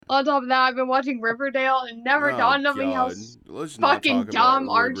On top of that, I've been watching Riverdale and never dawned on me how Let's not fucking talk about dumb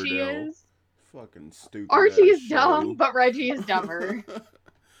Archie Riverdale. is. Fucking stupid Archie ass is dumb, show. but Reggie is dumber.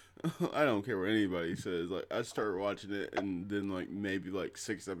 I don't care what anybody says. Like, I started watching it, and then like maybe like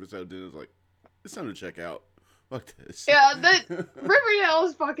 6 episodes in, I was like, it's time to check out. Fuck this. Yeah, Riverdale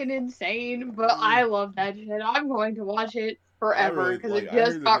is fucking insane, but I love that shit. I'm going to watch it forever because it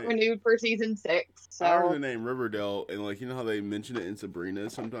just got renewed for season 6. So I heard the name Riverdale, and like, you know how they mention it in Sabrina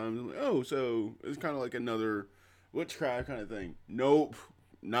sometimes. I'm like, oh, so it's kind of like another witchcraft kind of thing. Nope,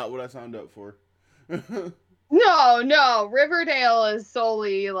 not what I signed up for. No, Riverdale is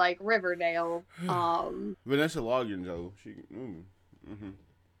solely like Riverdale. Vanessa Loggins, though, she,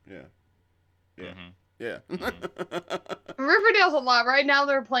 yeah. Yeah. Riverdale's a lot. Right now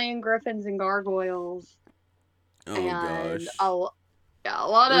they're playing Griffins and Gargoyles. Oh gosh. A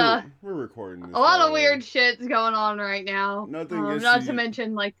lot of we're recording this. A lot of weird shit's going on right now. Not to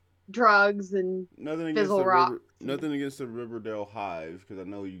mention like drugs and fizzle rock. Nothing against the Riverdale Hive, because I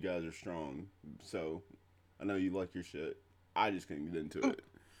know you guys are strong. So I know you like your shit. I just can't get into it.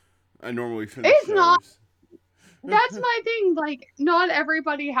 I normally finish shows. Not. That's my thing. Like, not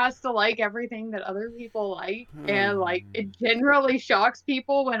everybody has to like everything that other people like. And, like, it generally shocks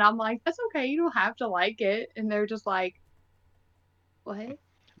people when I'm like, that's okay. You don't have to like it. And they're just like, what?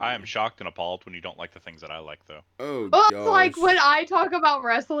 I am shocked and appalled when you don't like the things that I like, though. Oh, well, it's like, when I talk about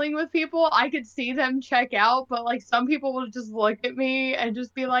wrestling with people, I could see them check out. But, like, some people will just look at me and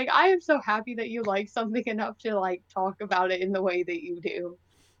just be like, I am so happy that you like something enough to, like, talk about it in the way that you do.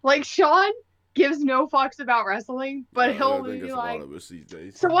 Like, Sean gives no fucks about wrestling, but he'll be like, a lot of us these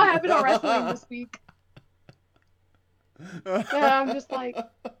days. So what happened on wrestling this week? And I'm just like,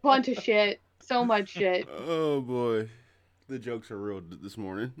 bunch of shit. So much shit. Oh boy. The jokes are real this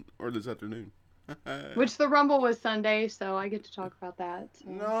morning, or this afternoon. Which the Rumble was Sunday, so I get to talk about that. So.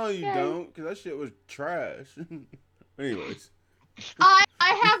 No, you don't, because that shit was trash. Anyways. I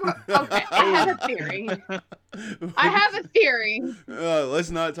have a theory. I have a theory. Let's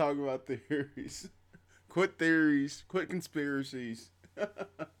not talk about theories. Quit theories. Quit conspiracies.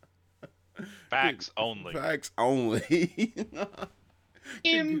 Facts only. Facts only.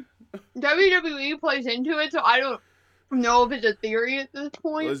 WWE plays into it, so I don't know if it's a theory at this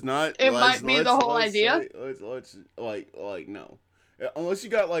point. It might be the whole idea. Let's no. Unless you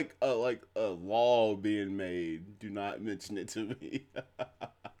got like a law being made, do not mention it to me.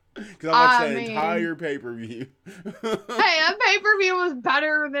 Because I watched that entire pay-per-view. Hey, that pay-per-view was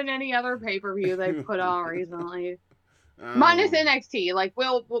better than any other pay-per-view they've put on recently. Minus NXT. Like,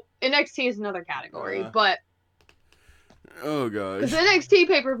 NXT is another category, but oh gosh, because NXT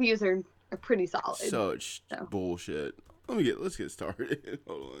pay-per-views are pretty solid. Such bullshit. Let's get started.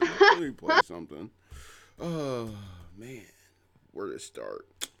 Hold on. Let me play something. Oh man. Where to start?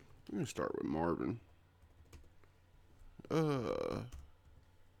 I'm gonna start with Marvin.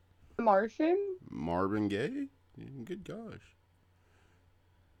 Martian? Marvin Gaye? Good gosh.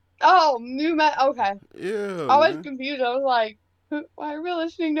 Oh, okay. Yeah. I was confused. I was like, why are we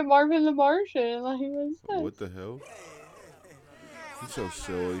listening to Marvin the Martian? Like, what the hell? He's so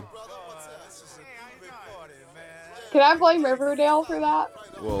silly. Can I blame Riverdale for that?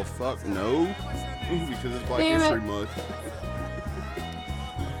 Well, fuck no. Because it's Black History Month.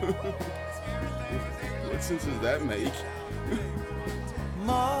 What sense does that make?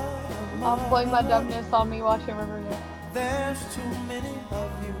 I'll blame my dumbness on me watching Riverdale. There's too many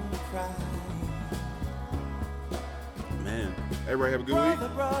of you crying. Man, everybody have a good week?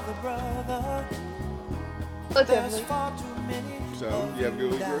 Brother. Let's have a week. So, you have a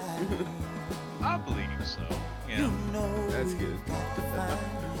good week, bro? I believe so. Yeah. That's good.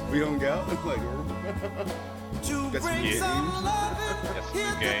 We hung out? Like, got some games. Got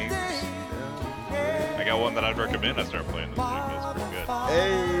some games. Yeah. I got one that I'd recommend I start playing this week. It's pretty good.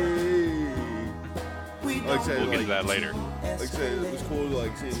 Hey! Like I said, we'll get to that later. Like I said, it was cool to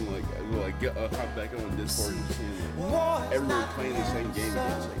seeing hop back on Discord and seeing everyone playing the same game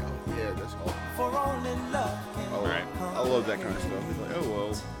again. It's like, oh yeah, that's awesome. Alright. I love that kind of stuff. It's like, oh well,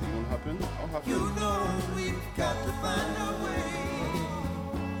 you wanna hop in? I'll hop in. You know we've got to find a way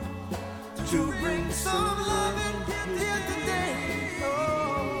to bring some love in here today.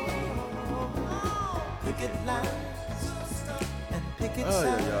 Picket lines and picket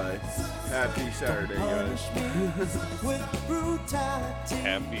signs. Happy Saturday, guys.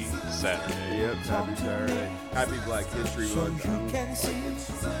 Happy Saturday. Yep, happy Saturday. Happy Black History Month.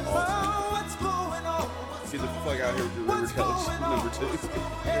 It's awesome. Get the fuck out here with your Riverdale number 2. I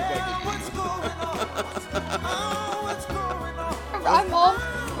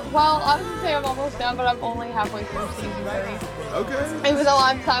was gonna say I'm almost done, but I'm only halfway through season 3. Okay. Even though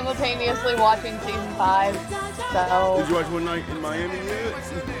I'm simultaneously watching season 5, so... Did you watch One Night in Miami yet?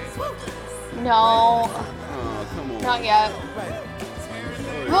 No. Oh, come on. Not yet.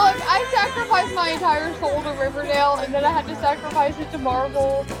 Look, I sacrificed my entire soul to Riverdale, and then I had to sacrifice it to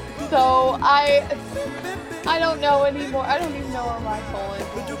Marvel, so I don't know anymore. I don't even know where my soul is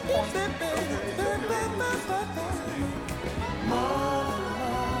at this point.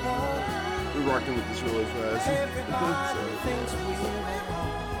 We're rocking with this really fast.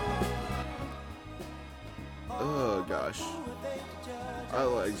 Oh gosh.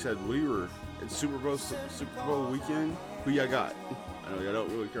 Like I said, we were at Super Bowl weekend. Who y'all got? I know y'all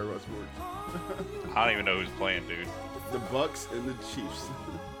don't really care about sports. I don't even know who's playing, dude. The Bucks and the Chiefs.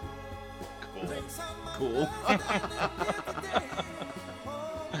 Cool.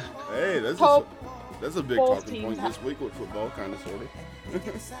 Hey, that's a big talking point this week with football, kind of, sort of.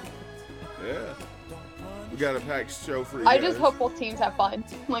 Yeah. We got a packed show for you I guys. just hope both teams have fun.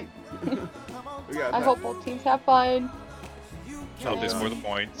 Like, I hope both teams have fun. Hope they score the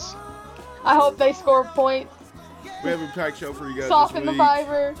points. I hope they score points. We have a packed show for you guys Soften this the week.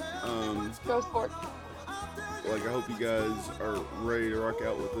 fiver. Go sports. Like, I hope you guys are ready to rock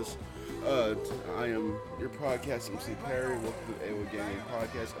out with us. I am your podcast MC Perry. Welcome to the AWOI Gaming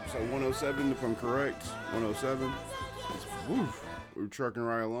Podcast, episode 107, if I'm correct. 107. We're trucking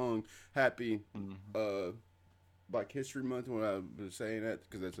right along. Happy Black History Month when I've been saying that,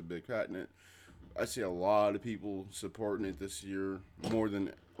 because that's a big patent. I see a lot of people supporting it this year, more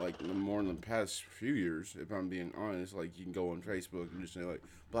than the past few years, if I'm being honest. Like, you can go on Facebook and just say, like,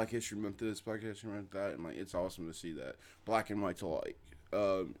 Black History Month this, Black History Month that, and, like, it's awesome to see that. Black and white's alike.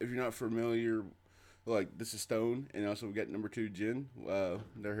 If you're not familiar, like, this is Stone, and also we got number 2, Jen.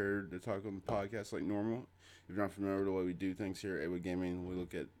 They're here to talk on the podcast like normal. If you're not familiar with the way we do things here at AWOI Gaming, we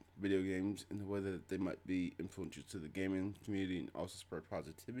look at video games and the way that they might be influential to the gaming community and also spread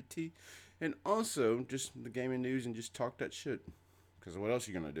positivity. And also, just the gaming news and just talk that shit. Because what else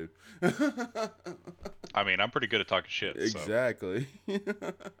are you going to do? I mean, I'm pretty good at talking shit. Exactly.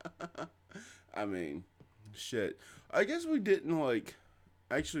 So. I mean, shit. I guess we didn't,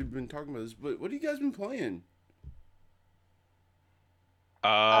 actually been talking about this, but what have you guys been playing?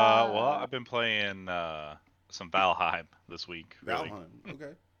 Well, I've been playing some Valheim this week. Really. Valheim,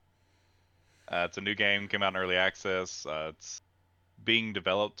 okay. It's a new game, came out in early access. It's being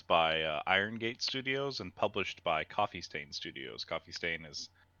developed by Iron Gate Studios and published by Coffee Stain Studios. Coffee Stain is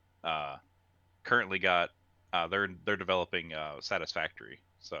currently got they're developing Satisfactory,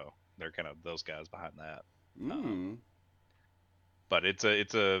 so they're kind of those guys behind that. But it's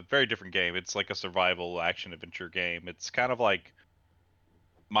a very different game. It's like a survival action adventure game. It's kind of like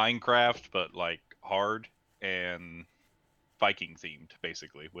Minecraft, but like hard and Viking themed,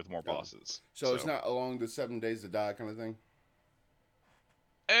 basically, with more bosses. So it's not along the 7 days to die kind of thing?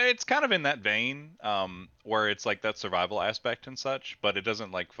 It's kind of in that vein, where it's like that survival aspect and such, but it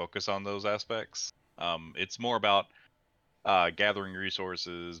doesn't like focus on those aspects. It's more about gathering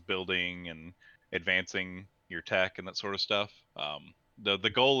resources, building and advancing your tech and that sort of stuff.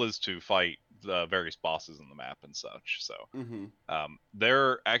 The goal is to fight the various bosses in the map and such. So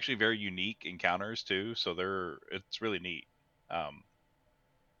they're actually very unique encounters too. So it's really neat.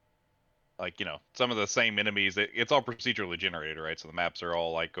 Like, you know, some of the same enemies, it's all procedurally generated, right? So the maps are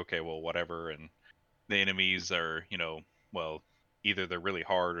all like, okay, well, whatever. And the enemies are, you know, well, either they're really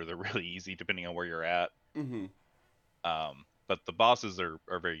hard or they're really easy, depending on where you're at. But the bosses are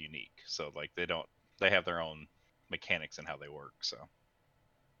very unique. So, like, they have their own mechanics and how they work. So,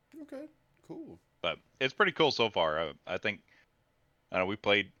 okay, cool. But it's pretty cool so far. I think, we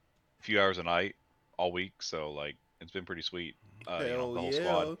played a few hours a night all week. So, like, it's been pretty sweet. The whole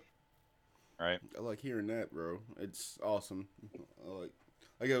squad. Right. I like hearing that, bro. It's awesome.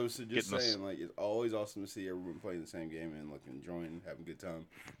 Like I was just saying, like, it's always awesome to see everyone playing the same game and like enjoying, having a good time.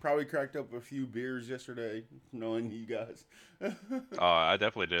 Probably cracked up a few beers yesterday, knowing you guys. I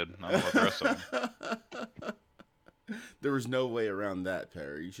definitely did. I don't know about the rest of them. There was no way around that,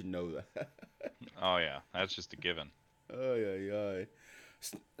 Perry. You should know that. Oh yeah, that's just a given. Oh yeah.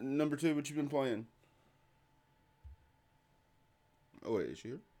 Number 2, what you been playing? Oh wait, is she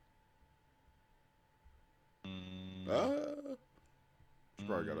here? She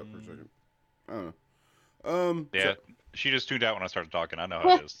probably got up for a second. I don't know. Yeah, she just tuned out when I started talking. I know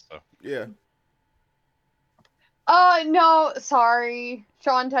how it is. So. Yeah. No, sorry.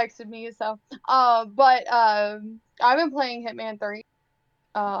 Sean texted me, so. But I've been playing Hitman 3.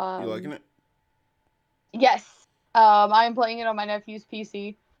 You liking it? Yes. I'm playing it on my nephew's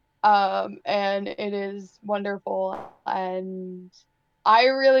PC. And it is wonderful, and I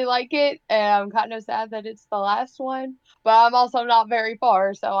really like it, and I'm kind of sad that it's the last one. But I'm also not very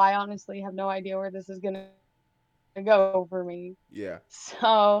far, so I honestly have no idea where this is gonna go for me. Yeah.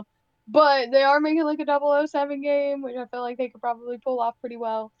 So, but they are making like a 007 game, which I feel like they could probably pull off pretty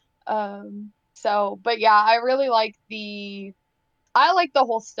well. So, but yeah, I like the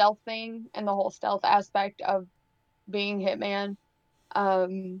whole stealth thing and the whole stealth aspect of being Hitman.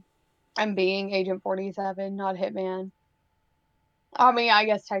 Um, and being Agent 47, not Hitman. I mean, I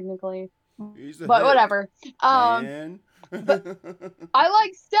guess technically, He's a but hit, whatever. man. But I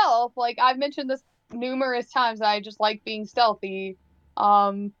like stealth. Like I've mentioned this numerous times. I just like being stealthy.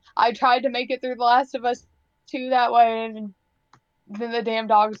 I tried to make it through The Last of Us 2 that way, and then the damn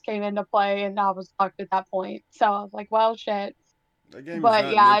dogs came into play, and I was fucked at that point. So I was like, well, shit. That game is But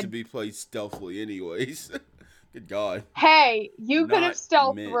not yeah, meant to be played stealthily, anyways. Good God. hey, you could have Not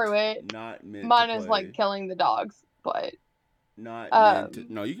stealth meant. through it. Not meant to Mine is like play. killing the dogs, but Not meant to. um,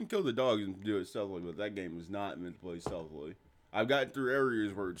 No, you can kill the dogs and do it stealthily, but that game is not meant to play stealthily. I've gotten through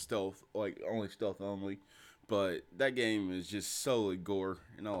areas where it's stealth, like only stealth only, but that game is just solely gore,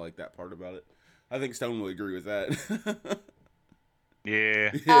 and I like that part about it. I think Stone will agree with that.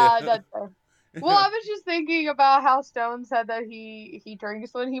 Yeah. Yeah. that's fair. Well, I was just thinking about how Stone said that he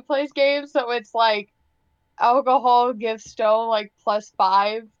drinks when he plays games, so it's like alcohol gives Stone like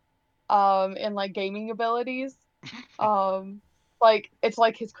 +5 in like gaming abilities. Um like it's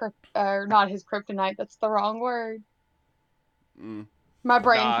like his or not his kryptonite, that's the wrong word. Mm. My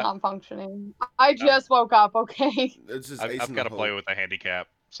brain's Nah, not functioning. I I've just woke up, okay? That's just I've, ace I've in got the to play hole. with a handicap,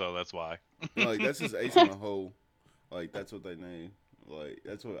 so that's why. Like that's just ace in the hole. Like that's what they need. Like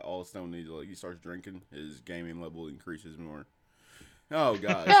that's what all Stone needs. Like he starts drinking, his gaming level increases more. Oh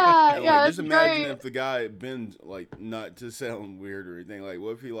gosh. Yeah, And like yeah, just it's imagine great. if the guy had been like not to sound weird or anything. Like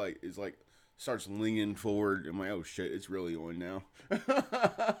what if he like is like starts leaning forward and like, oh shit, it's really on now.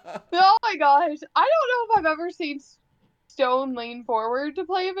 Oh my gosh. I don't know if I've ever seen Stone lean forward to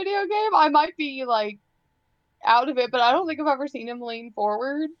play a video game. I might be like out of it, but I don't think I've ever seen him lean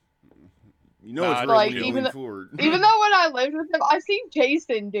forward. You know it's Nah, real just when Like you chill. lean forward. even though when I lived with him, I've seen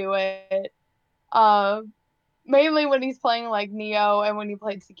Jason do it. Um, mainly when he's playing like Neo and when he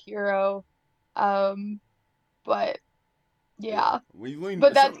played Sekiro. Um, but Yeah. yeah, When you lean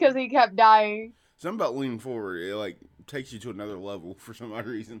but that's because he kept dying. something about leaning forward, it like takes you to another level for some odd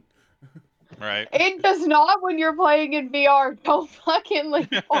reason. Right. It does not when you're playing in VR. Don't fucking lean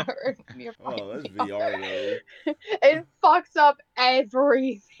forward when you're Oh, playing that's VR though. VR. It fucks up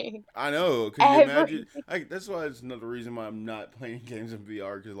everything. I know. Could you imagine? Everything. That's why it's another reason why I'm not playing games in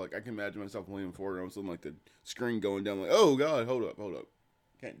VR because like I can imagine myself leaning forward and all of a sudden like the screen going down like, oh god, hold up,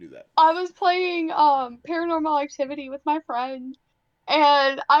 can't do that. I was playing Paranormal Activity with my friend,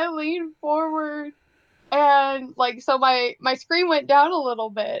 and I leaned forward, and like so my screen went down a little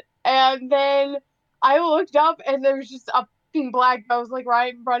bit, and then I looked up and there's just a fucking black ghost like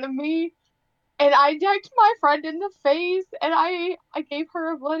right in front of me, and I decked my friend in the face, and I gave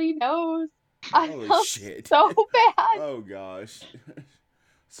her a bloody nose. I Holy felt shit. so bad, Oh gosh.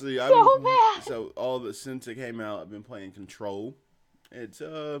 See, I've been so bad. so all the since it came out, I've been playing Control. It's it's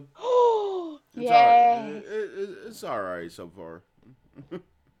alright. Yes. It's alright so far.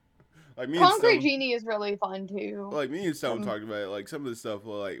 Like me and Concrete Stone, Genie is really fun too. like me and Stone Um, talked about it. Like some of the stuff,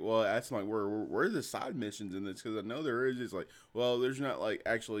 well, that's like where are the side missions in this? Because I know there is. It's like, well, there's not like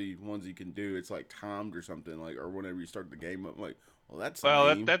actually ones you can do. It's like timed or something like, or whenever you start the game up. I'm like, well, that's Well,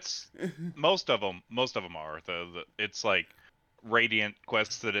 lame. that's most of them. Most of them are it's like radiant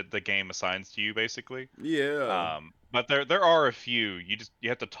quests that the game assigns to you, basically. Yeah, But there are a few. You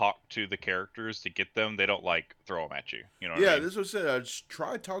have to talk to the characters to get them. They don't like throw them at you. You know what I yeah. mean? This was said. I just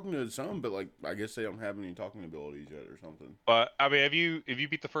tried talking to some, but like I guess they don't have any talking abilities yet or something. But I mean, have you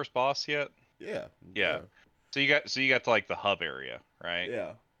beat the first boss yet? Yeah, Yeah. So you got to like the hub area, right?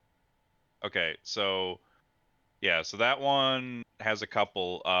 yeah. Okay. So that one has a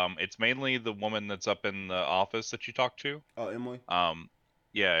couple. It's mainly the woman that's up in the office that you talk to. Oh, Emily. Um,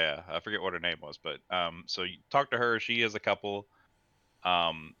 yeah. I forget what her name was, but so you talk to her. She has a couple.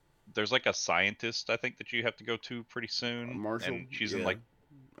 Um, there's like a scientist I think that you have to go to pretty soon, Marshall. and she's in Yeah, like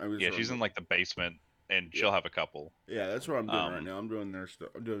I was yeah, she's in like the basement, and Yeah, she'll have a couple. yeah. That's what I'm doing right Um, now. I'm doing their stuff.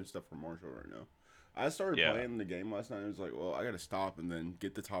 I'm doing stuff for Marshall right now. I started yeah. playing the game last night. And I was like, well, I got to stop and then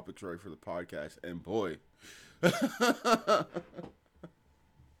get the topics ready for the podcast. And boy,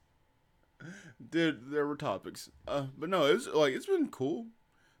 dude, there were topics. But no, it was like it's been cool.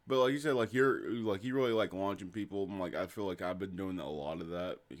 But like you said, like you really like launching people. And like I feel like I've been doing a lot of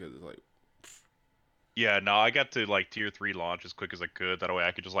that because it's like Yeah, no, I got to like tier 3 launch as quick as I could. That way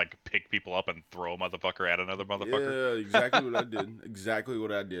I could just like pick people up and throw a motherfucker at another motherfucker. Yeah, exactly what I did. Exactly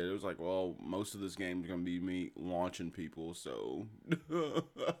what I did. It was like, well, most of this game is gonna be me launching people, so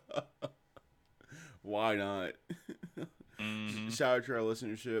why not? Mm-hmm. Shout out to our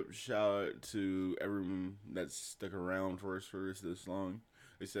listenership. Shout out to everyone that's stuck around for us for this long.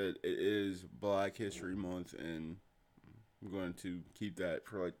 They said it is Black History Month, and I'm going to keep that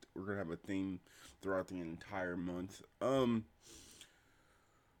for like we're gonna have a theme throughout the entire month.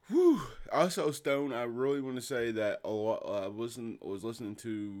 Whew. Also, Stone, I really want to say that a lot. I was listening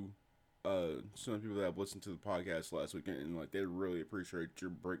to some of the people that have listened to the podcast last weekend, and like they really appreciate your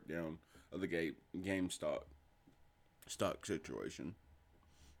breakdown of the game stock situation.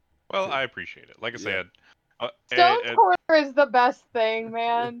 Well, I appreciate it. Like I Yeah, said, Stone Corner is the best thing,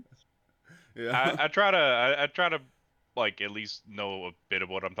 man. yeah, I try to like at least know a bit of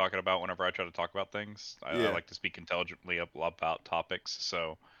what I'm talking about whenever I try to talk about things. I yeah, like to speak intelligently about topics,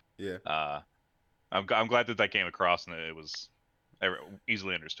 so yeah. uh, I'm glad that that came across and it was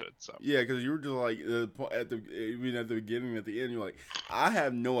easily understood. So Yeah, because you were just like at the even at the beginning, at the end, you're like, I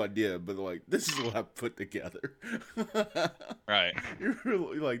have no idea, but like this is what I put together. right. You're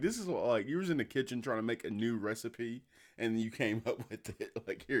really, like this is what, like you was in the kitchen trying to make a new recipe, and you came up with it.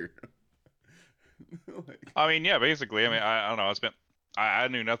 Like here, like, I mean, yeah, basically. I mean, I don't know. I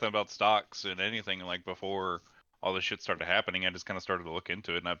knew nothing about stocks and anything like before all this shit started happening. I just kind of started to look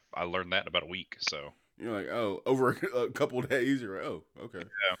into it, and I learned that in about a week. So you're like, oh, over a couple of days, you're like, oh, okay.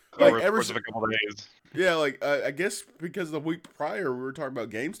 yeah, Like over the ever, course of a couple of days. yeah, like I guess because the week prior we were talking about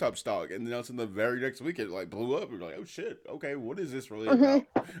GameStop stock, and then else in the very next week it like blew up. We're like, oh shit, okay, what is this really about?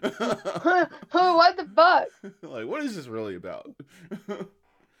 What the fuck? Like, what is this really about?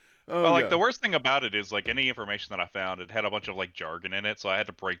 Oh Well, like yeah, the worst thing about it is like any information that I found, it had a bunch of like jargon in it, so I had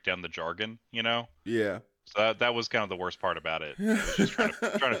to break down the jargon, you know. yeah. So that was kind of the worst part about it. It was just trying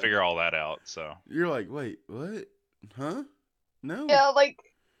to figure all that out. So You're like, wait, what? Huh? No. Yeah, like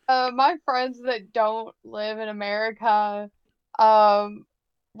my friends that don't live in America, um,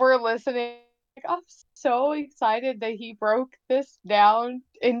 were listening. Like, I'm so excited that he broke this down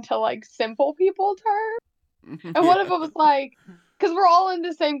into like simple people terms. And one of Yeah, them was like, because we're all in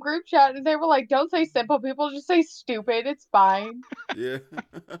the same group chat, and they were like, "Don't say simple people, just say stupid. It's fine." yeah.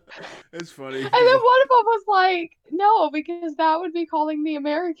 It's funny And because then one of them was like, "No, because that would be calling the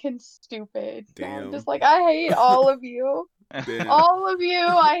Americans stupid." And I'm damn, just like, I hate all of you. damn. All of you,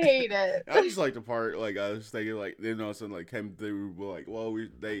 I hate it. I just like the part like I was thinking like then all of a sudden like came through were like well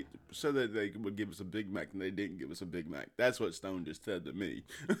they said that they would give us a Big Mac and they didn't give us a Big Mac. That's what Stone just said to me.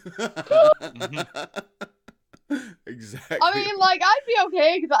 Mhm. Exactly. I mean, like, I'd be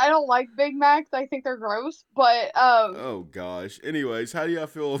okay because I don't like Big Macs. I think they're gross. But Oh gosh. Anyways, how do y'all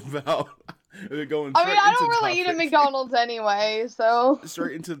feel about going I mean, straight I into don't the really eat at topic? McDonald's anyway. So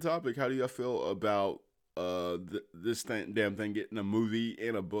Straight into the topic. How do y'all feel about this damn thing getting a movie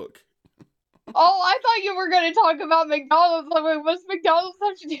and a book? oh, I thought you were gonna talk about McDonald's. I'm like, what's McDonald's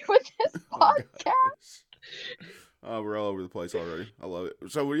have to do with this Oh podcast? gosh. We're all over the place already. I love it.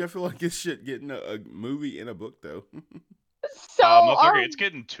 So, what do you feel like this shit getting a movie and a book though? So motherfucker, it's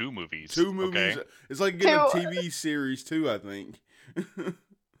getting 2 movies. Two movies. Okay. It's like getting a Two. TV series too. I think.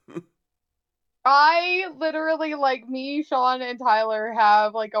 I literally like me, Sean, and Tyler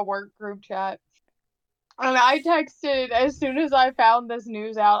have like a work group chat. And I texted as soon as I found this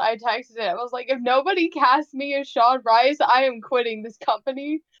news out. I texted it. I was like, if nobody casts me as Sean Rice, I am quitting this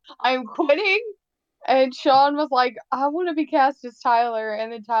company. I am quitting. And Sean was like, I want to be cast as Tyler.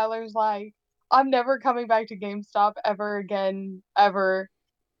 And then Tyler's like, I'm never coming back to GameStop ever again, ever.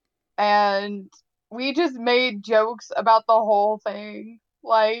 And we just made jokes about the whole thing.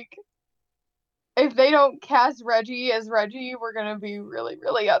 Like, if they don't cast Reggie as Reggie, we're gonna be really,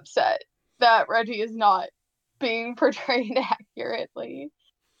 really upset that Reggie is not being portrayed accurately.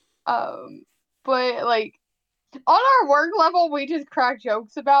 Um, but like on our work level, we just crack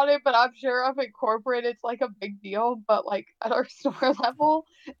jokes about it. But I'm sure up at corporate, it's like a big deal. But like at our store level,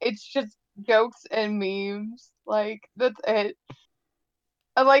 it's just jokes and memes. Like that's it.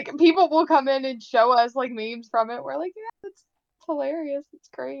 And like people will come in and show us like memes from it. We're like, yeah, it's hilarious. It's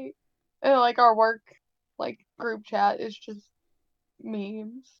great. And like our work like group chat is just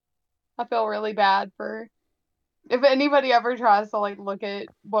memes. I feel really bad for if anybody ever tries to like look at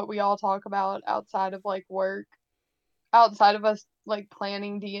what we all talk about outside of like work, outside of us like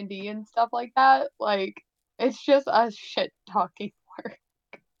planning D&D and stuff like that. Like it's just us shit talking work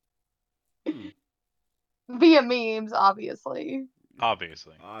Hmm. via memes, obviously.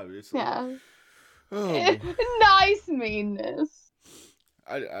 Obviously. Obviously. Yeah. Oh boy. Nice meanness.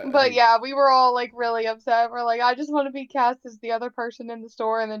 I But think yeah, we were all like really upset. We're like, I just want to be cast as the other person in the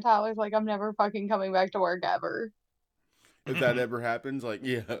store, and then Tyler's like, I'm never fucking coming back to work ever. if that ever happens, like,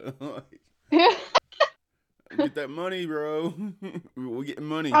 yeah, get that money, bro. We're getting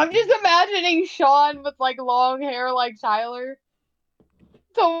money. I'm just imagining Sean with like long hair like Tyler.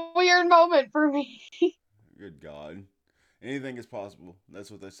 It's a weird moment for me. Good God. Anything is possible. That's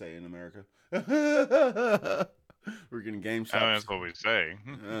what they say in America. We're getting I mean, GameStop. that's what we say.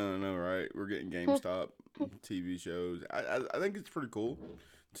 I don't know, right? We're getting GameStop TV shows. I think it's pretty cool.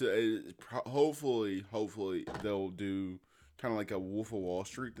 Hopefully they'll do kind of like a Wolf of Wall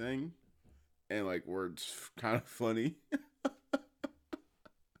Street thing, and like where it's kind of funny.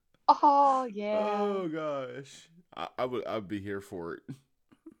 Oh yeah. Oh gosh, I'd be here for it.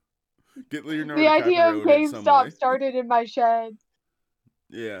 Get The Leonardo idea of DiCaprio in it some GameStop way. started in my shed.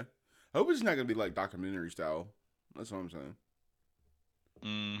 Yeah, I hope it's not gonna be like documentary style. That's what I'm saying.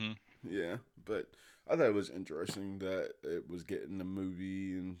 Mm-hmm. Yeah, but I thought it was interesting that it was getting a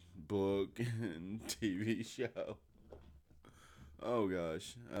movie and book and TV show. Oh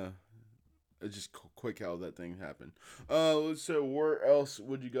gosh, it's just quick how that thing happened. So where else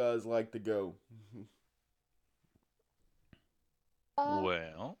would you guys like to go?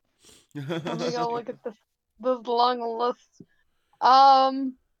 Well, Let me go look at this long list.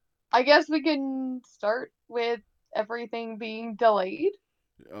 Um, I guess we can start with everything being delayed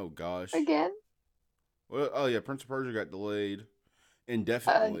Oh gosh. again. Well, oh yeah, Prince of Persia got delayed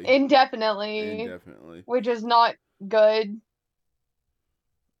indefinitely. Indefinitely, Indefinitely. which is not good.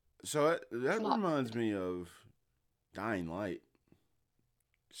 So It's that not. reminds me of Dying Light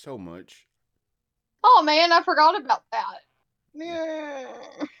so much. Oh man, I forgot about that. Yeah.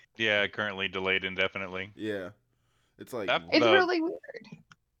 yeah, currently delayed indefinitely. Yeah, it's like That It's the really weird.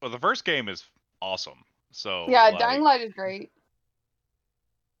 well, the first game is awesome. So Yeah, Dying like, Light is great.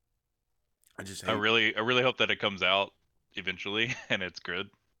 I just I hate. really hope that it comes out eventually and it's good.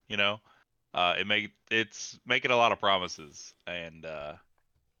 You know, it's making a lot of promises, and I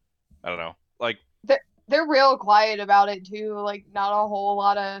don't know, like They're real quiet about it too. Like not a whole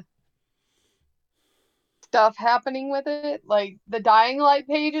lot of stuff happening with it. Like the Dying Light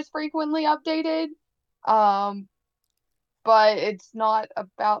page is frequently updated. Um, but it's not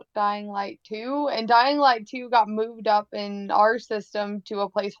about Dying Light 2. And Dying Light 2 got moved up in our system to a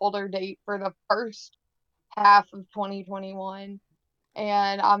placeholder date for the first half of 2021.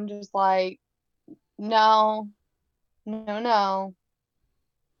 And I'm just like, no, no, no.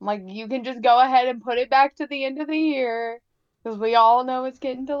 I'm like, you can just go ahead and put it back to the end of the year because we all know it's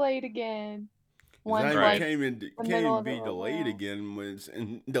getting delayed again. It's not Once even right. like can't even the can't middle even of it be rolls delayed around. again when it's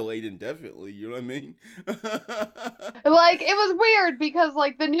delayed indefinitely. You know what I mean? Like it was weird because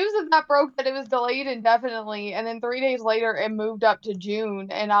like the news of that broke that it was delayed indefinitely, and then 3 days later it moved up to June,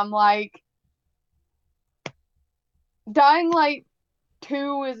 and I'm like, Dying Light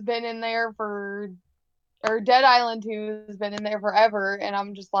 2 has been in there for, or Dead Island 2 has been in there forever, and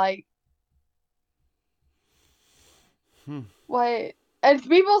I'm just like, Hmm. what? And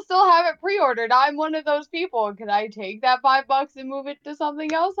people still have it pre-ordered. I'm one of those people. Could I take that $5 and move it to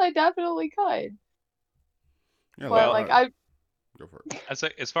something else? I definitely could. Yeah, But Well, like I go for it. I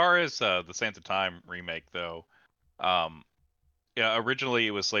say as far as the Sands of Time remake though, um, yeah, originally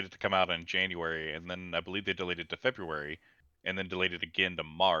it was slated to come out in January, and then I believe they delayed it to February, and then delayed it again to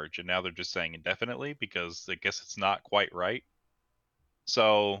March, and now they're just saying indefinitely because I guess it's not quite right.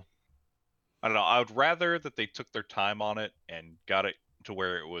 So I don't know. I would rather that they took their time on it and got it to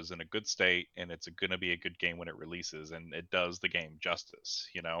where it was in a good state, and it's going to be a good game when it releases, and it does the game justice.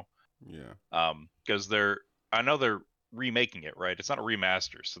 You know, Yeah, because I know they're remaking it, right? It's not a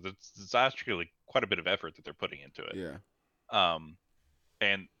remaster, so it's actually quite a bit of effort that they're putting into it. yeah. Um,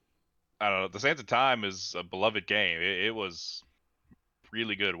 and I don't know. The Sands of Time is a beloved game. It was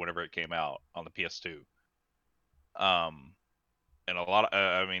really good whenever it came out on the PS2. Um, and a lot of,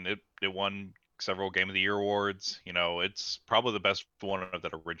 I mean, it won several Game of the Year awards. You know, it's probably the best one of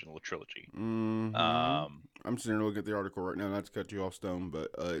that original trilogy. Mm-hmm. I'm sitting there looking at the article right now. Not to cut you off, Stone, but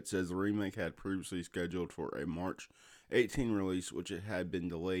it says the remake had previously scheduled for a March 18 release, which it had been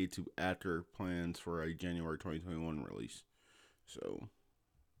delayed to after plans for a January 2021 release. So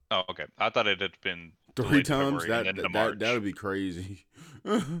Oh, okay. I thought it had been 3 delayed to times February and then to that March. would be crazy.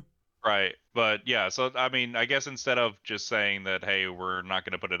 Right. But yeah, so I mean, I guess instead of just saying that, hey, we're not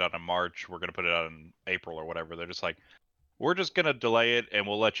going to put it out in March, we're going to put it out in April or whatever, they're just like, we're just going to delay it and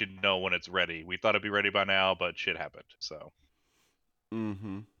we'll let you know when it's ready. We thought it'd be ready by now, but shit happened. So,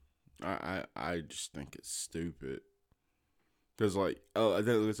 Mm-hmm. I just think it's stupid. Cause like, oh, I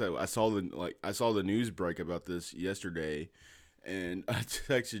think like I said, I saw the news break about this yesterday, And I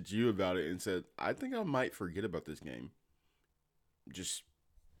texted you about it and said, I think I might forget about this game. Just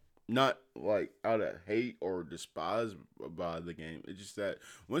not like out of hate or despise by the game. It's just that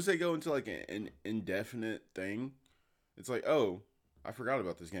once they go into like an indefinite thing, it's like, oh, I forgot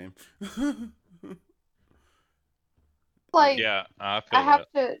about this game. Like Yeah, I I feel have that.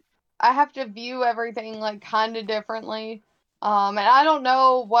 to I have to view everything like kind of differently. And I don't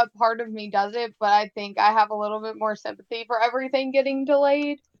know what part of me does it, but I think I have a little bit more sympathy for everything getting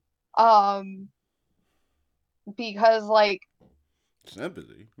delayed. Um, because like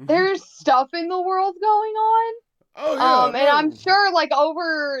Sympathy. there's stuff in the world going on. Oh yeah, And I'm no. sure like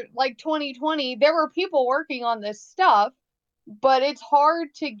over like 2020 there were people working on this stuff, but it's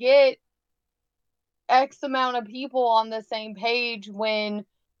hard to get X amount of people on the same page when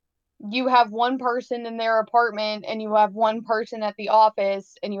you have one person in their apartment and you have one person at the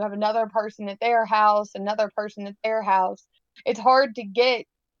office and you have another person at their house, another person at their house. It's hard to get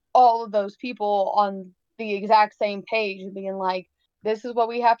all of those people on the exact same page and being like, this is what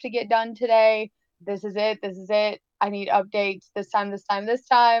we have to get done today. This is it. This is it. I need updates this time, this time, this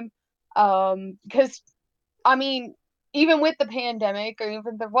time. Because I mean, even with the pandemic, or even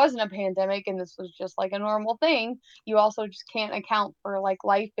if there wasn't a pandemic and this was just like a normal thing, you also just can't account for like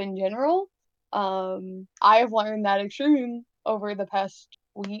life in general. I have learned that extreme over the past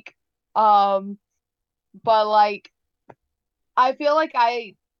week. Um, but like, I feel like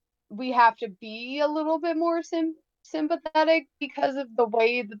we have to be a little bit more sympathetic because of the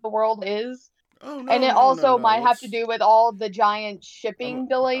way that the world is. Oh And no, it no, no, also no. might have to Let's. do with all the giant I'm. shipping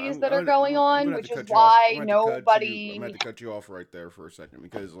delays that are going I'm on, gonna have to which is cut you off. I'm why gonna have to cut you. I'm gonna have nobody. to cut you off right there for a second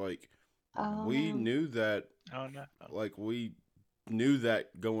because like Oh we no. knew that. Oh no. Like we knew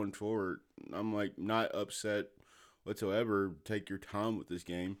that going forward. I'm like not upset whatsoever. Take your time with this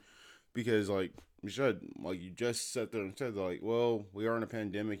game because like you should. Like you just sat there and said like, well, we are in a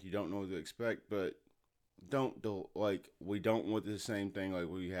pandemic. You don't know what to expect, but don't do like we don't want the same thing like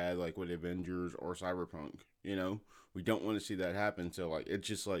we had like with Avengers or Cyberpunk. You know, we don't want to see that happen. So like it's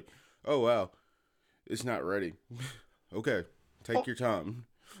just like, oh wow, it's not ready. Okay, take your time.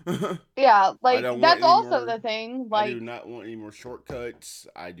 Yeah, I like don't want that's any also more. the thing. I do Like, not want any more shortcuts.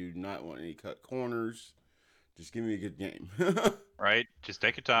 I do not want any cut corners. Just give me a good game. Right? Just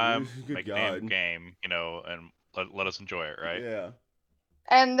take your time, Good make a damn God. game, and let us enjoy it, right? Yeah.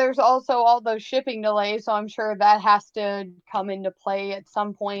 and there's also all those shipping delays, so I'm sure that has to come into play at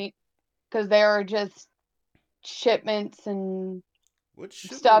some point because there are just shipments and What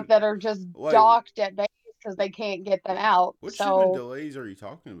stuff shipment? that are just Like, docked at base because they can't get them out. what shipment So, delays are you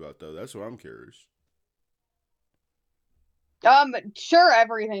talking about, though? That's what I'm curious. sure,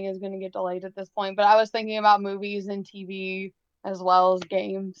 everything is going to get delayed at this point, but I was thinking about movies and TV as well as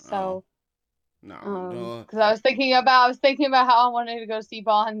games. Oh, So, no. No. because I was thinking about how I wanted to go see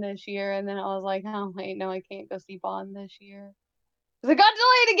Bond this year, and then I was like, oh wait, no, I can't go see Bond this year because it got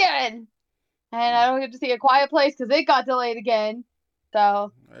delayed again, and I don't get to see A Quiet Place because it got delayed again.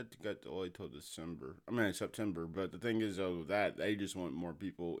 So I got delayed till December. I mean, September. But the thing is, though, that they just want more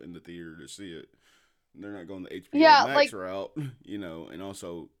people in the theater to see it. They're not going the HBO yeah, Max like route, and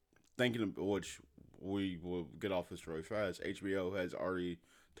also thinking of which we will get off this really fast. HBO has already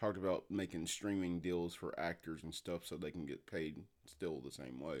talked about making streaming deals for actors and stuff so they can get paid still the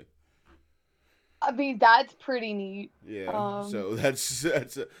same way. I mean that's pretty neat. Yeah, Um, so that's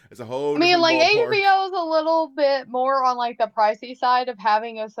a whole I mean, different like ballpark. HBO is a little bit more on like the pricey side of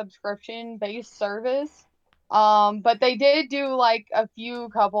having a subscription based service. But they did do like a few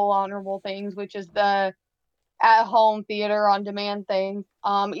couple honorable things, which is the at home theater on demand thing.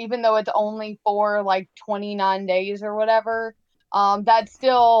 Even though it's only for like 29 days or whatever, that's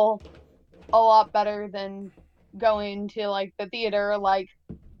still a lot better than going to like the theater.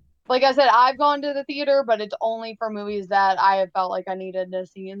 Like I said, I've gone to the theater, but it's only for movies that I have felt like I needed to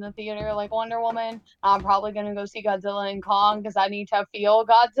see in the theater, like Wonder Woman. I'm probably gonna go see Godzilla and Kong because I need to feel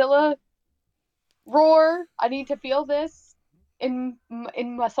Godzilla roar. I need to feel this in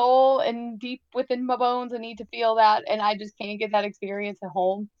my soul and deep within my bones. I need to feel that, and I just can't get that experience at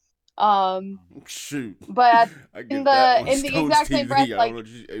home. Um, Shoot, but I in get that the on in the Stone's exact same breath, TV. I don't like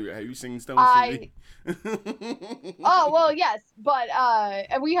know. Have you seen Stone's TV? I oh well, yes, but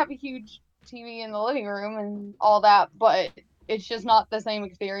and we have a huge TV in the living room and all that, but it's just not the same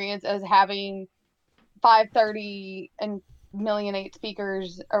experience as having 530 and million eight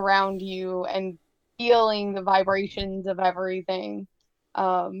speakers around you and feeling the vibrations of everything.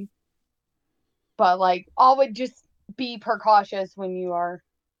 Um, but like always just be precautious when you are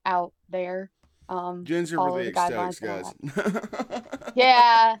out there. Jen's here for Follow the the guidelines aesthetics, and all guys. that.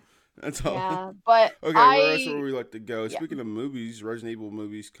 Yeah. That's all. Yeah, but Okay, well, that's where I we like to go. yeah. Speaking of movies, Resident Evil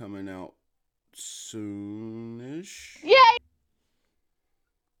movies coming out soonish. Yay!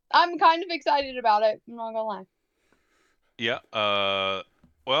 I'm kind of excited about it. I'm not gonna lie. Yeah.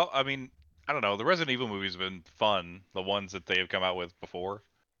 Well, I mean, I don't know. The Resident Evil movies have been fun. The ones that they have come out with before.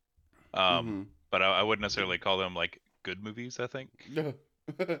 Mm-hmm. But I wouldn't necessarily call them like good movies. I think. No.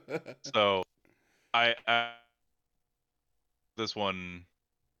 So I this one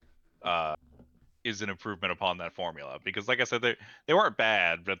uh is an improvement upon that formula because, like I said, they weren't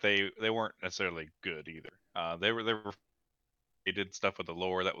bad, but they weren't necessarily good either. They did stuff with the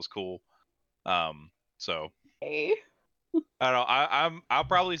lore that was cool. So Hey. I don't know. I'll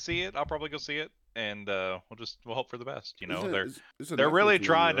probably see it. I'll probably go see it, and we'll hope for the best. You know, It's a they're really Netflix movie,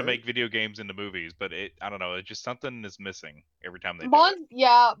 trying to right? make video games into movies, but I don't know. It just something is missing every time they do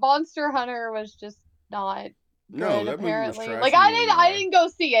it. Monster Hunter was just not No, good that movie was apparently. Like trash on. I didn't go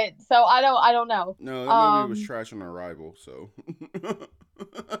see it, so I don't know. No, that movie was trash on arrival. So.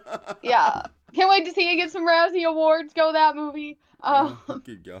 Yeah. Can't wait to see it get some Razzie Awards. Go that movie.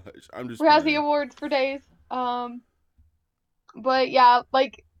 Good gosh, I'm just Razzie playing. Awards for days. But yeah,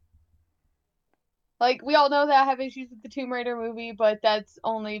 like we all know that I have issues with the Tomb Raider movie, but that's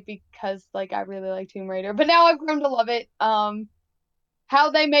only because like I really like Tomb Raider. But now I've grown to love it. How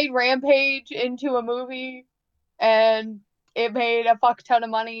they made Rampage into a movie and it made a fuck ton of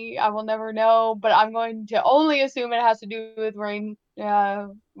money, I will never know, but I'm going to only assume it has to do with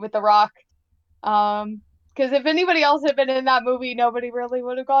with The Rock. Because if anybody else had been in that movie, nobody really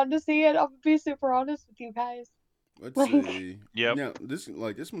would have gone to see it. I'll be super honest with you guys. Let's Like, see. Yep. Now this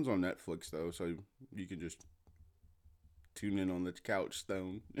one's on Netflix though, so you can just tune in on the couch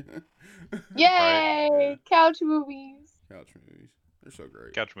stone. Right. yay! Yeah. Couch movies. Couch movies. They're so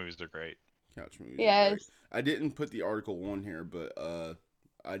great. Couch movies are great. Couch movies are great. Yes. I didn't put the article on here, but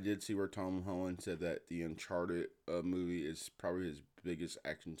I did see where Tom Holland said that the Uncharted movie is probably his biggest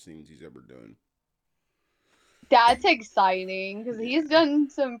action scenes he's ever done. That's exciting because he's Yeah. done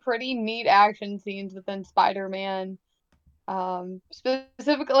some pretty neat action scenes within Spider-Man.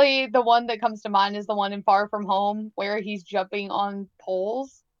 Specifically, the one that comes to mind is the one in Far From Home where he's jumping on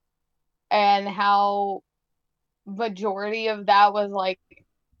poles and how majority of that was like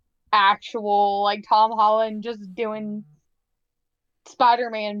actual like Tom Holland just doing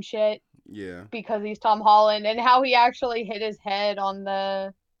Spider-Man shit Yeah. because he's Tom Holland and how he actually hit his head on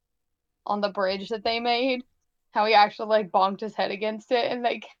the bridge that they made. How he actually like bonked his head against it and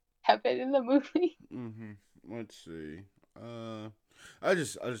they kept it in the movie. Mhm. Let's see. Uh, I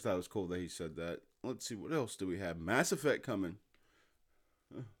just thought it was cool that he said that. Let's see what else do we have. Mass Effect coming.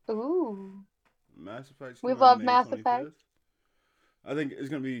 Ooh. Mass Effect's We coming out love May Mass Effect. 25th. I think it's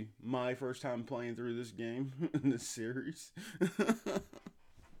gonna be my first time playing through this game in this series.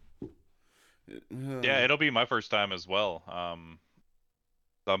 Yeah, it'll be my first time as well.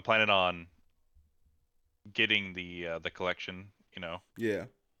 So I'm planning on getting the collection. You know, yeah.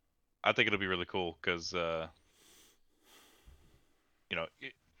 I think it'll be really cool because you know,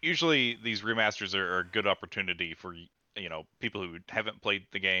 usually these remasters are a good opportunity for people who haven't played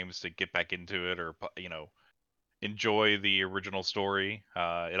the games to get back into it or enjoy the original story.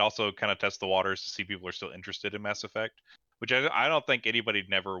 It also kind of tests the waters to see people are still interested in Mass Effect, which I don't think anybody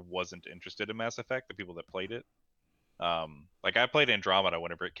never wasn't interested in Mass Effect. The people that played it, like I played Andromeda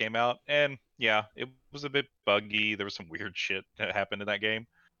whenever it came out, and yeah, it was a bit buggy. There was some weird shit that happened in that game.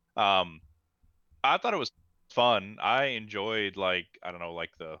 Um, I thought it was fun. I enjoyed like I don't know,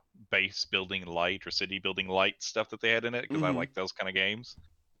 like the base building light or city building light stuff that they had in it because I Mm-hmm. like those kind of games.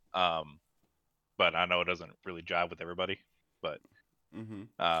 Um, but I know it doesn't really jive with everybody. But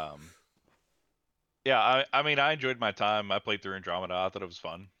Mm-hmm. um, yeah, I mean I enjoyed my time. I played through Andromeda. I thought it was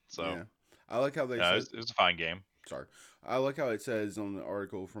fun. So Yeah. I like how they yeah, said. it was a fine game. Sorry. I like how it says on the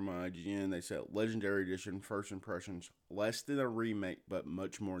article from IGN. They said Legendary Edition first impressions less than a remake, but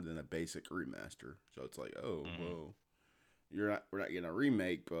much more than a basic remaster. So it's like, oh, Hmm. whoa, we're not getting a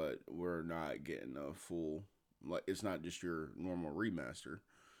remake, but we're not getting a full. Like it's not just your normal remaster.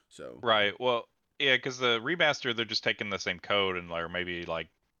 So Right. Well, yeah, because the remaster they're just taking the same code and or maybe like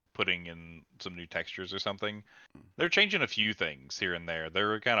putting in some new textures or something. They're changing a few things here and there.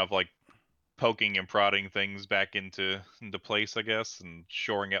 They're kind of like poking and prodding things back into place, I guess, and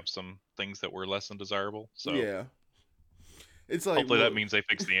shoring up some things that were less than desirable. So yeah, it's like hopefully that look, means they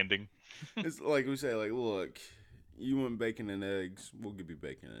fix the ending. it's like we say, like look, you want bacon and eggs? We'll give you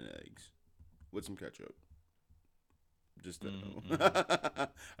bacon and eggs with some ketchup. Just Mm-hmm. I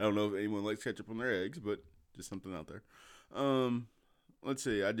don't know if anyone likes ketchup on their eggs, but just something out there. Um, let's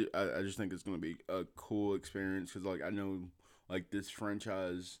see. I just think it's gonna be a cool experience because like I know like this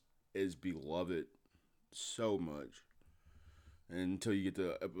franchise is beloved so much. Until you get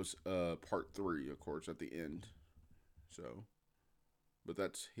to part 3, of course, at the end. So, but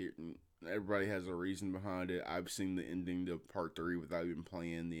that's here. Everybody has a reason behind it. I've seen the ending to part 3 without even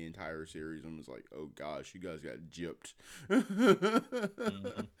playing the entire series. I was like, oh gosh, you guys got gypped.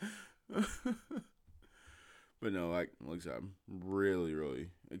 Mhm. But no, like I said, I'm really, really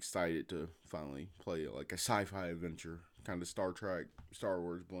excited to finally play like a sci-fi adventure, kind of Star Trek, Star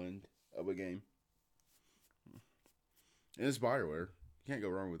Wars blend of a game. And it's Bioware. You can't go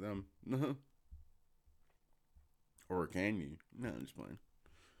wrong with them. Or can you? No, I'm just playing.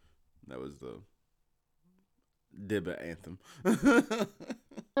 That was the Dibba anthem.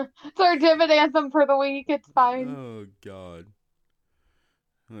 It's our dividend anthem for the week. It's fine. Oh God!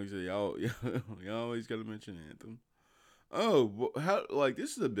 Like I said, y'all always gotta mention anthem. Oh, how like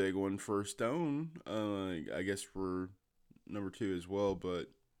this is a big one for Stone. I guess for number 2 as well. But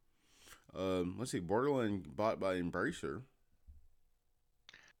let's see, Borderlands bought by Embracer.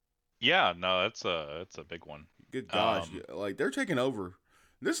 Yeah, no, that's a big one. Good gosh, like they're taking over.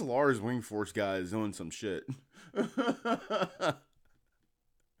 This Lars Wingforce guy is doing some shit. Oh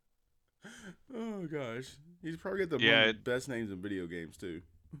gosh, he's probably got one of the best names in video games too.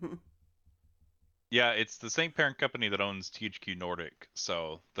 Yeah, it's the same parent company that owns THQ Nordic,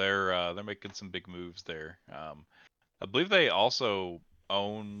 so they're making some big moves there. I believe they also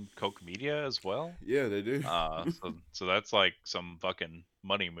own Koch Media as well. Yeah, they do. So that's like some fucking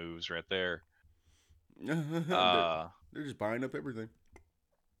money moves right there. They're just buying up everything.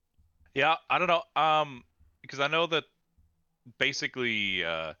 Yeah, I don't know. Because I know that basically,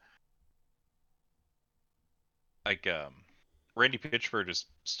 like, Randy Pitchford is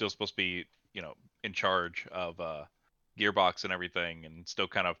still supposed to be, in charge of Gearbox and everything, and still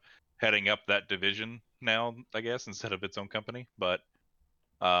kind of heading up that division now, I guess, instead of its own company. But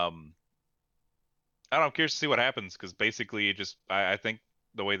I don't know, I'm curious to see what happens, because basically, I think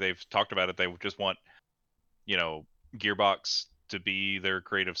the way they've talked about it, they just want, Gearbox to be their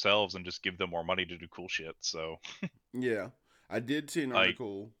creative selves and just give them more money to do cool shit. So yeah, I did see an like,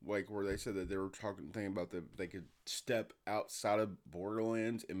 article where they said that they were thinking about they could step outside of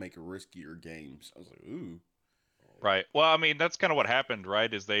Borderlands and make riskier games. I was like, ooh. right. Well, I mean, that's kind of what happened,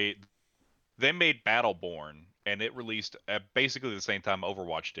 right? Is they made Battleborn, and it released at basically the same time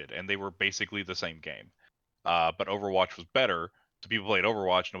Overwatch did, and they were basically the same game. But Overwatch was better. So people played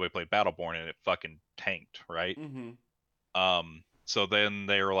Overwatch, nobody played Battleborn, and it fucking tanked, right? Mm-hmm. So then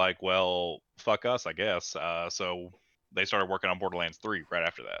they were like, well, fuck us, I guess. So they started working on Borderlands 3 right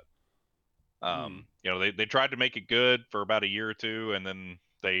after that. They tried to make it good for about a year or two, and then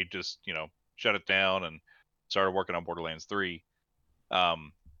they just, shut it down and started working on Borderlands 3.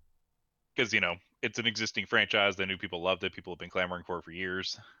 Because, it's an existing franchise. They knew people loved it. People have been clamoring for it for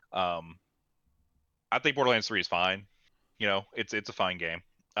years. I think Borderlands 3 is fine. It's a fine game.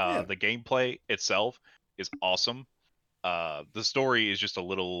 Yeah. The gameplay itself is awesome. The story is just a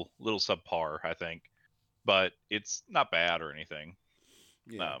little subpar, I think, but it's not bad or anything.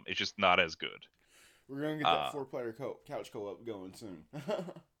 Yeah. It's just not as good. We're gonna get that 4-player couch co-op going soon.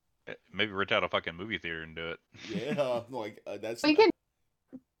 Maybe rent out a fucking movie theater and do it. Yeah, like that's. We can.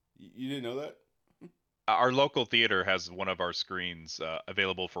 You didn't know that? Our local theater has one of our screens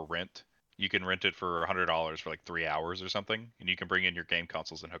available for rent. You can rent it for $100 for like 3 hours or something, and you can bring in your game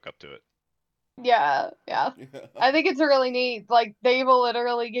consoles and hook up to it. Yeah. I think it's really neat. Like, they will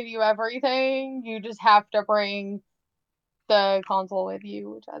literally give you everything. You just have to bring the console with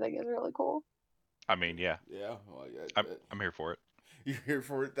you, which I think is really cool. I mean, yeah. Yeah. Well, I'm here for it. You're here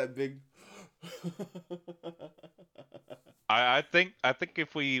for it? That big. I think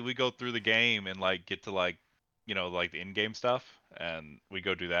if we go through the game and like get to like like the in-game stuff, and we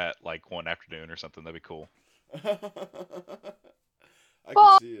go do that like one afternoon or something, that'd be cool. I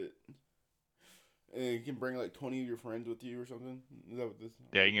can see it. And you can bring like 20 of your friends with you or something. Is that what this?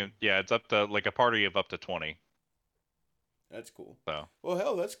 Yeah, it's up to like a party of up to 20. That's cool. So. Well,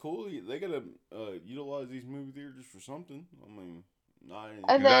 hell, that's cool. They gotta utilize these movie theaters for something. I mean, not anything.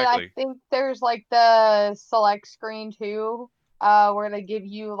 And then I think there's like the select screen too, where they give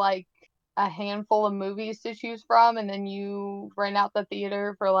you like a handful of movies to choose from, and then you rent out the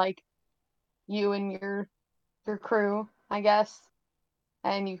theater for like you and your crew, I guess,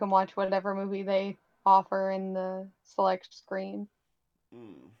 and you can watch whatever movie they offer in the select screen,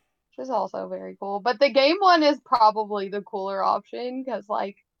 which is also very cool. But the game one is probably the cooler option, because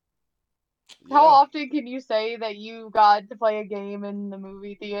like, how often can you say that you got to play a game in the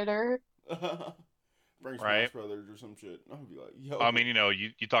movie theater? bring Right. Smash Brothers or some shit. I'll be like, yo. I mean,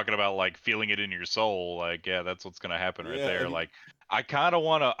 you talking about like feeling it in your soul, like yeah, that's what's gonna happen right there. Like I kind of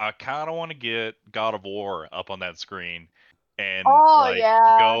wanna get God of War up on that screen, and Oh like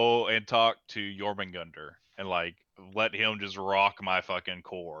yeah. go and talk to Jormungandr and like let him just rock my fucking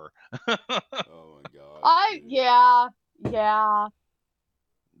core. Oh my gosh, dude. Yeah.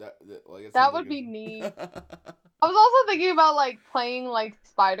 That like that That sounds would like be neat. a. I was also thinking about like playing like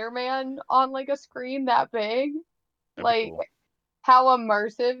Spider-Man on like a screen that big. That'd be Like cool. how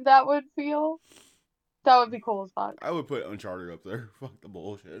immersive that would feel. That would be cool as fuck. I would put Uncharted up there. Fuck the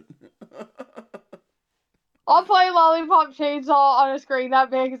bullshit. I'll play Lollipop Chainsaw on a screen that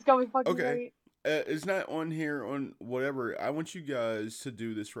big. It's gonna be fucking Okay. great. It's not on here on whatever. I want you guys to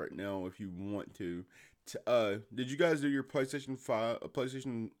do this right now if you want to. Did you guys do your PlayStation 5,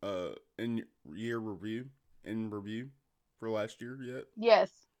 PlayStation in year review for last year yet?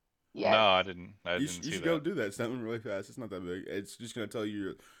 Yes. No, Yes. I didn't. I You, didn't you see should go that. do that. It's something really fast. It's not that big. It's just gonna tell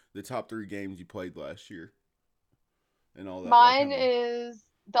you the top 3 games you played last year and all that. Like how Mine many? is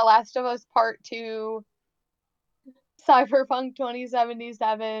The Last of Us Part 2, Cyberpunk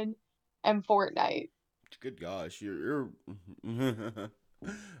 2077, and Fortnite. Good gosh, you're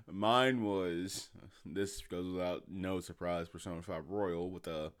mine was, this goes without no surprise, Persona 5 Royal with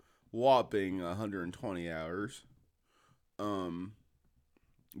a whopping 120 hours. Um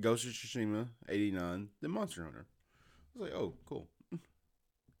Ghost of Tsushima 89, then Monster Hunter. I was like, "Oh, cool."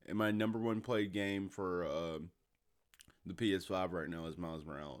 And my number one played game for the PS5 right now is Miles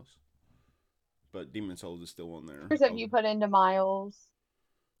Morales. But Demon Souls is still on there. How much have you put into Miles?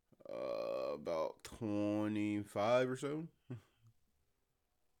 About 25 or so.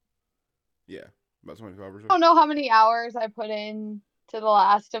 Yeah, about 25 or so. I don't know how many hours I put in to The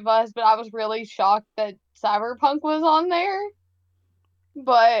Last of Us, but I was really shocked that Cyberpunk was on there.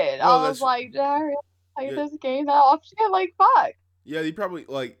 But Well, I was that's like, did I really play yeah, this game that often? Like, fuck. yeah. You probably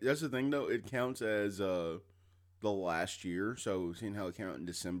like that's the thing though. It counts as the last year. So seeing how it counts in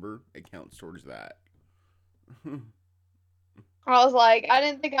December, it counts towards that. I was like, I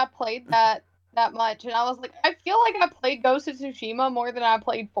didn't think I played that much, and I was like, I feel like I played Ghost of Tsushima more than I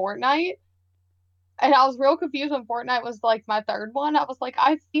played Fortnite, and I was real confused when Fortnite was like my third one. I was like,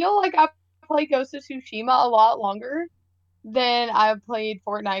 I feel like I played Ghost of Tsushima a lot longer than I played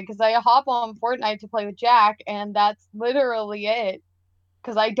Fortnite because I hop on Fortnite to play with Jack, and that's literally it.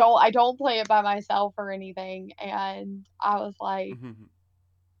 Because I don't play it by myself or anything, and I was like,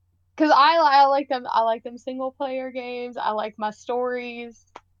 because I like them single player games. I like my stories.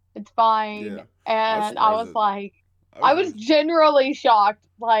 It's fine. Yeah, I was And I surprised was that like, I I was was really. generally shocked.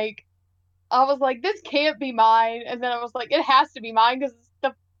 Like, I was like, this can't be mine. And then I was like, it has to be mine because it's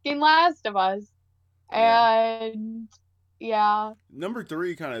the fucking Last of Us. Yeah, And yeah. number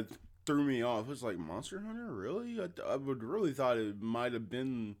 3 kind of threw me off. It was like Monster Hunter, really? I would really thought it might have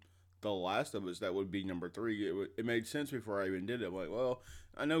been The Last of Us that would be number 3. It made sense before I even did it. I'm like, well,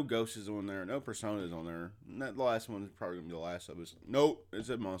 I know Ghost is on there, I know Persona is on there. And that last one is probably gonna be The Last of Us. Nope, it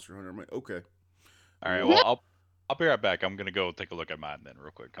said Monster Hunter. I'm like, okay, All right. well, Well, I'll be right back. I'm gonna go take a look at mine then,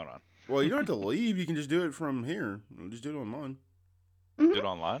 real quick. Hold on. well, you don't have to leave. You can just do it from here. Just do it online. Do it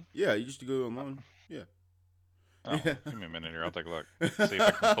online. Yeah, you just go online. Yeah. Oh, Yeah. give me a minute here. I'll take a look. See if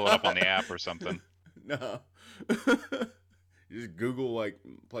I can pull it up on the app or something. No. You just Google like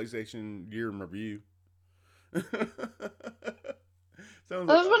PlayStation year in review. Sounds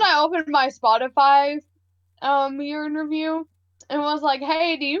like This is when I opened my Spotify year in review and was like,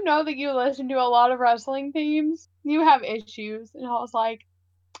 hey, do you know that you listen to a lot of wrestling themes? You have issues. And I was like,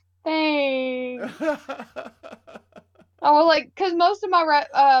 thanks. I was like, because most of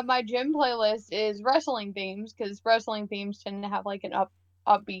my gym playlist is wrestling themes, because wrestling themes tend to have like an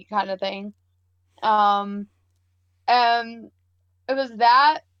upbeat kind of thing. And it was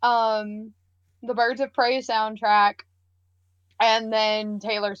that, the Birds of Prey soundtrack, and then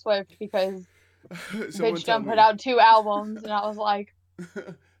Taylor Swift because Someone bitch tell done put me. out 2 albums, and I was like,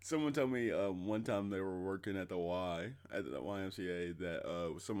 Someone told me one time they were working at the YMCA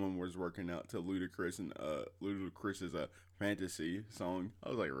that someone was working out to Ludacris and Ludacris's Fantasy song. I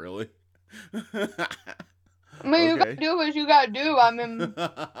was like, really? I mean, you gotta Okay. do what you gotta do. I mean,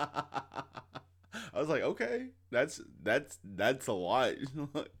 I was like, okay, that's a lot.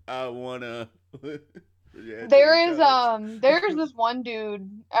 I wanna. Yeah, there's this one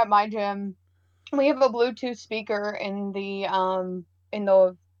dude at my gym. We have a Bluetooth speaker in the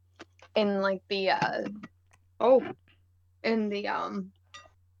in like the oh in the I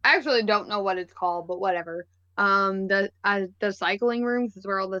actually don't know what it's called, but whatever. The cycling room, 'cause is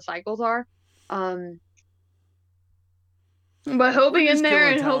where all the cycles are. Um But he'll We're be in just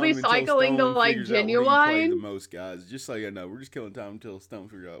there killing and he'll be time until cycling the Stone like figures out what he played the genuine. most, guys. Just so you know, we're just killing time until Stone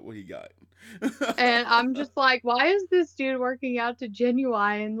figures out what he got. And I'm just like, why is this dude working out to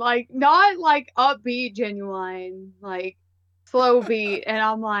genuine? Like, not like upbeat genuine, like slow beat. And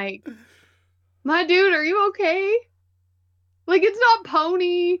I'm like, my dude, are you okay? Like, it's not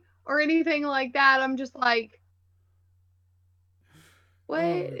pony or anything like that. I'm just like, what Oh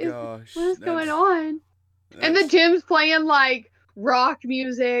is what gosh, is going on? And the that's gym's playing like rock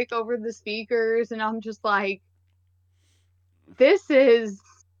music over the speakers, and I'm just like, this is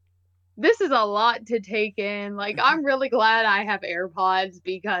a lot to take in. Like, I'm really glad I have AirPods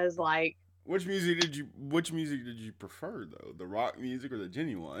because like which music did you prefer though? The rock music or the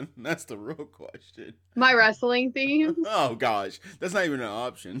genuine? That's the real question. my wrestling themes. Oh gosh, that's not even an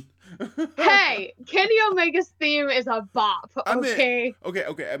option. Hey, Kenny Omega's theme is a bop, I meant okay?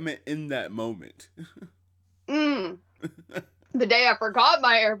 okay. I meant in that moment. Mm. The day I forgot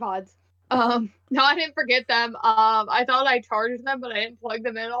my AirPods. No, I didn't forget them. I thought I charged them, but I didn't plug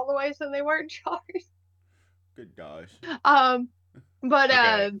them in all the way, so they weren't charged. Good gosh. Um, but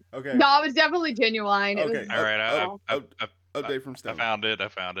Okay. Okay. no, it was definitely genuine. It was Okay. All right, Update from Stone. I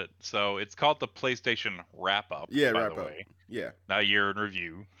found it. So it's called the PlayStation Wrap Up. Yeah, by wrap the up. way. Yeah. Not year in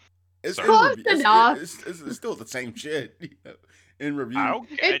review. It's Sorry. in close review. enough. It's still the same shit. In review. I don't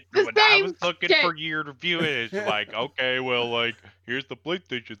get It's it. the When I was same looking shit. for year review, it's like, okay, well, like, here's the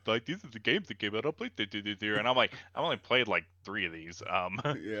PlayStation. Like, these are the games that came out on PlayStation. And I'm like, I've only played like 3 of these.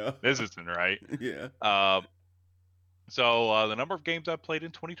 Yeah. This isn't right. Yeah. So the number of games I played in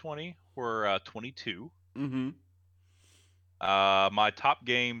 2020 were 22. Mm-hmm. My top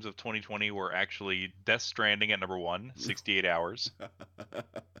games of 2020 were actually Death Stranding at number 1, 68 hours.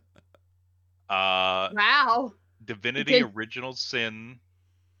 Wow. Divinity Did Original Sin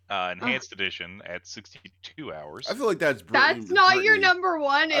Enhanced Edition at 62 hours. I feel like that's that's not your Brittany. number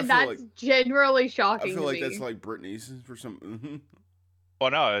one, I and feel that's generally I shocking feel to like me. that's like Brittany's for some. Mm-hmm. Well,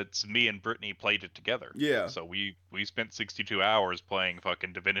 no, it's me and Brittany played it together. Yeah. So we spent 62 hours playing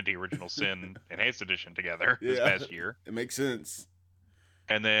fucking Divinity Original Sin Enhanced Edition together this Yeah. past year. It makes sense.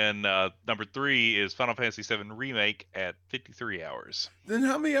 And then number 3 is Final Fantasy VII Remake at 53 hours. Then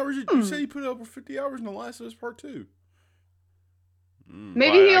how many hours did you say you put over 50 hours in The Last of Us Part 2?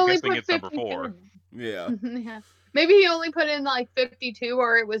 Maybe Well, he I'm only guessing put it's number 52. 4. Yeah. Yeah. Maybe he only put in like 52,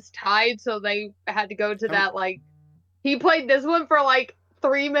 or it was tied, so they had to go to that like he played this one for like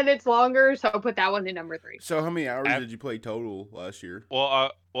 3 minutes longer, so put that one in number 3. So how many hours did you play total last year?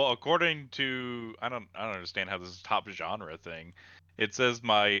 Well, according to I don't understand how this is a top genre thing. It says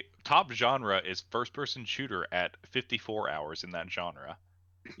my top genre is first-person shooter at 54 hours in that genre,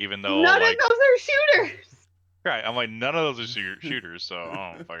 even though None like of those are shooters. right, I'm like none of those are shooters, so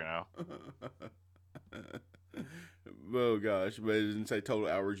I don't fucking know. Oh gosh, but it didn't say total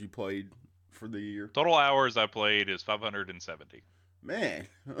hours you played for the year. Total hours I played is 570. Man.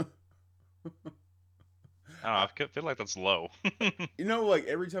 I don't know, I feel like that's low. You know, like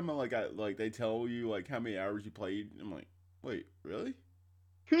every time I they tell you like how many hours you played, I'm like, wait, really?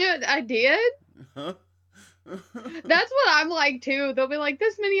 Yeah, I did. Huh? That's what I'm like too. They'll be like,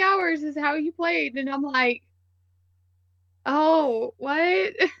 this many hours is how you played. And I'm like, oh,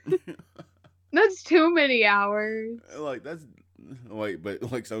 what? That's too many hours. Like that's wait,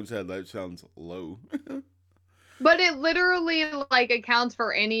 but like someone said, that sounds low. But it literally like accounts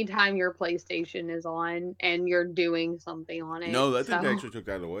for any time your PlayStation is on and you're doing something on it. No, I think they so. actually took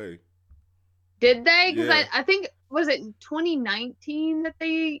that away. Did they? Because Yeah. I think, was it 2019 that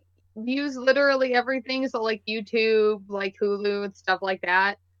they used literally everything? So like YouTube, like Hulu and stuff like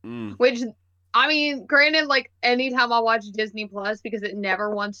that. Mm. Which, I mean, granted, like anytime I watch Disney Plus, because it never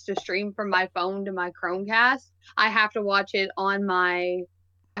wants to stream from my phone to my Chromecast, I have to watch it on my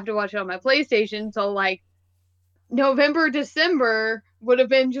PlayStation. So like November, December would have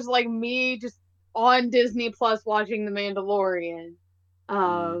been just like me just on Disney Plus watching The Mandalorian.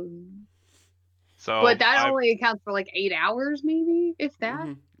 So But that only accounts for like 8 hours, maybe, if that.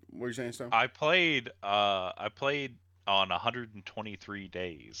 Mm-hmm. What are you saying, Stone? I played on 123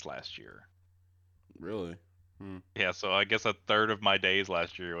 days last year. Really? Yeah, so I guess a third of my days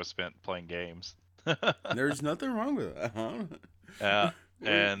last year was spent playing games. There's nothing wrong with that, huh? Yeah,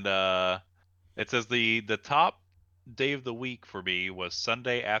 and it says the top day of the week for me was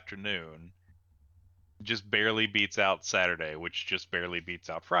Sunday afternoon. Just barely beats out Saturday, which just barely beats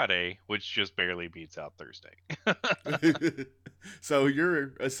out Friday, which just barely beats out Thursday. So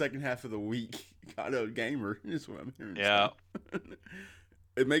you're a second half of the week kind of gamer, is what I'm hearing. Yeah.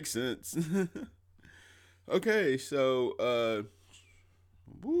 It makes sense. Okay, so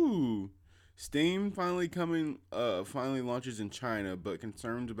Steam finally launches in China, but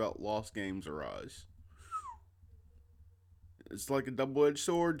concerns about lost games arise. It's like a double-edged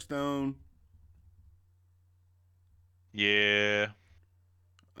sword, Stone. Yeah.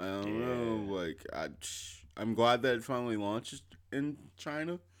 I don't know. Yeah. Like, I'm glad that it finally launches in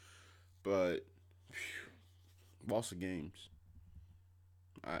China, but lots of games.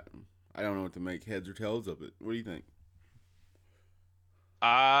 I I don't know what to make heads or tails of it. What do you think?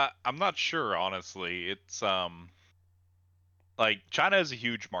 I'm not sure, honestly. It's like China is a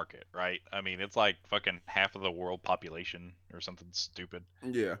huge market, right? I mean, it's like fucking half of the world population or something stupid.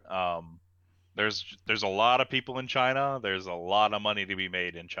 Yeah. Um, there's a lot of people in China. There's a lot of money to be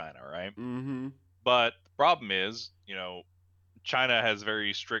made in China, right? Mm-hmm. But the problem is, China has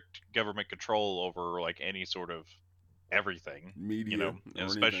very strict government control over like any sort of everything, Media and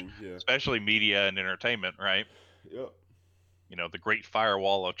or anything. Yeah. especially media and entertainment, right? Yep. The Great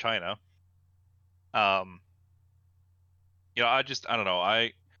Firewall of China. Um, I don't know.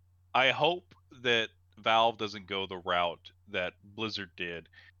 I hope that Valve doesn't go the route that Blizzard did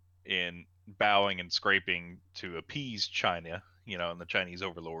in bowing and scraping to appease China, and the Chinese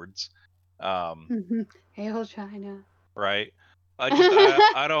overlords. Um, Hail China. right? I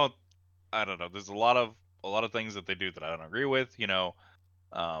don't know. There's a lot of things that they do that I don't agree with.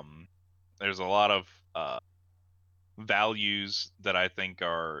 Um, there's a lot of values that I think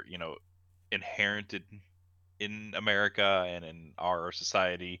are inherent in America and in our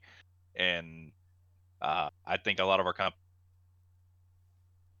society, and I think a lot of our companies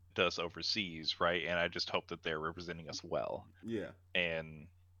us overseas, right? And I just hope that they're representing us well. Yeah. And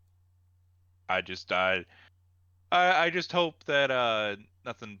I just I just hope that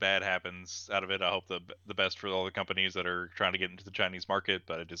nothing bad happens out of it. I hope the best for all the companies that are trying to get into the Chinese market,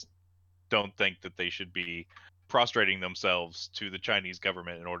 but I just don't think that they should be prostrating themselves to the Chinese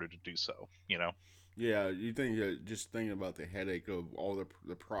government in order to do so. Yeah. You think just thinking about the headache of all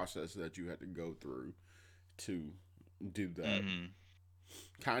the process that you had to go through to do that. Hmm.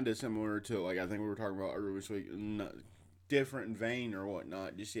 Kind of similar to like I think we were talking about earlier this week. Different vein or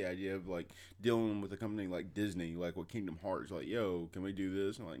whatnot. Just the idea of like dealing with a company like Disney, like with Kingdom Hearts. Like, yo, can we do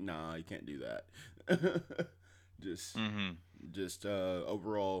this? I'm like, nah, you can't do that. just, Hmm. just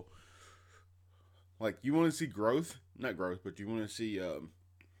overall, like you want to see growth, not growth, but you want to see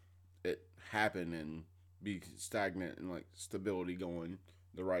it happen and be stagnant and like stability going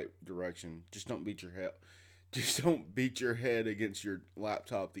the right direction. Just don't beat your head. Just don't beat your head against your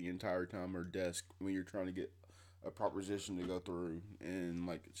laptop the entire time or desk when you're trying to get a proposition to go through and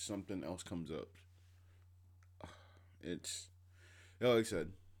like something else comes up. It's like I said,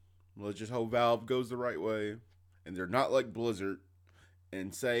 let's just hope Valve goes the right way and they're not like Blizzard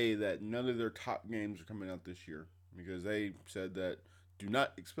and say that none of their top games are coming out this year because they said that do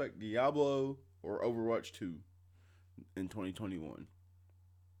not expect Diablo or Overwatch 2 in 2021.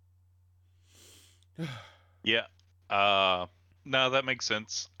 Yeah. Uh, no, that makes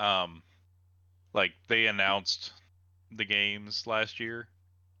sense. Like they announced the games last year.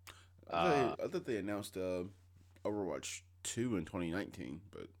 Uh, I thought they announced Overwatch 2 in 2019,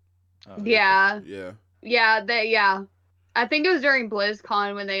 but did they? Yeah. yeah. Yeah. I think it was during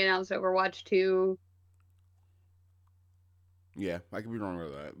BlizzCon when they announced Overwatch 2. Yeah, I could be wrong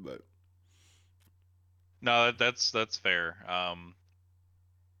with that, but No, that's fair.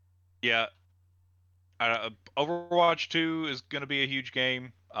 Yeah, Overwatch 2 is gonna be a huge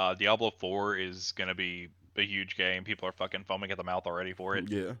game. Diablo 4 is gonna be a huge game. People are fucking foaming at the mouth already for it.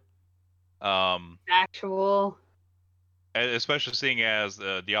 yeah. Um, Actual. Especially seeing as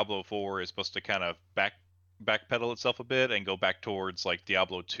Diablo 4 is supposed to kind of backpedal itself a bit and go back towards like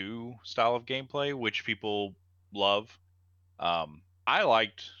Diablo 2 style of gameplay, which people love. I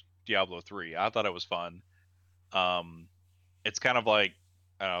liked Diablo 3. I thought it was fun. Um, it's kind of like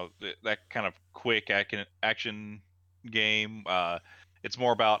that kind of quick action game. It's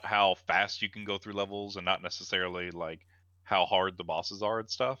more about how fast you can go through levels and not necessarily like how hard the bosses are and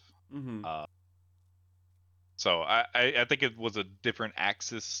stuff. Mm-hmm. Uh, so I think it was a different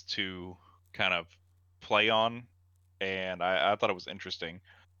axis to kind of play on, and I thought it was interesting.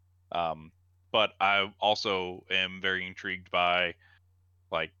 Um, but I also am very intrigued by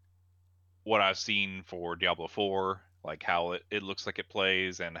like what I've seen for Diablo 4, like how it looks like it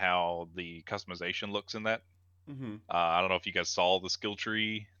plays and how the customization looks in that. Mm-hmm. I don't know if you guys saw the skill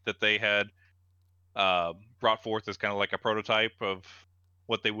tree that they had brought forth as kind of like a prototype of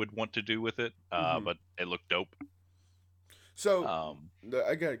what they would want to do with it, Mm-hmm. but it looked dope. So Um,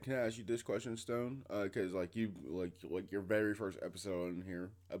 can I ask you this question, Stone? Because like you like your very first episode in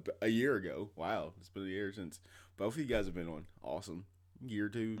here a year ago. Wow, it's been a year since both of you guys have been on. Awesome, year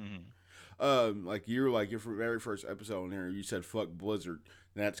two. mhm. Like you were like your very first episode in here, you said fuck Blizzard.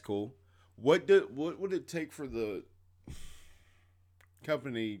 And that's cool. What would it take for the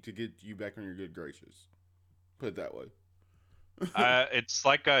company to get you back on your good graces? Put it that way. It's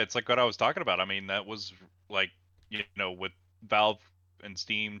like what I was talking about. I mean, that was like, with Valve and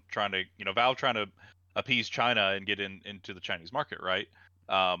Steam trying to, Valve trying to appease China and get into the Chinese market, right?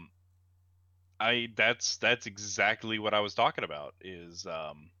 Um, that's exactly what I was talking about. Is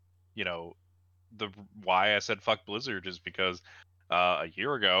you know, the why I said fuck Blizzard is because a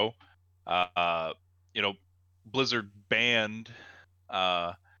year ago, uh, you know, Blizzard banned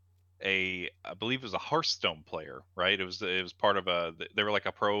I believe it was a Hearthstone player, right? It was part of they were like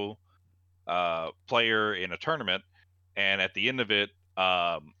a pro player in a tournament, and at the end of it,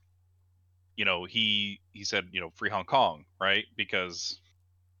 he said, free Hong Kong, right? Because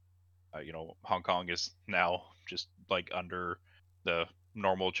Hong Kong is now just like under the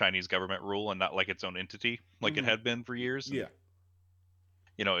normal Chinese government rule and not like its own entity like it Mm-hmm. had been for years. Yeah.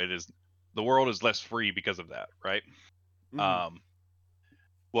 And it is, the world is less free because of that, right? Mm-hmm.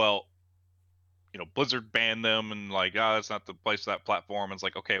 Well, Blizzard banned them and like, that's not the place for that platform. And it's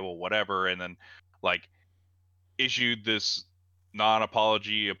like, okay, well, whatever. And then like issued this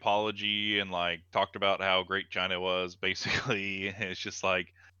apology and like talked about how great China was basically. It's just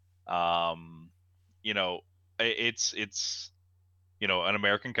like, um, you know, it's an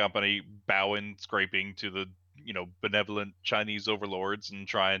American company bowing, scraping to the benevolent Chinese overlords and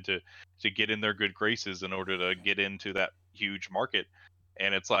trying to get in their good graces in order to get into that huge market.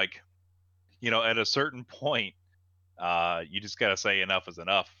 And it's like, at a certain point, you just got to say enough is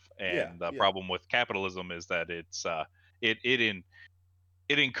enough. Yeah. And the Yeah. problem with capitalism is that it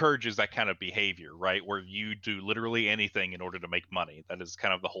encourages that kind of behavior, right? Where you do literally anything in order to make money. That is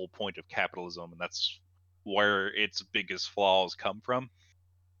kind of the whole point of capitalism, and that's where its biggest flaws come from.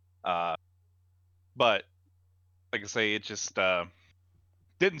 But like I say, it just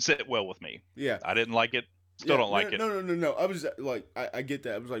didn't sit well with me. Yeah. I didn't like it. Still Yeah. don't No. like it. No. No. No. No. I was like, I get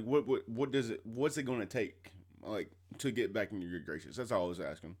that. I was like, what does it? What's it going to take, like, to get back into your good graces? That's all I was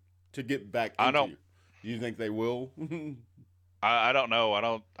asking. To get back I into don't. you. Do you think they will? I don't know. I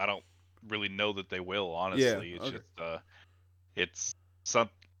don't really know that they will. Yeah. Honestly, it's Okay. just it's some.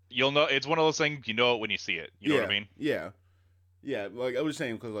 You'll know. It's one of those things. You know it when you see it. You know what I Yeah. mean? Yeah. Yeah. Like I was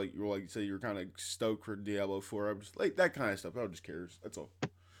saying, because like you were like, say you were kind of stoked for Diablo 4. I'm just like that kind of stuff. I was just curious. That's all.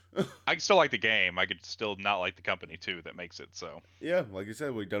 I can still like the game. I could still not like the company too that makes it. So Yeah, like you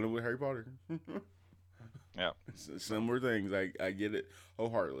said, we've done it with Harry Potter. yeah. Similar things. I get it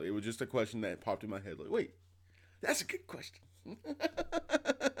wholeheartedly. It was just a question that popped in my head. Like, wait, that's a good question.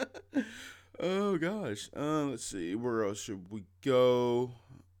 Oh gosh. Let's see. Where else should we go?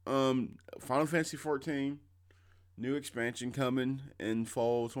 Final Fantasy 14, new expansion coming in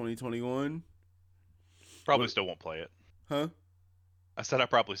fall 2021. Probably What? still won't play it. Huh? I said I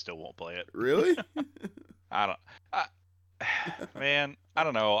probably still won't play it. Really? I don't. I, man, I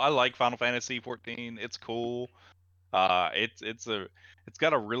don't know. I like Final Fantasy 14. It's cool. It's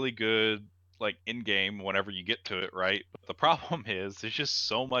got a really good like in game whenever you get to it, right? But the problem is there's just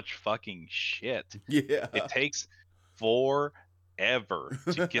so much fucking shit. Yeah. It takes forever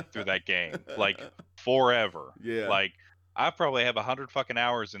to get through that game. Like forever. Yeah. Like I probably have 100 fucking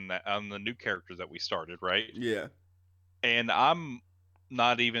hours in that on the new characters that we started, right? Yeah. And I'm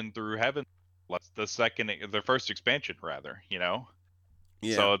not even through heaven. What's the first expansion rather?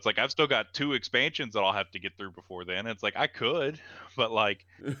 Yeah. So it's like I've still got 2 expansions that I'll have to get through before then. It's like I could, but like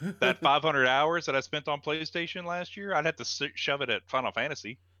that 500 hours that I spent on PlayStation last year, I'd have to shove it at Final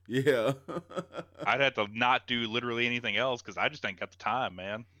Fantasy. Yeah. I'd have to not do literally anything else because I just ain't got the time,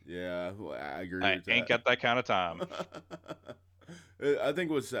 man. Yeah, well, I agree I with ain't that. got that kind of time. I think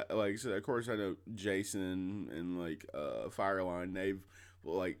what's like, so of course I know Jason and like Fireline, they've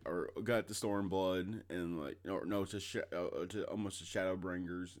like or got the Stormblood and like or no to almost the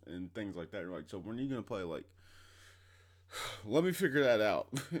Shadowbringers and things like that. Like, so when are you gonna play? Like, let me figure that out.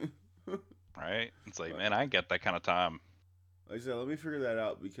 Right? It's like, man, I ain't got that kind of time. Like I said, let me figure that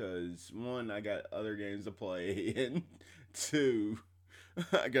out because one, I got other games to play, and two,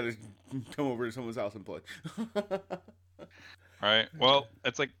 I gotta come over to someone's house and play. Right? Well,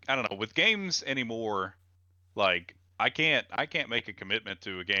 it's like I don't know, with games anymore, like I can't make a commitment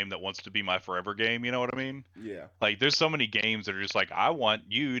to a game that wants to be my forever game, you know what I mean? Yeah. Like there's so many games that are just like I want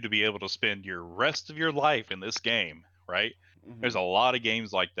you to be able to spend your rest of your life in this game, right? Mm-hmm. There's a lot of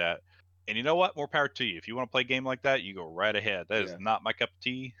games like that. And you know what? More power to you. If you want to play a game like that, you go right ahead. That is Yeah. not my cup of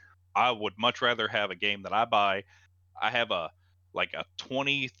tea. I would much rather have a game that I buy. I have a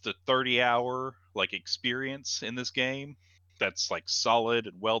 20 to 30 hour like experience in this game that's like solid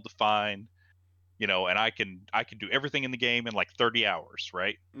and well defined, you know, and I can do everything in the game in like 30 hours,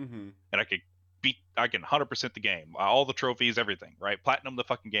 right? Mm-hmm. And I can 100% the game, all the trophies, everything, right? Platinum the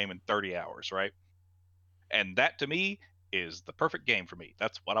fucking game in 30 hours, right? And that to me is the perfect game for me.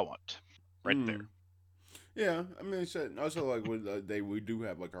 That's what I want, right there. Mm. Yeah, I mean, it's also like with we do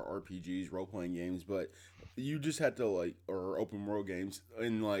have like our RPGs, role playing games, but you just have to like or open world games,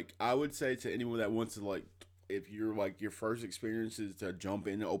 and like I would say to anyone that wants to like, if you're like your first experience is to jump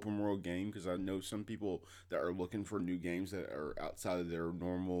into open world game, because I know some people that are looking for new games that are outside of their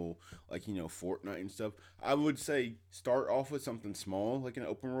normal, like Fortnite and stuff. I would say start off with something small like an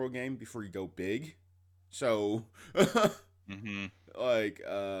open world game before you go big. So Mm-hmm. like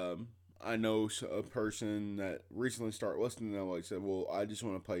I know a person that recently started listening to them, like said, well, I just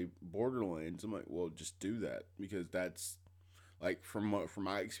want to play Borderlands. I'm like, well, just do that, because that's like from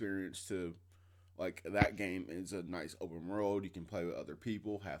my experience to like that game is a nice open world. You can play with other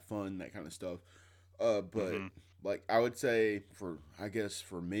people, have fun, that kind of stuff. But Mm-hmm. like I would say I guess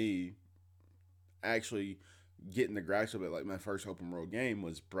for me, actually getting the grasp of it, like my first open world game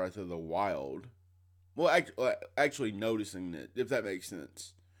was Breath of the Wild. Well, actually noticing it, if that makes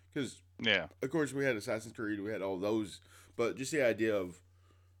sense, because Yeah. of course we had Assassin's Creed, we had all those, but just the idea of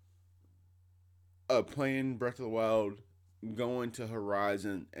playing Breath of the Wild, going to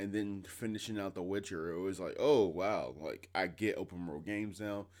Horizon, and then finishing out The Witcher, it was like, oh wow, like I get open world games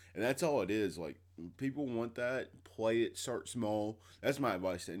now, and that's all it is. Like people want that, play it, start small. That's my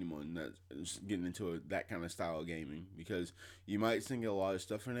advice to anyone that's getting into that kind of style of gaming, because you might think a lot of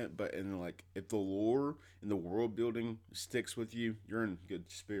stuff in it, but and like if the lore and the world building sticks with you, you're in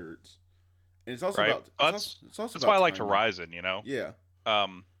good spirits. And it's also Right. about it's also That's why about I liked timing. Horizon, you know. Yeah.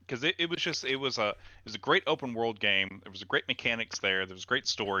 Because it was a great open world game. There was a great mechanics there. There was great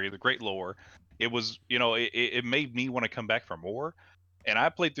story, the great lore. It was, you know, it made me want to come back for more. And I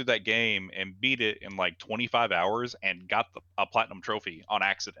played through that game and beat it in like 25 hours and got a platinum trophy on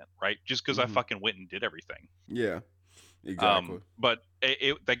accident, right? Just because I Hmm. fucking went and did everything. Yeah. Exactly. But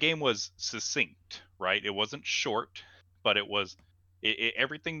that game was succinct, right? It wasn't short, but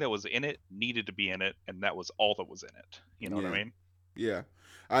everything that was in it needed to be in it, and that was all that was in it. You know what I Yeah. mean? Yeah.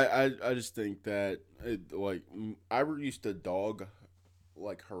 I just think that I used to dog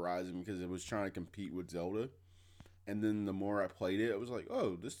like Horizon because it was trying to compete with Zelda, and then the more I played it, I was like,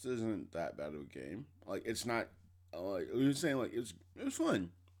 oh, this isn't that bad of a game. Like it's not like it was saying like it was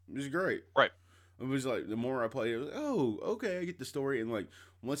fun. It was great. Right. It was like the more I played it, was like, oh, okay, I get the story. And like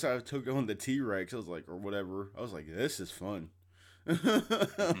once I took on the T Rex, I was like, or whatever, I was like, this is fun. I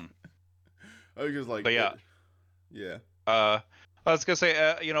Hmm. was just like, But yeah, yeah, I was gonna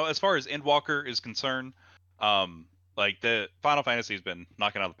say, you know, as far as Endwalker is concerned, um, like the Final Fantasy has been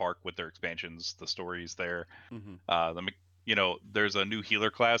knocking out of the park with their expansions, the stories there. hmm, You know, there's a new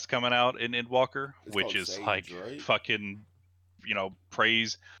healer class coming out in Endwalker, it's which called is Sage, like right? fucking, you know,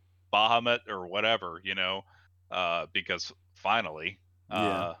 praise Bahamut or whatever, you know, because finally, Yeah.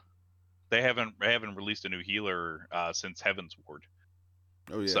 uh, they haven't released a new healer since Heaven's Ward.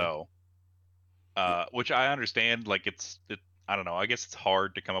 Oh yeah. So, Yeah. which I understand, like I don't know, I guess it's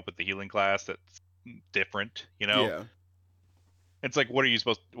hard to come up with the healing class that's different, you know. Yeah. It's like, what do?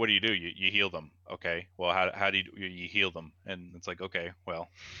 You heal them, okay? Well, how do you heal them? And it's like, okay, well,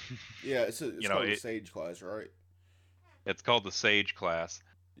 Yeah. It's you know, called the Sage class, right? it's called the Sage class.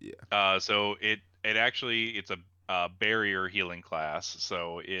 Yeah. So it actually it's a barrier healing class,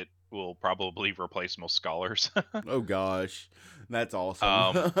 so it will probably replace most scholars. Oh gosh, that's awesome.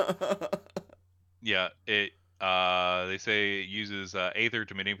 um, yeah, it they say it uses Aether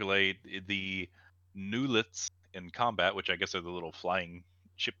to manipulate the Nulits in combat, which I guess are the little flying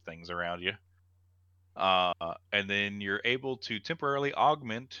chip things around you. And then you're able to temporarily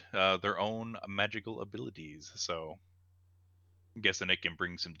augment their own magical abilities. So I'm guessing it can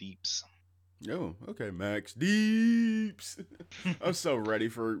bring some deeps. Oh, okay, Max Deeps. I'm so ready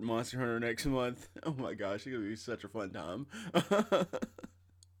for Monster Hunter next month. Oh my gosh, it's gonna be such a fun time.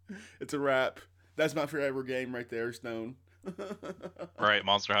 It's a wrap. That's my forever game right there, Stone. Right,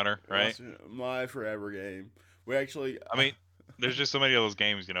 Monster Hunter, right? My forever game. We actually, I mean, there's just so many of those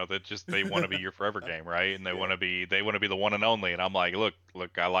games, you know, that just they want to be your forever game, right? And yeah, they want to be the one and only. And I'm like, look,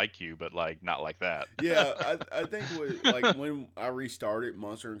 I like you, but like not like that. yeah. I think like when I restarted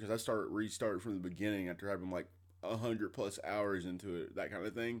Monster, because I restarted from the beginning after having like 100+ hours into it, that kind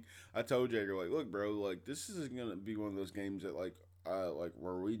of thing. I told Jagger like, look, bro, like this is gonna be one of those games that like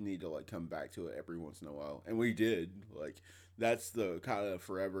where we need to like come back to it every once in a while, and we did. Like that's the kind of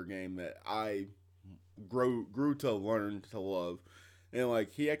forever game that I grew to learn to love. And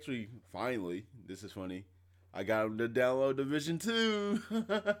like he actually finally, this is funny, I got him to download Division 2.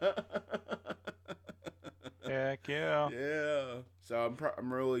 Heck yeah. Yeah. So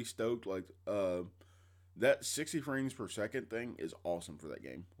I'm really stoked. Like that 60 frames per second thing is awesome for that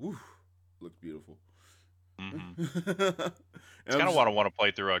game. Woo, looks beautiful. Hmm. And It's I'm kind of just what I want to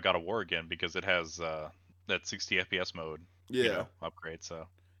play through God of War again because it has that 60 FPS mode, yeah, upgrade. So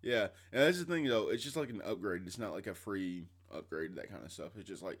yeah. And that's the thing though. It's just like an upgrade. It's not like a free upgrade, that kind of stuff. It's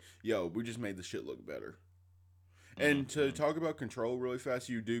just like, yo, we just made the shit look better. And to mhm. talk about control really fast,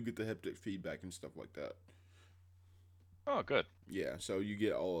 you do get the haptic feedback and stuff like that. Oh, good. Yeah, so you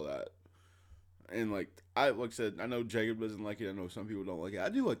get all of that. And like I said, I know Jacob doesn't like it. I know some people don't like it. I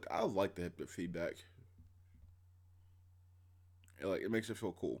like the haptic feedback. It makes it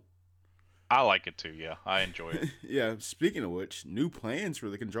feel cool. I like it too. Yeah, I enjoy it. Yeah. Speaking of which, new plans for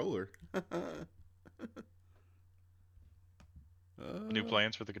the controller. New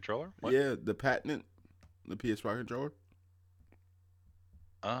plans for the controller? What? Yeah, the PS5 controller.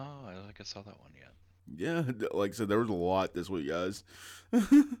 Oh, I don't think I saw that one yet. Yeah, like I said, there was a lot this week, guys.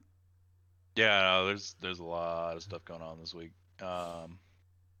 Yeah, no, there's a lot of stuff going on this week. Well,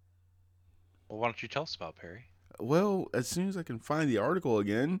 why don't you tell us about Perry? Well, as soon as I can find the article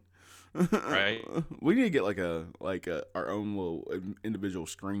again, Right? we need to get like our own little individual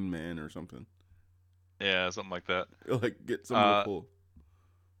screen man or something. Yeah, something like that. Like get someone to Uh, pull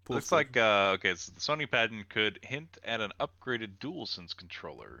looks stuff. like okay, so the Sony patent could hint at an upgraded DualSense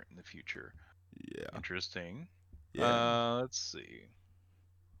controller in the future. Yeah, Interesting. yeah. Let's see.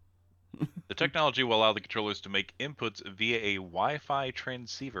 The technology will allow the controllers to make inputs via a Wi-Fi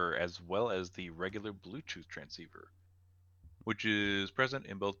transceiver as well as the regular Bluetooth transceiver, which is present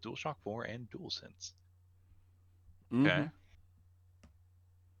in both DualShock 4 and DualSense. Mm-hmm. Okay.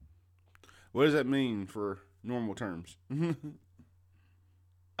 What does that mean for normal terms?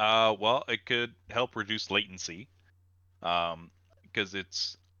 Well, it could help reduce latency, because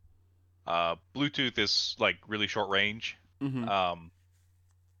it's Bluetooth is like really short range. Mm-hmm. Um,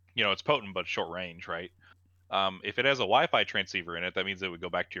 it's potent but short range, right? If it has a Wi-Fi transceiver in it, that means it would go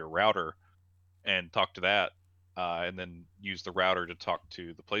back to your router and talk to that, and then use the router to talk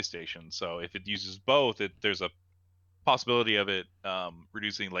to the PlayStation. So if it uses both, there's a possibility of it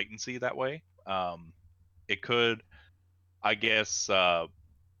reducing latency that way. It could, I guess,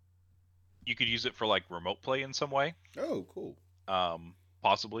 you could use it for like remote play in some way, Oh, cool.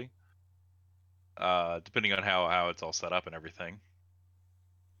 possibly, depending on how it's all set up and everything.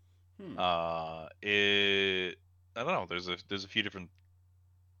 Hmm. It I don't know. There's a few different.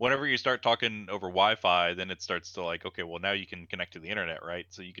 Whenever you start talking over Wi-Fi, then it starts to like, okay, well now you can connect to the internet, right?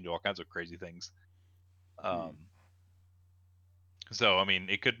 So you can do all kinds of crazy things. Hmm. So I mean,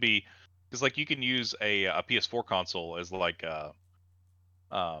 it could be because like you can use a PS4 console as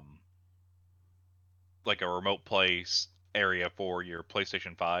um like a remote place area for your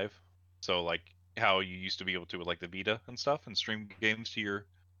PlayStation 5. So like how you used to be able to with like the Vita and stuff and stream games to your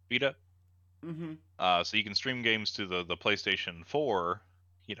Vita. Mm-hmm. So you can stream games to the PlayStation 4,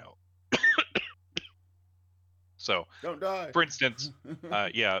 you know. So Don't die. for instance,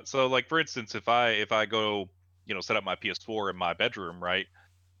 yeah. So like for instance, if I go, set up my PS4 in my bedroom, right,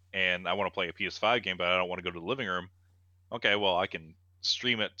 and I want to play a PS5 game, but I don't want to go to the living room. Okay, well I can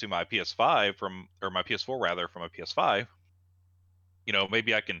stream it to my PS5 or my PS4 rather from a PS5.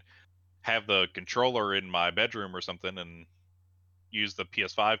 Maybe I can have the controller in my bedroom or something and use the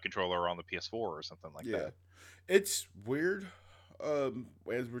PS5 controller on the PS4 or something like Yeah, that. it's weird.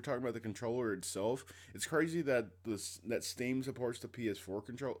 As we're talking about the controller itself, it's crazy that that Steam supports the PS4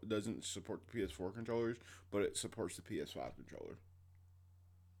 control doesn't support the PS4 controllers, but it supports the PS5 controller.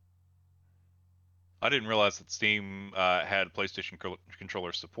 I didn't realize that Steam had PlayStation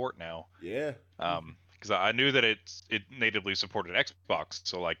controller support now. Yeah. Because I knew that it natively supported Xbox.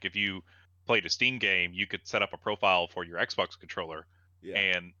 So like if you played a Steam game, you could set up a profile for your Xbox controller, Yeah.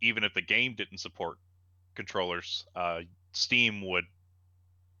 and even if the game didn't support controllers, Steam would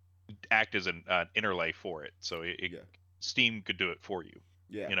act as an interlay for it. So Yeah. Steam could do it for you.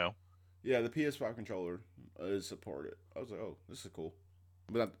 Yeah. You know. Yeah. The PS5 controller is supported. I was like, oh, this is cool,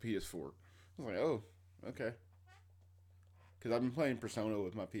 but not the PS4. I was like, oh, okay. Because I've been playing Persona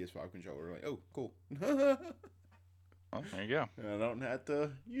with my PS5 controller. Like, oh, cool. Well, there you go. I don't have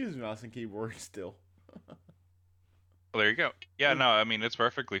to use mouse and keyboard still. Well, there you go. Yeah, no, I mean it's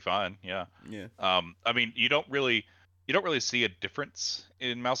perfectly fine. Yeah. Yeah. I mean you don't really see a difference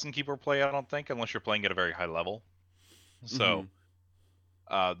in mouse and keyboard play, I don't think, unless you're playing at a very high level. Mm-hmm. So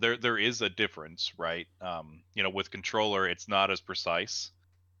there is a difference, right? With controller, it's not as precise,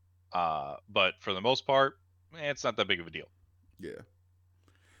 but for the most part, it's not that big of a deal. Yeah.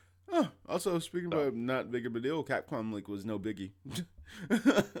 Also, speaking So, about not big of a deal, Capcom leak was no biggie.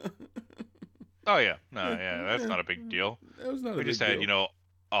 oh yeah, no, yeah, that's not a big deal. That was not a We just big had, deal.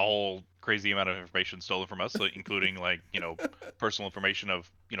 a whole crazy amount of information stolen from us, including like, personal information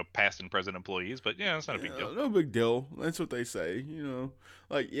of, past and present employees. But yeah, it's not a big Yeah, deal. no big deal. That's what they say.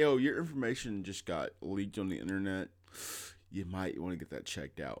 Like, yo, your information just got leaked on the internet. You might want to get that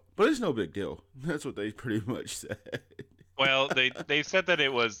checked out, but it's no big deal. That's what they pretty much said. Well, they said that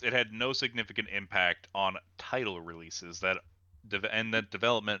it had no significant impact on title releases and that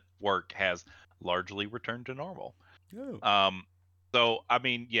development work has largely returned to normal. Oh, Um, so I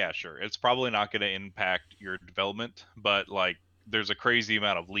mean, yeah, sure, it's probably not going to impact your development, but like, there's a crazy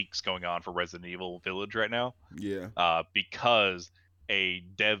amount of leaks going on for Resident Evil Village right now, yeah. because a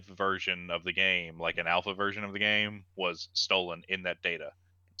dev version of the game, like an alpha version of the game, was stolen in that data.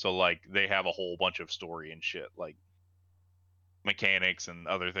 So like, they have a whole bunch of story and shit, like mechanics and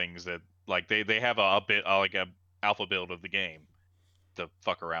other things that like they have a bit like a alpha build of the game to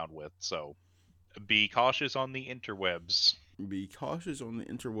fuck around with. So be cautious on the interwebs. Be cautious on the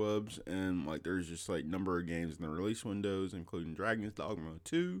interwebs, and like there's just like number of games in the release windows, including Dragon's Dogma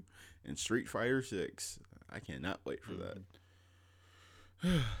 2 and Street Fighter 6. I cannot wait for that.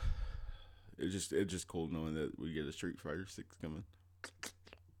 It's just cool knowing that we get a Street Fighter 6 coming.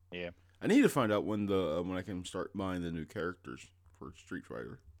 Yeah. I need to find out when I can start buying the new characters for Street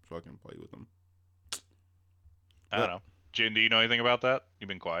Fighter so I can play with them. I don't know. Jin, do you know anything about that? You've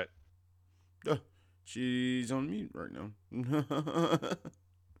been quiet. She's on mute right now.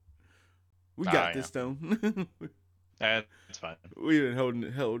 We Ah, got yeah. this though. That's fine. We've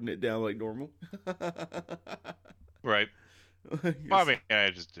been holding it down like normal. Right. Well, I mean,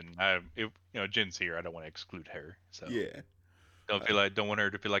 I just didn't. Jin's here. I don't want to exclude her. So Yeah. don't want her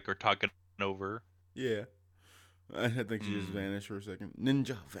to feel like we're talking over. Yeah. I think she just vanished for a second.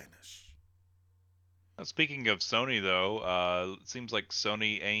 Ninja vanish. Speaking of Sony, though, it seems like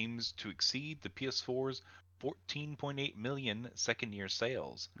Sony aims to exceed the PS4's 14.8 million second-year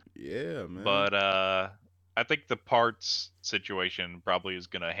sales. Yeah, man. But I think the parts situation probably is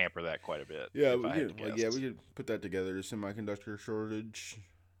going to hamper that quite a bit. Yeah, if we I had to could guess. we could put that together. The semiconductor shortage.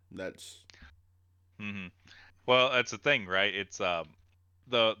 That's. Well, that's the thing, right? It's the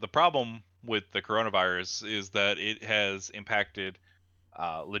problem with the coronavirus is that it has impacted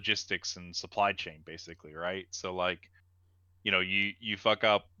logistics and supply chain, basically, right? So like, you fuck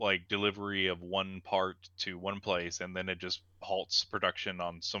up like delivery of one part to one place, and then it just halts production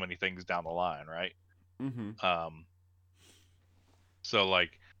on so many things down the line, right? Mm-hmm. So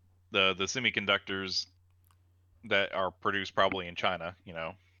like, the semiconductors that are produced probably in China,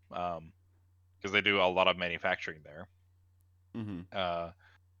 because they do a lot of manufacturing there. Mm-hmm.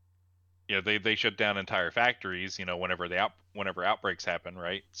 They shut down entire factories, whenever outbreaks happen,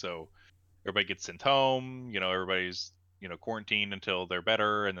 right? So everybody gets sent home, everybody's quarantined until they're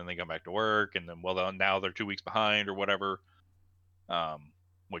better, and then they come back to work, and then now they're 2 weeks behind or whatever,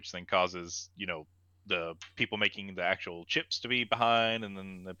 which then causes the people making the actual chips to be behind, and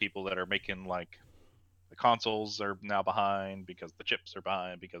then the people that are making like the consoles are now behind because the chips are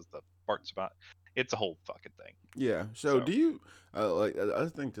behind because the parts are behind. It's a whole fucking thing. Yeah. So do you I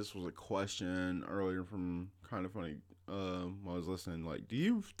think this was a question earlier from Kind of Funny while I was listening. Like, do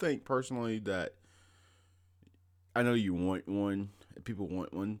you think personally that I know you want one, people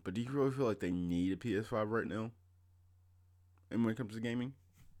want one, but do you really feel like they need a PS5 right now? And when it comes to gaming,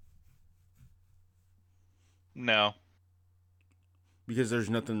 No. because there's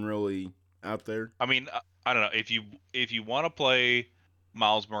nothing really out there. I mean, I don't know, if you want to play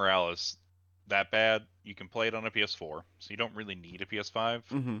Miles Morales that bad, you can play it on a PS4, so you don't really need a PS5.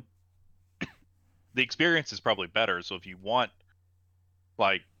 Mm-hmm. The experience is probably better, so if you want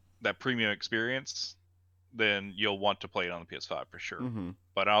like that premium experience, then you'll want to play it on the PS5 for sure. Mm-hmm.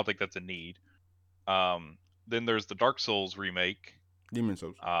 But I don't think that's a need. Then there's the Dark Souls remake. Demon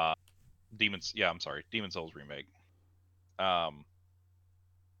Souls. Demon Souls remake. That's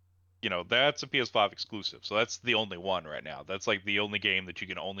a PS5 exclusive, so that's the only one right now. That's like the only game that you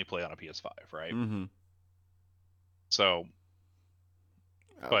can only play on a PS5, right? Mm-hmm. So,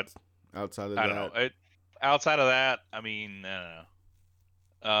 but outside of I that, don't know. Outside of that, I mean, I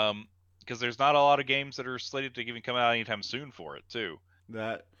don't know. Because there's not a lot of games that are slated to even come out anytime soon for it too.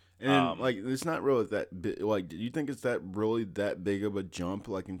 that and like it's not really that big. Like, do you think it's that big of a jump?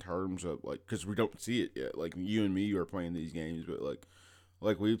 Like in terms of like, because we don't see it yet. Like you and me are playing these games, but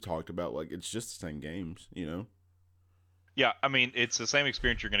like we've talked about, like it's just the same games, Yeah, I mean, it's the same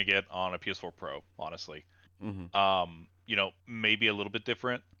experience you're going to get on a PS4 Pro, honestly. Mm-hmm. Maybe a little bit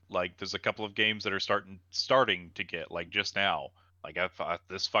different. Like there's a couple of games that are starting to get like just now like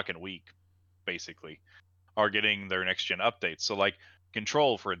this fucking week, basically, are getting their next gen updates. So like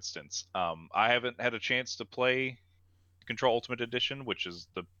Control, for instance, I haven't had a chance to play Control Ultimate Edition, which is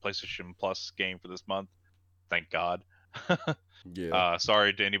the PlayStation Plus game for this month. Thank God. Yeah.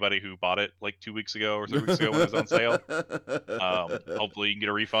 Sorry to anybody who bought it like 2 weeks ago or 3 weeks ago when it was on sale. Hopefully you can get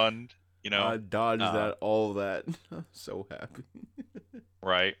a refund. I dodged Uh, that, all that. I'm so happy.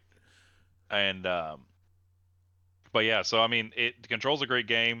 right? And but yeah, so I mean, the Control's a great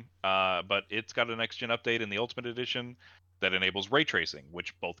game, but it's got a next gen update in the Ultimate Edition that enables ray tracing,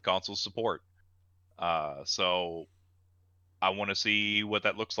 which both consoles support. So I want to see what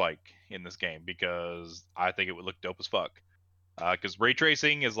that looks like in this game because I think it would look dope as fuck. Because ray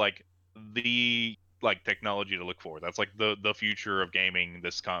tracing is like the technology to look for. That's like the future of gaming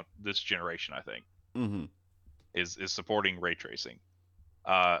this generation. I think Mm-hmm. is supporting ray tracing.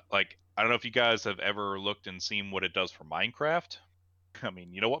 Like I don't know if you guys have ever looked and seen what it does for Minecraft. I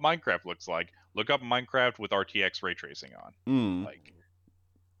mean, you know what Minecraft looks like. Look up Minecraft with RTX ray tracing on. Mm.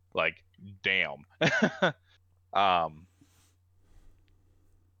 Like damn. um.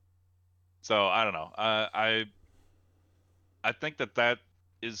 So I don't know. I think that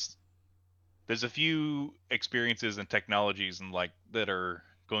is there's a few experiences and technologies and like that are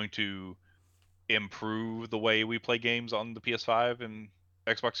going to improve the way we play games on the PS5 and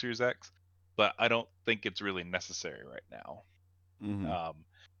Xbox Series X, but I don't think it's really necessary right now. Mm-hmm.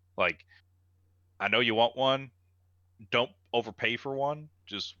 Like I know you want one, don't overpay for one.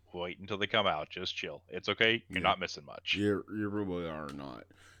 Just wait until they come out. Just chill. It's okay. You're Yeah. not missing much. You really are not.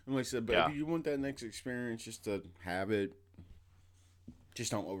 And like I said, but Yeah. if you want that next experience just to have it,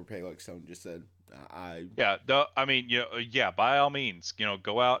 just don't overpay like Stone just said. Yeah, I mean, yeah, by all means,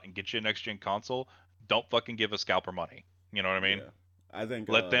 go out and get you a next gen console. Don't fucking give a scalper money. You know what I mean? Yeah. I think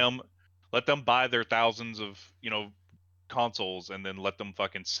Let them let them buy their thousands of, consoles and then let them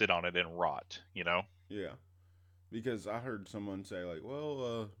fucking sit on it and rot. yeah. Because I heard someone say like,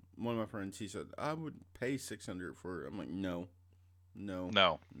 well, one of my friends, he said I would pay 600 for it. I'm like, no, no,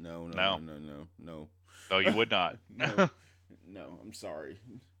 No. no, no, no, No. no, no, no, No, you would not. no, no. I'm sorry.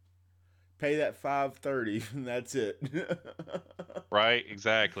 Pay that 530. And that's it. Right?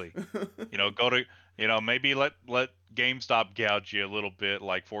 Exactly. Go to, maybe let GameStop gouge you a little bit,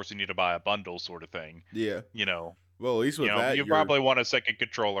 like forcing you to buy a bundle sort of thing. Yeah. You know, Well, at least with that, you you're probably want a second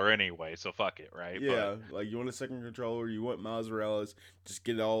controller anyway, so fuck it, right? But yeah. Like you want a second controller, you want Miles Morales, just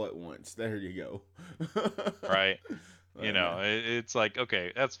get it all at once. There you go. right, No. it's like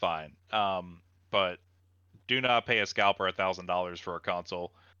okay, that's fine. But do not pay a scalper $1,000 for a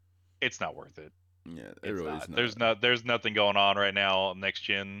console. It's not worth it. Yeah, it It's really is not. not. There's nothing going on right now next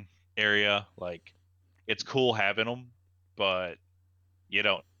gen area. Like, it's cool having them, but you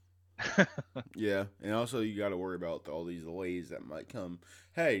don't. Yeah, and also you got to worry about all these delays that might come.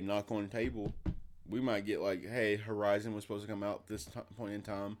 Hey, knock on table, we might get like, hey, Horizon was supposed to come out this point in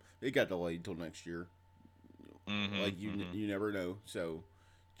time. It got delayed till next year. Like Mm-hmm. you never know. So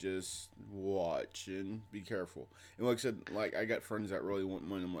just watch and be careful. And like I said, like I got friends that really want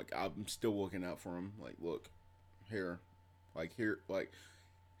one. I'm like, I'm still looking out for them. Like, look, here, like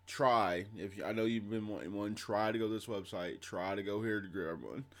try if I know you've been wanting one. Try to go to this website. Try to go here to grab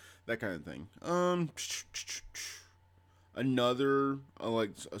one. That kind of thing. Another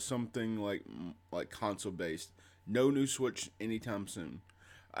like something like console based. No new Switch anytime soon.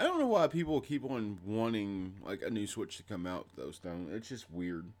 I don't know why people keep on wanting like a new Switch to come out though. Stone. It's just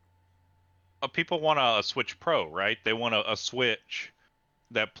weird. People want a Switch Pro, right? They want a Switch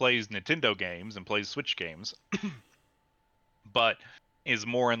that plays Nintendo games and plays Switch games, but is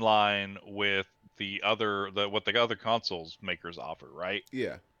more in line with what the other consoles makers offer, right?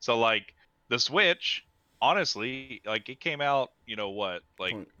 Yeah. So like the Switch, honestly, like it came out, what,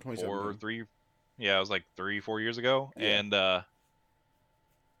 like 2017. yeah, it was like 3-4 years ago, Yeah. and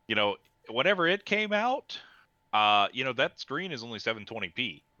you know, whenever it came out, that screen is only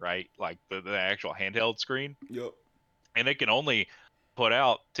 720p, right? Like the actual handheld screen, Yep. and it can only put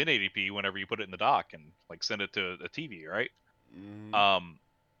out 1080p whenever you put it in the dock and like send it to a TV, right? Mm-hmm. Um,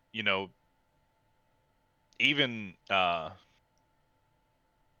 you know, even I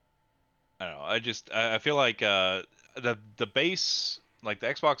don't know. I feel like the base, like the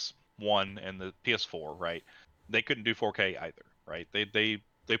Xbox One and the PS4, right? They couldn't do 4K either, right? They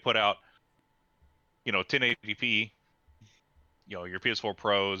put out 1080p. Your PS4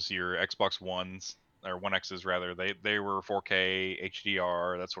 Pros, your Xbox Ones or One X's rather, they were 4K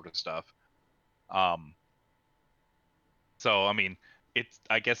HDR, that sort of stuff. Um, so I mean,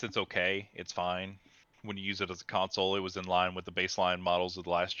 I guess it's okay. It's fine when you use it as a console. It was in line with the baseline models of the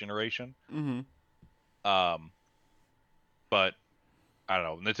last generation. Mm-hmm. Um, but I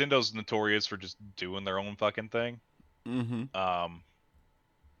don't know. Nintendo's notorious for just doing their own fucking thing. Mm-hmm.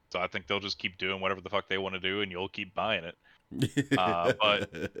 So I think they'll just keep doing whatever the fuck they want to do, and you'll keep buying it. But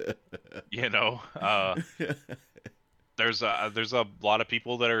you know, there's a lot of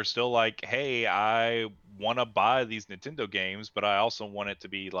people that are still like, hey, I want to buy these Nintendo games, but I also want it to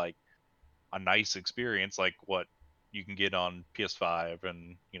be like a nice experience, like what you can get on PS5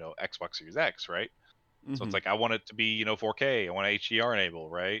 and Xbox Series X, right? So it's Mm-hmm. like I want it to be 4K. I want HDR enable,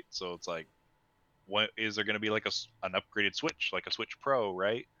 right? So it's like, what is there going to be like an upgraded Switch, like a Switch Pro,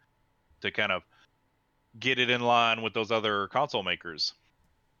 right? To kind of get it in line with those other console makers.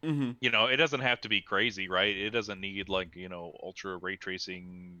 Mm-hmm. It doesn't have to be crazy, right? It doesn't need like, ultra ray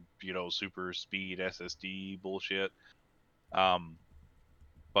tracing, super speed SSD bullshit. Um,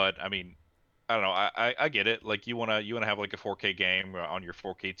 but I mean, I don't know. I get it. Like you wanna have like a 4K game on your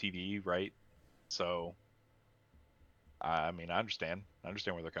 4K TV, right? So I mean, I understand. I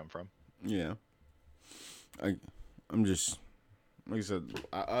understand where they're coming from. Yeah. I'm just like I said.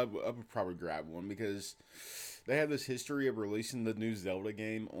 I would probably grab one because they have this history of releasing the new Zelda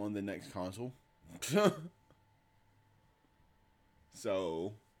game on the next console.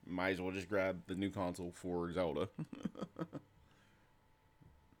 So might as well just grab the new console for Zelda.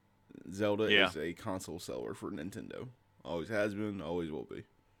 Zelda Yeah. is a console seller for Nintendo. Always has been, always will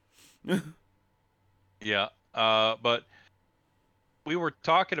be. Yeah. But we were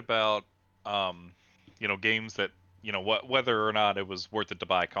talking about um games that whether or not it was worth it to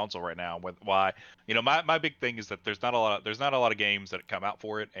buy a console right now. Why my big thing is that there's not a lot of games that come out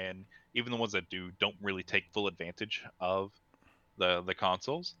for it, and even the ones that do don't really take full advantage of the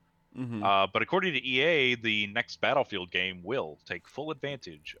consoles. Mm-hmm. But according to EA, the next Battlefield game will take full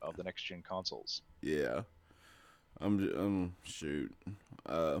advantage of the next gen consoles. Yeah. Shoot.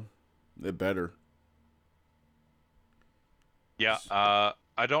 Uh, they better. Yeah,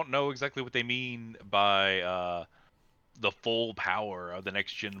 I don't know exactly what they mean by the full power of the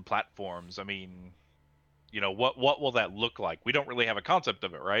next gen platforms. I mean, what will that look like? We don't really have a concept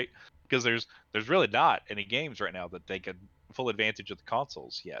of it, right? Because there's really not any games right now that take a full advantage of the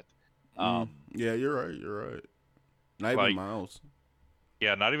consoles yet. Yeah, you're right. You're right. Not even Like, Miles.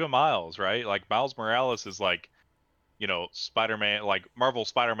 yeah, not even Miles, right? Like Miles Morales is like, Spider-Man, like Marvel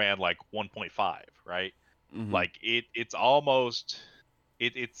Spider-Man, like 1.5, right? Mm-hmm. Like it's almost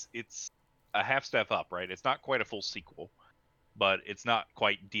it's a half step up, right? It's not quite a full sequel, but it's not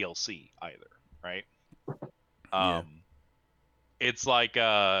quite DLC either, right? Yeah. Um, it's like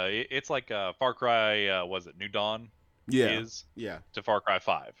Far Cry, was it New Dawn Yeah. is Yeah. to Far Cry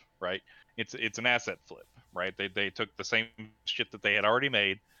 5, right? It's an asset flip, right? They took the same shit that they had already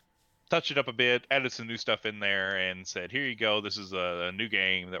made, touched it up a bit, added some new stuff in there, and said, "Here you go. This is a new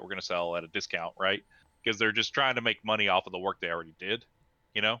game that we're going to sell at a discount," right? Because they're just trying to make money off of the work they already did,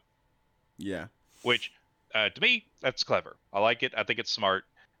 you know. Yeah. Which, to me, that's clever. I like it. I think it's smart.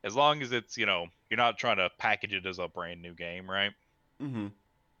 As long as it's you're not trying to package it as a brand new game, right? Mm-hmm.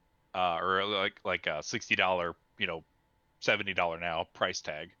 Or like a $60, $70 now price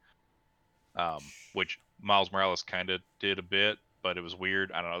tag. Which Miles Morales kind of did a bit, but it was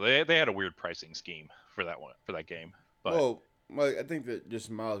weird. I don't know. They had a weird pricing scheme for that one, for that game. But Well, like I think that just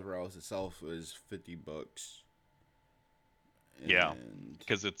Miles Morales itself is $50, yeah, and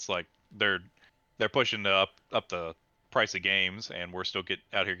because it's like they're pushing up the price of games, and we're still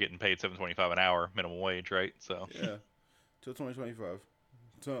out here getting paid 7.25 an hour minimum wage, right? So yeah, till 2025.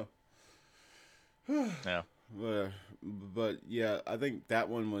 So, yeah, but yeah, I think that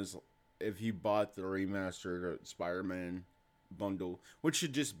one was if you bought the remastered Spider-Man bundle, which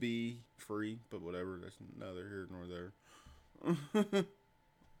should just be free, but whatever. That's neither here nor there.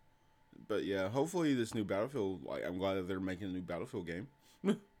 But yeah, hopefully this new Battlefield. Like, I'm glad that they're making a new Battlefield game.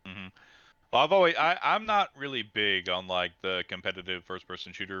 hmm well, I'm not really big on like the competitive first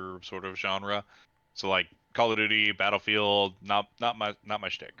person shooter sort of genre. So like Call of Duty, Battlefield, not my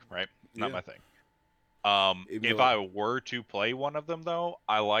shtick, right? Not Yeah, my thing. even If though, I were to play one of them though,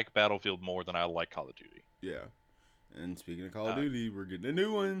 I like Battlefield more than I like Call of Duty. yeah. And speaking of Call of Uh, Duty, we're getting a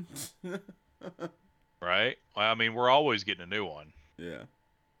new one. right? Well, I mean, we're always getting a new one. Yeah,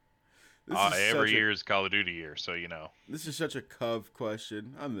 this is Every such a year is Call of Duty year, so this is such a Cov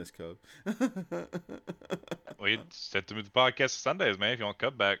question. I miss Cov. we set to move the podcast Sundays, man. If you want to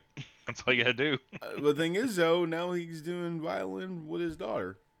cut back, that's all you gotta do. The thing is, though, now he's doing violin with his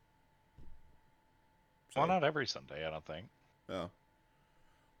daughter. Well, So, not every Sunday, I don't think. oh.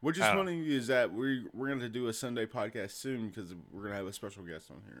 Which is I don't know. funny is that we're gonna do a Sunday podcast soon because we're gonna have a special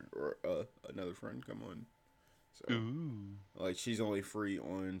guest on here or another friend come on. So Ooh. like she's only free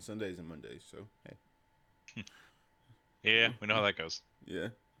on Sundays and Mondays. So hey, Yeah, we know how that goes. Yeah.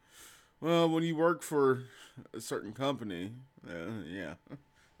 Well, when you work for a certain company, yeah,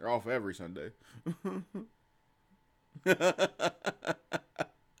 they're off every Sunday.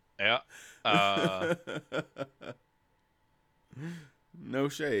 Yeah. No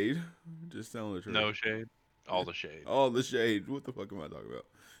shade, just telling the truth. No shade. All the shade. All the shade. What the fuck am I talking about?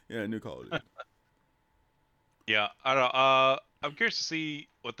 Yeah, new Call of Duty. Yeah, I don't. I'm curious to see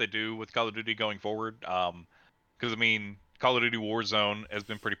what they do with Call of Duty going forward. Because I mean, Call of Duty Warzone has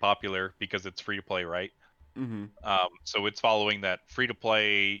been pretty popular because it's free to play, right? Mm-hmm. So it's following that free to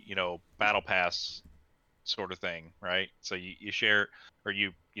play, battle pass sort of thing, right? So you share or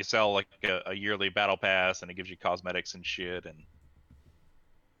you sell like a yearly battle pass and it gives you cosmetics and shit, and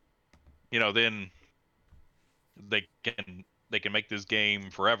then they can make this game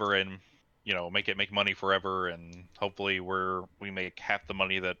forever and make money forever, and hopefully we make half the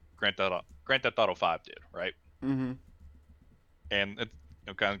money that Grand Theft Auto 5 did, right? Mm-hmm. And it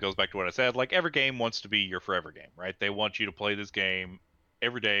kind of goes back to what I said, like every game wants to be your forever game, right? They want you to play this game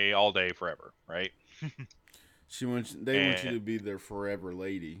every day, all day, forever, right? They want you And to be their forever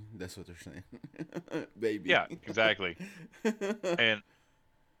lady. That's what they're saying. Baby. yeah, exactly. And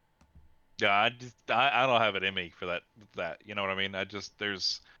yeah, I don't have it in me for that. You know what I mean?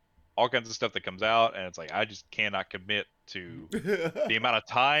 There's all kinds of stuff that comes out, and it's like I just cannot commit to the amount of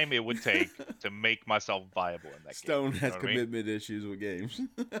time it would take to make myself viable in that game. Stone You has know what I mean? commitment issues with games.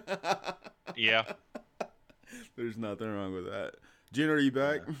 Yeah. There's nothing wrong with that. Jen, are you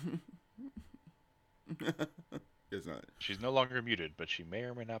back? It's not. She's no longer muted, but she may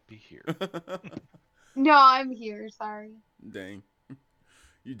or may not be here. No, I'm here. Sorry. Dang.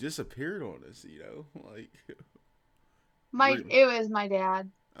 You disappeared on us, like. It was my dad.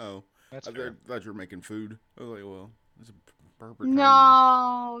 Oh, That's I fair. thought you were making food. I was like, well, it's a perfect time.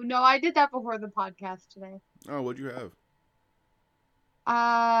 No, I did that before the podcast today. Oh, what'd you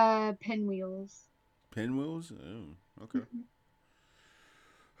have? Pinwheels. Pinwheels? Oh, okay.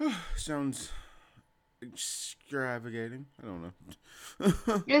 Sounds extravagating. I don't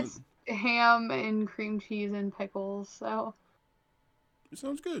know. It's ham and cream cheese and pickles, so. It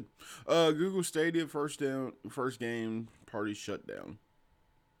sounds good. Google Stadia first game party shut down.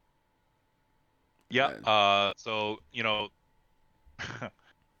 Yeah. So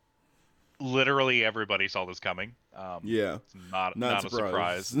literally everybody saw this coming. Yeah, It's not a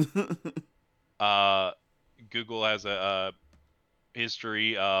surprise. surprised. Google has a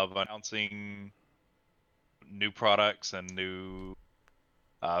history of announcing new products and new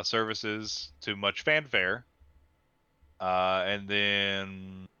services to much fanfare, and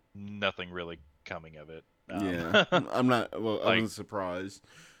then nothing really coming of it. Yeah, I'm not. Well, I Like, wasn't surprised.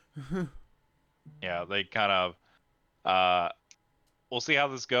 yeah, they kind of. We'll see how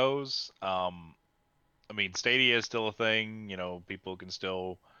this goes. I mean, Stadia is still a thing. People can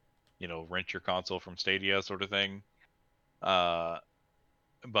still, rent your console from Stadia, sort of thing.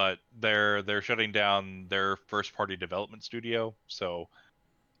 But they're shutting down their first party development studio, so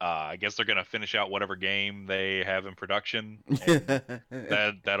I guess they're gonna finish out whatever game they have in production,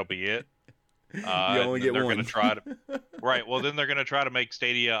 and that'll be it. You only And then get they're one. gonna try to right. Well, then they're gonna try to make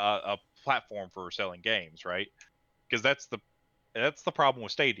Stadia a platform for selling games, right? Because that's the problem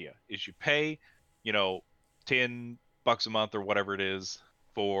with Stadia is you pay, you know, $10 a month or whatever it is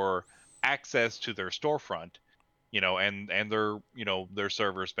for access to their storefront, and their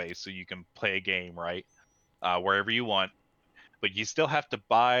server space, so you can play a game, right, wherever you want. But you still have to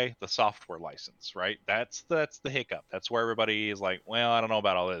buy the software license, right? That's the hiccup. That's where everybody is like, well, I don't know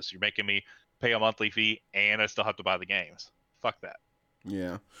about all this. You're making me pay a monthly fee, and I still have to buy the games. Fuck that.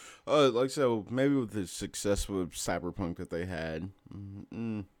 Yeah. Like so, maybe with the success with Cyberpunk that they had,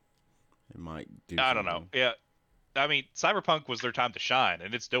 it might do I don't know. something. Yeah, I mean, Cyberpunk was their time to shine,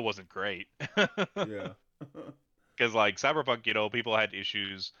 and it still wasn't great. Yeah. Because like Cyberpunk, people had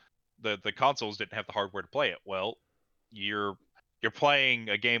issues. The consoles didn't have the hardware to play it. Well, you're playing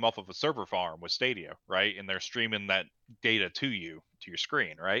a game off of a server farm with Stadia, right? And they're streaming that data to your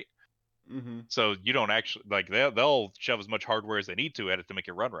screen, right? Mm-hmm. So you don't actually like they'll shove as much hardware as they need to at it to make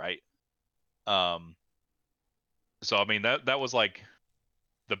it run right. Um, so I mean that was like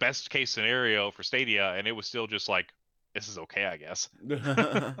the best case scenario for Stadia, and it was still just like this is okay, I guess.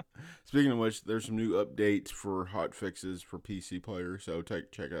 Speaking of which, there's some new updates for hot fixes for PC players, so check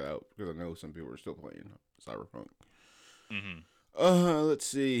it out because I know some people are still playing Cyberpunk. Let's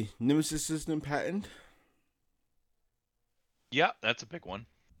see, Nemesis System patent. Yeah, that's a big one.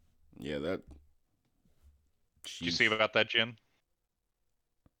 Yeah, that. Did you see about that, Jen?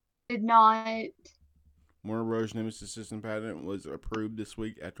 Did not. Warner Bros. Nemesis System patent was approved this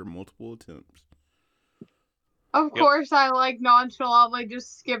week after multiple attempts. Of Yep. course, I like nonchalantly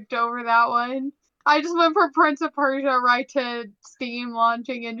just skipped over that one. I just went for Prince of Persia right to Steam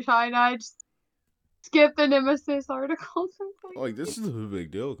launching in China. I just skipped the Nemesis article Like, completely. this is a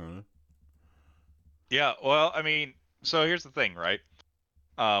big deal, kind of. Yeah. Well, I mean, so here's the thing, right?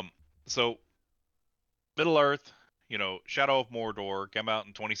 Um, so Middle Earth, Shadow of Mordor came out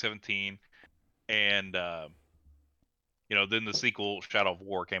in 2017, and then the sequel, Shadow of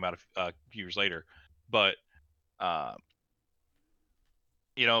War, came out a few years later. But uh,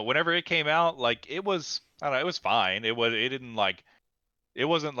 whenever it came out, like it was, I don't know, it was fine. It didn't like, it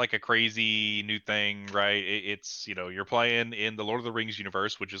wasn't like a crazy new thing, right? It's you're playing in the Lord of the Rings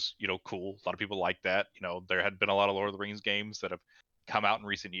universe, which is cool. A lot of people like that. There had been a lot of Lord of the Rings games that have come out in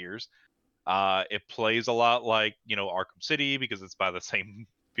recent years. It plays a lot like Arkham City because it's by the same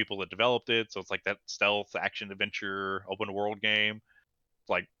people that developed it, so it's like that stealth action adventure open world game. It's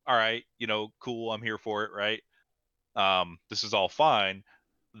like, all right, cool, I'm here for it, right? This is all fine.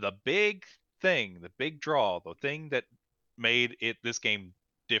 The big thing, the big draw, the thing that made this game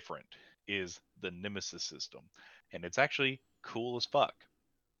different is the Nemesis system, and it's actually cool as fuck.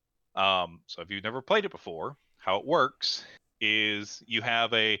 So if you've never played it before, how it works is you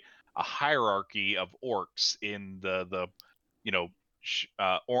have a hierarchy of orcs in the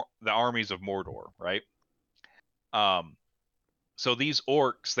or the armies of Mordor, right? Um, so these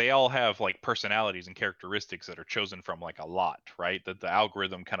orcs, they all have like personalities and characteristics that are chosen from like a lot, right? That the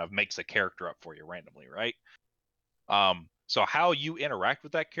algorithm kind of makes a character up for you randomly, right? So how you interact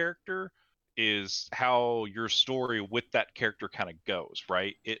with that character is how your story with that character kind of goes,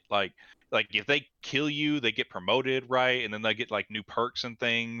 right? It like if they kill you, they get promoted, right? And then they get like new perks and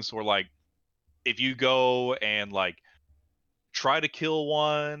things, or like if you go and like try to kill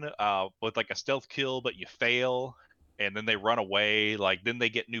one with like a stealth kill, but you fail, and then they run away, like then they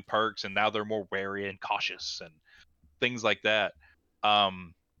get new perks, and now they're more wary and cautious and things like that.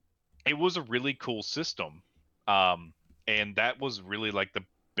 Um, it was a really cool system, um, and that was really like the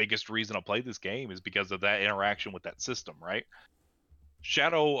biggest reason I played this game is because of that interaction with that system, right?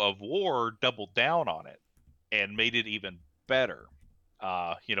 Shadow of War doubled down on it and made it even better.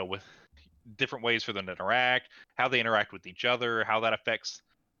 With different ways for them to interact, how they interact with each other, how that affects,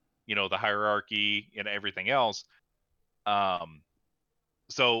 the hierarchy and everything else. Um,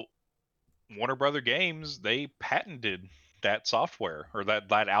 so Warner Brother Games, they patented that software or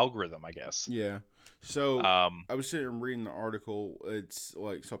that algorithm, I guess. Yeah. So Um, I was sitting and reading the article. It's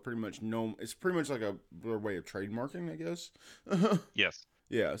like so pretty much no. It's pretty much like their way of trademarking, I guess. yes.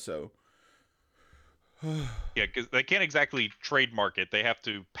 Yeah. So Yeah, because they can't exactly trademark it. They have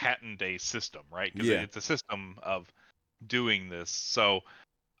to patent a system, right? Because yeah, it's a system of doing this. So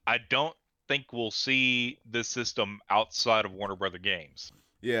I don't think we'll see this system outside of Warner Brother Games.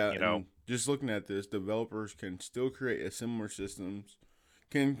 yeah, You know, and just looking at this, developers can still create similar systems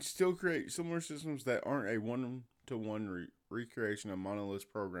that aren't a one-to-one recreation of monolith's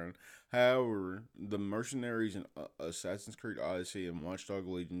program. However, the Mercenaries and Assassin's Creed Odyssey and Watch Dogs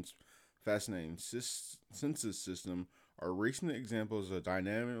Legion's fascinating census system are recent examples of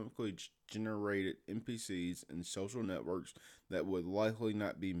dynamically generated NPCs and social networks that would likely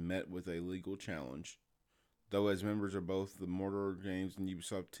not be met with a legal challenge. Though, as members of both the Mordor Games and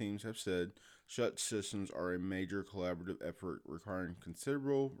Ubisoft teams have said, such systems are a major collaborative effort requiring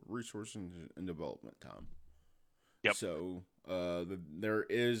considerable resources and development time. yep. So, there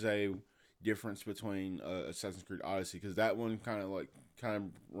is a difference between Assassin's Creed Odyssey because that one kind of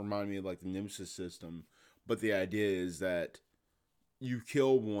reminded me of like the Nemesis system, but the idea is that you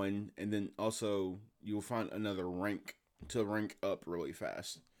kill one and then also you'll find another rank to rank up really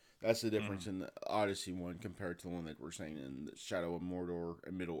fast. That's the difference Mhm. in the Odyssey one compared to the one that we're seeing in the Shadow of Mordor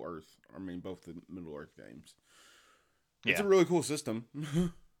and Middle Earth. I mean, both the Middle Earth games. It's a Yeah. really cool system.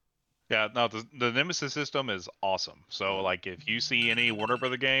 Yeah, no, the Nemesis system is awesome. So, Oh, like, if you see any Warner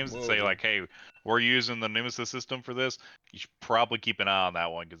Brother games that say, whoa. like, hey, we're using the Nemesis system for this, you should probably keep an eye on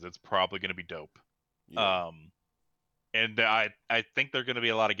that one because it's probably going to be dope. Yeah. Um, and I think there are going to be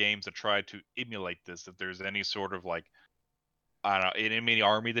a lot of games that try to emulate this. If there's any sort of like, I don't know, enemy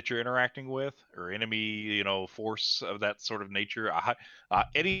army that you're interacting with, or enemy, force of that sort of nature,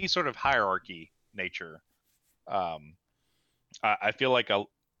 any sort of hierarchy nature. Um, I feel like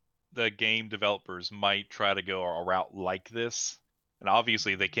the game developers might try to go a route like this, and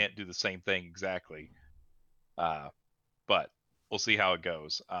obviously they can't do the same thing exactly. Uh, but we'll see how it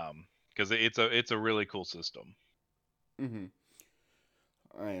goes. Because it's a really cool system. Mm-hmm.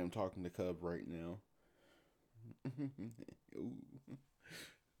 I am talking to Cub right now. Ooh.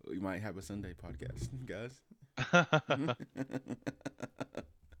 We might have a Sunday podcast, guys.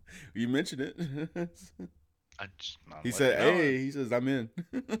 You mentioned it. I'll He let you said, know. "Hey," he says, "I'm in."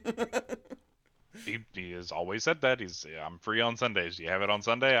 He has always said that. I'm free on Sundays. You have it on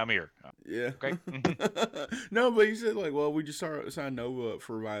Sunday, I'm here. Yeah. Okay. No, but he said like, "Well, we just signed Nova up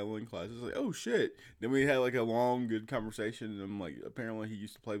for violin classes." Like, oh shit. Then we had like a long, good conversation. And I'm like, apparently he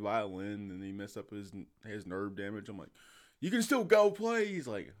used to play violin, and he messed up his nerve damage. I'm like, you can still go play. He's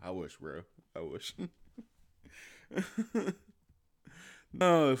like, I wish, bro. I wish.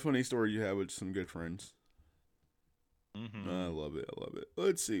 No, a funny story you have with some good friends. I love it. I love it.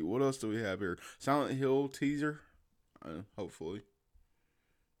 Let's see. What else do we have here? Silent Hill teaser. Hopefully.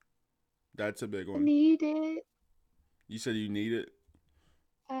 That's a big I one. need it. You said you need it?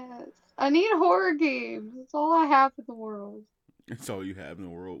 Yes. I need horror games. That's all I have in the world. That's all you have in the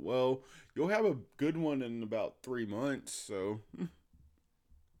world. Well, you'll have a good one in about 3 months, so.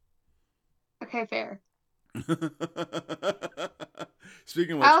 Okay, fair.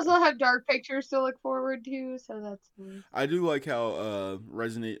 Speaking of I which, also have Dark Pictures to look forward to, so that's nice. I do like how the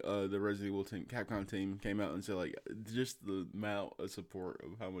Resident Evil team, Capcom team, came out and said like just the amount of support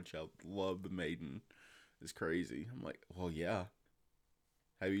of how much I love the Maiden is crazy. I'm like, well, yeah.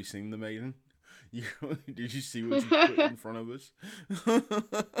 Have you seen the Maiden? Did you see what you put in front of us?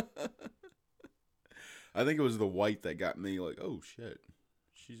 I think it was the white that got me like, oh shit.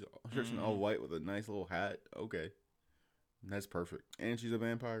 She's dressed in all white with a nice little hat. Okay. That's perfect. And she's a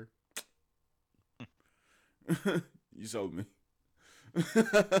vampire. You sold me.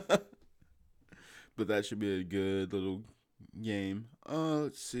 But that should be a good little game.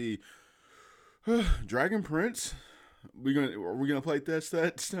 Let's see. Dragon Prince. Are we gonna play test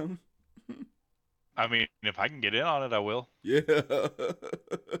that, Stone? I mean, if I can get in on it, I will. Yeah.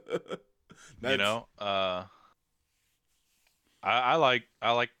 You know, I like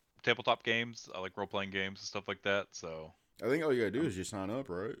tabletop games. I like role playing games and stuff like that. So I think all you gotta do is just sign up,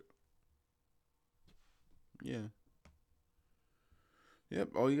 right? Yeah. Yep.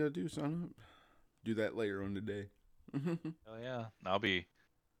 All you gotta do is sign up. Do that later on today. oh yeah, I'll be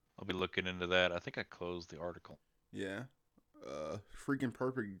looking into that. I think I closed the article. Yeah. Freaking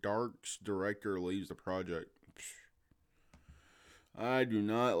Perfect Dark's director leaves the project. I do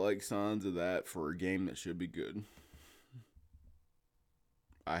not like signs of that for a game that should be good.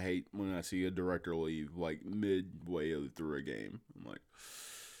 I hate when I see a director leave like midway through a game. I'm like,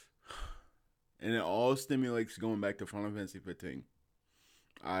 and it all stimulates going back to Final Fantasy XV.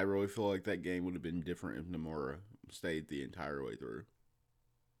 I really feel like that game would have been different if Nomura stayed the entire way through.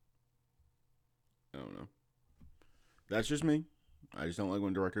 I don't know. That's just me. I just don't like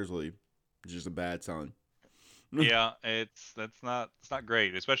when directors leave. It's just a bad sign. Yeah, it's not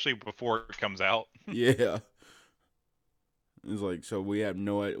great, especially before it comes out. Yeah. It's like, so we have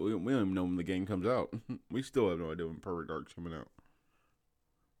no idea. We don't even know when the game comes out. We still have no idea when Perfect Dark's coming out.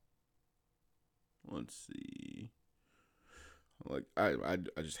 Let's see. Like, I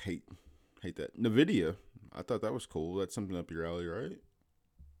just hate that. NVIDIA. I thought that was cool. That's something up your alley, right?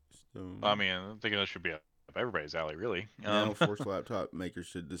 So, I mean, I'm thinking that should be up everybody's alley, really. now force laptop makers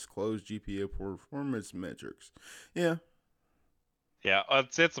to disclose GPU performance metrics. Yeah. Yeah,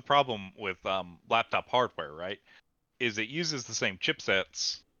 it's a problem with laptop hardware, right? Is it uses the same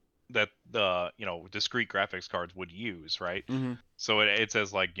chipsets that the discrete graphics cards would use, right? Mm-hmm. So it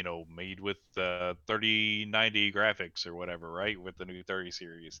says like made with 3090 graphics or whatever, right? With the new 30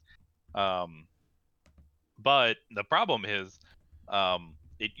 series. But the problem is,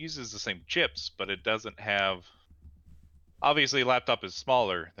 it uses the same chips, but it doesn't have. Obviously, a laptop is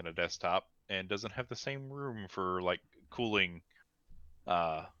smaller than a desktop and doesn't have the same room for like cooling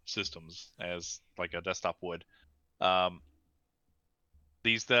systems as like a desktop would.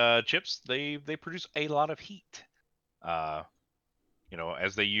 These chips they produce a lot of heat. Uh,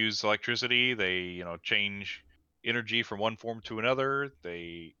 as they use electricity, they change energy from one form to another.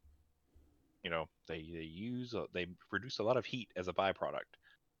 They produce a lot of heat as a byproduct.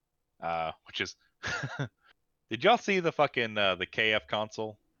 Which is did y'all see the fucking the KF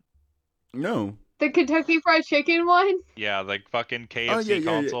console? No. The Kentucky Fried Chicken one? Yeah, like fucking Oh, KFC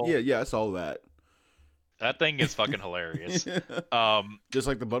console. yeah. I saw that. That thing is fucking hilarious. Just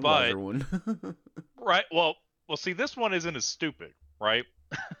like the But Budweiser one. right, well, see, this one isn't as stupid, right?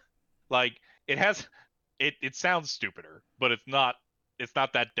 Like it sounds stupider, but it's not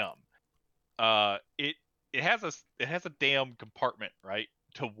that dumb. It has a damn compartment, right,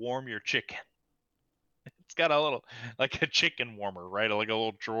 to warm your chicken. It's got a little like a chicken warmer, right? Like a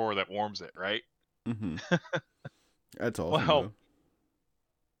little drawer that warms it, right? Mm-hmm. That's awesome, Well, though.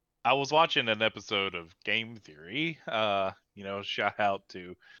 I was watching an episode of Game Theory. Shout out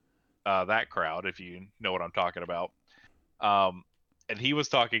to that crowd if you know what I'm talking about. And he was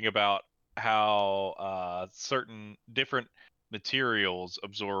talking about how certain different materials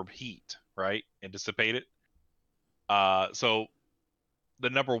absorb heat, right, and dissipate it. So the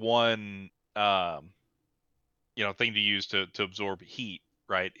number one thing to use to absorb heat,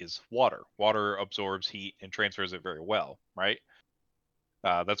 right, is water. Water absorbs heat and transfers it very well, right?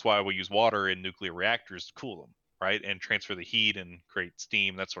 That's why we use water in nuclear reactors to cool them, right, and transfer the heat and create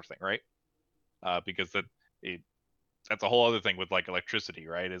steam, that sort of thing, right? Because it, that's a whole other thing with like electricity,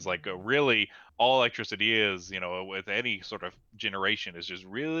 right? Is like really all electricity is, with any sort of generation, is just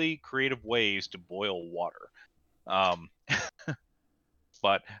really creative ways to boil water. Um,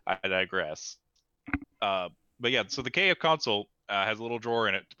 but I digress. Uh, but yeah, so the KF console has a little drawer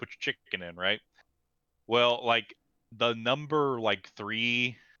in it to put your chicken in, right? Well, like the number like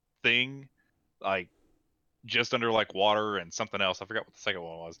 3 thing, like just under like water and something else. I forgot what the second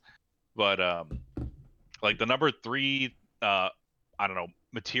one was, but like the number 3, I don't know,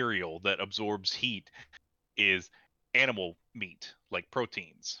 material that absorbs heat is animal meat, like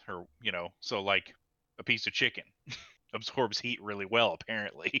proteins, or so like a piece of chicken absorbs heat really well,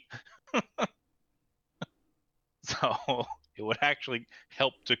 apparently. So it would actually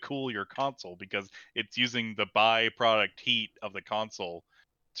help to cool your console because it's using the byproduct heat of the console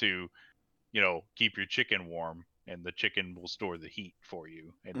to, keep your chicken warm, and the chicken will store the heat for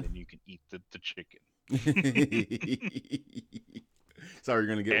you, and then you can eat the chicken. Sorry, you're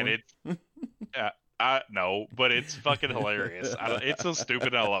gonna get And one. it's, no, but it's fucking hilarious. It's so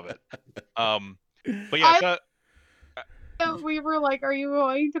stupid. I love it. But yeah, I we were like, "Are you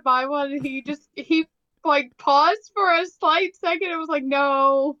going to buy one?" And he like paused for a slight second. It was like,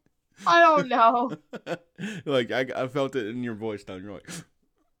 "No, I don't know." Like I felt it in your voice, Tom. You're like,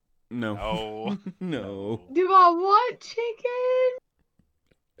 no, no, no. Do I want chicken?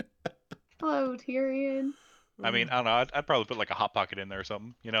 Hello, Tyrion. I mean, I don't know. I'd probably put like a hot pocket in there or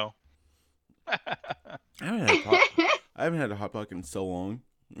something, I haven't had a hot pocket in so long.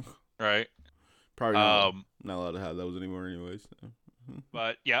 right? Probably Um, not allowed to have those anymore, anyways.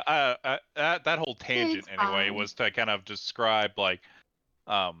 but yeah, that whole tangent It's anyway fine. was to kind of describe like,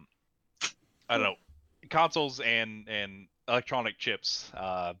 um, I don't know, consoles and electronic chips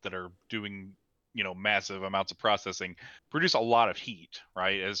that are doing massive amounts of processing produce a lot of heat,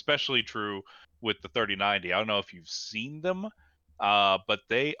 right? Especially true with the 3090. I don't know if you've seen them, but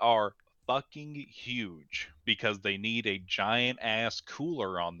they are fucking huge because they need a giant ass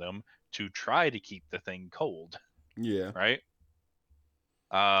cooler on them to try to keep the thing cold, Yeah. right?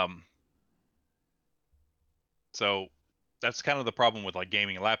 Um, so that's kind of the problem with like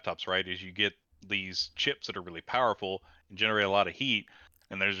gaming laptops, right? Is you get these chips that are really powerful and generate a lot of heat,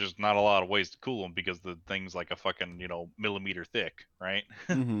 and there's just not a lot of ways to cool them because the thing's like a fucking millimeter thick, right?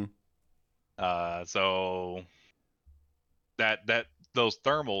 Mm-hmm. So that those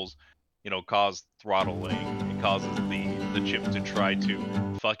thermals, cause throttling. It causes the chip to try to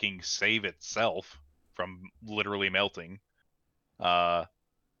fucking save itself from literally melting. Uh,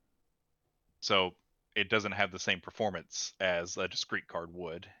 so it doesn't have the same performance as a discrete card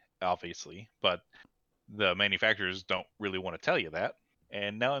would, obviously, but the manufacturers don't really want to tell you that,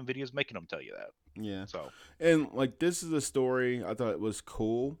 and now Nvidia's making them tell you that. Yeah. So And like this is a story I thought it was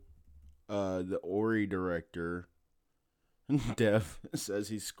cool. The Ori director Dev says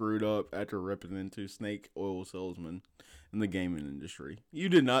he screwed up after ripping into snake oil salesman in the gaming industry. You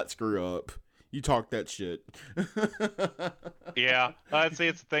did not screw up. You talked that shit. yeah, I'd say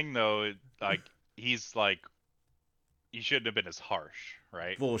it's the thing though. Like he's like, he shouldn't have been as harsh,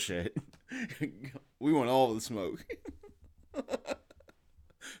 right? Bullshit. We want all the smoke.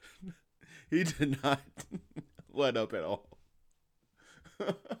 He did not let up at all.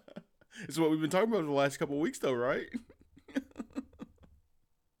 It's what we've been talking about for the last couple of weeks, though, right?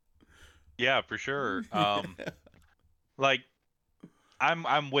 Yeah, for sure. Like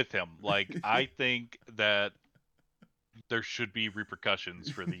I'm with him. Like I think that there should be repercussions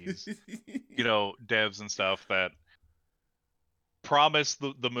for these, devs and stuff that promise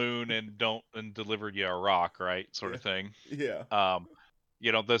the moon and don't and deliver you a rock, right? Sort Yeah. of thing. Yeah.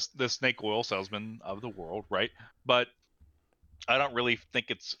 This snake oil salesman of the world, right? But I don't really think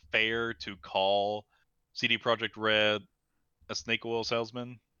it's fair to call CD Projekt Red a snake oil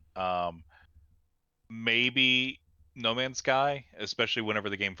salesman. Um, Maybe No Man's Sky, especially whenever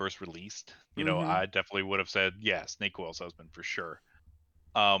the game first released. Mm-hmm. I definitely would have said, yeah, snake oil salesman for sure.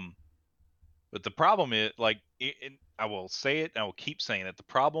 Um, but the problem is, like, I will say it, and I will keep saying it. The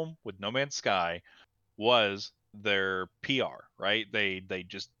problem with No Man's Sky was their PR, right? They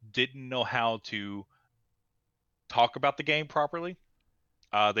just didn't know how to talk about the game properly.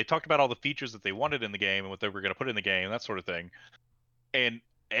 They talked about all the features that they wanted in the game and what they were going to put in the game, that sort of thing. And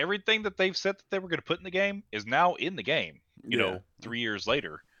everything that they've said that they were going to put in the game is now in the game. You Yeah. know, 3 years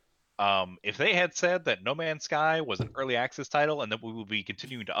later. If they had said that No Man's Sky was an early access title and that we will be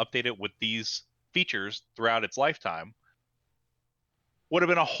continuing to update it with these features throughout its lifetime, would have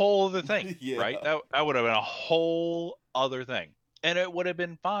been a whole other thing, Yeah. right? That would have been a whole other thing, and it would have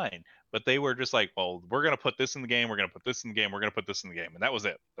been fine. But they were just like, well, we're gonna put this in the game, we're gonna put this in the game, we're gonna put this in the game, and that was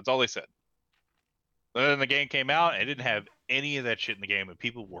it. That's all they said. And then the game came out and it didn't have any of that shit in the game, and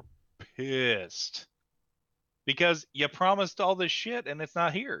people were pissed because you promised all this shit and it's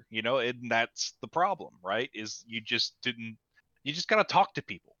not here, you know. And that's the problem, right? Is you just didn't. You just gotta talk to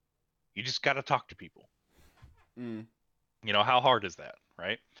people. You just gotta talk to people. Mm. You know, how hard is that,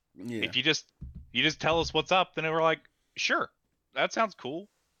 right? Yeah. If you just tell us what's up, then we're like, sure, that sounds cool.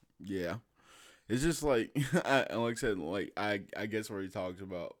 Yeah. It's just like, like I said, like I guess where he talks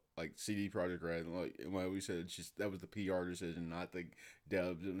about like CD Projekt Red, and like we said, it's just that was the PR decision, not the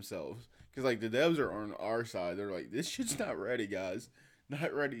devs themselves. Because like the devs are on our side, they're like, this shit's not ready, guys,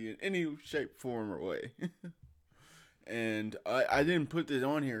 not ready in any shape, form, or way. And I didn't put this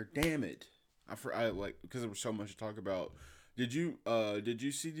on here. Damn it! I like because there was so much to talk about. Did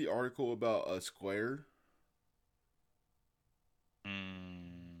you see the article about Square?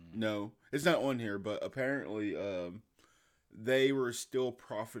 No, it's not on here, but apparently they were still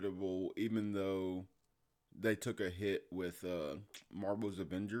profitable even though they took a hit with Marvel's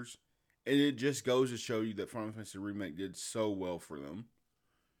Avengers. And it just goes to show you that Final Fantasy Remake did so well for them.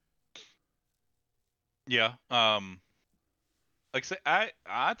 Yeah. Like I say,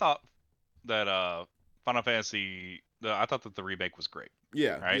 I thought that Final Fantasy, I thought that the remake was great.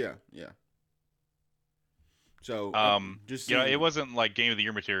 Yeah, right? yeah. So just you know, seeing, it wasn't like game of the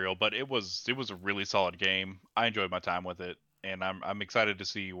year material, but it was a really solid game. I enjoyed my time with it, and I'm excited to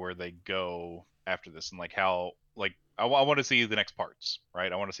see where they go after this, and like how like I want to see the next parts,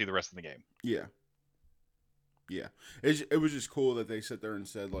 right? I want to see the rest of the game. yeah. It was just cool that they sat there and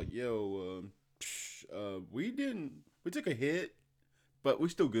said like, "Yo, we took a hit, but we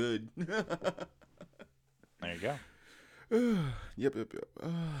still good." There you go. Yep.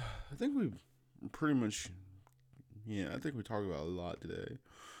 I think we pretty much, yeah. I think we talked about a lot today.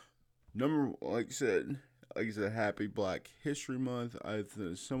 Like I said, Happy Black History Month.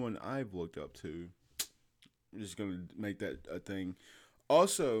 Someone I've looked up to. I'm just gonna make that a thing.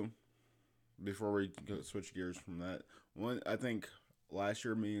 Also, before we switch gears from that, I think last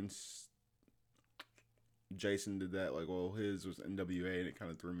year me and Jason did that. Like, well, his was NWA, and it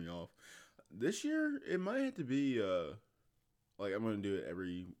kind of threw me off. This year, it might have to be like I'm gonna do it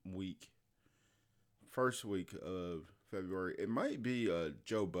every week. First week of February, it might be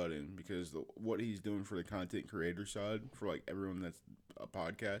Joe Budden because what he's doing for the content creator side for like everyone that's a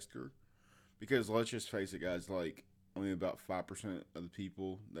podcaster. Because let's just face it, guys, like only about 5% of the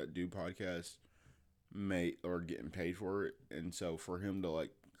people that do podcasts are getting paid for it, and so for him to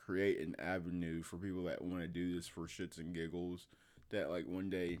like create an avenue for people that want to do this for shits and giggles, that like one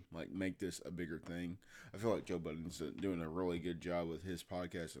day like make this a bigger thing. I feel like Joe Budden's doing a really good job with his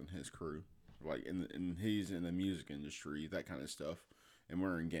podcast and his crew, like and he's in the music industry, that kind of stuff, and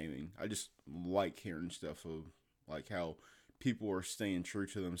we're in gaming. I just like hearing stuff of like how people are staying true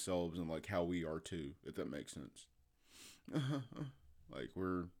to themselves and like how we are too, if that makes sense. Like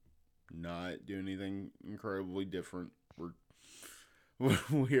we're not doing anything incredibly different.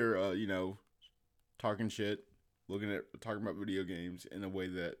 We're you know, talking shit, talking about video games in a way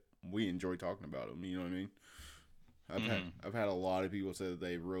that we enjoy talking about them. You know what I mean? I've had a lot of people say that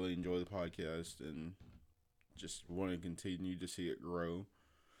they really enjoy the podcast and just want to continue to see it grow.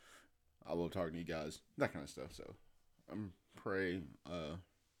 I love talking to you guys, that kind of stuff. So I'm pray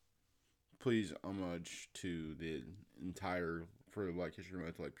please homage to the entire for Black History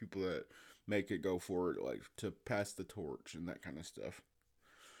Month, like people that make it go forward, like to pass the torch and that kind of stuff.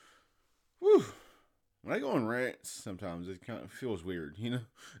 Whew. When I go on rants, sometimes it kind of feels weird, you know.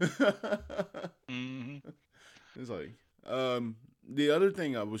 It's like the other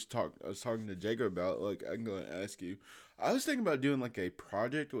thing I was talking to Jacob about, like I'm gonna ask you. I was thinking about doing like a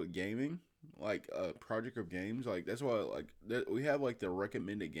project with gaming, like a project of games. Like that's why we have like the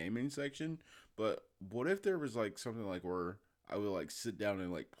recommended gaming section. But what if there was like something like where I would like sit down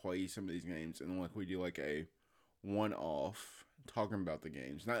and like play some of these games, and like we do like a one-off talking about the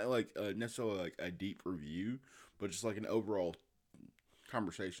games, not like necessarily like a deep review, but just like an overall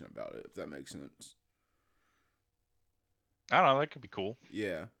conversation about it, if that makes sense. I don't know. That could be cool.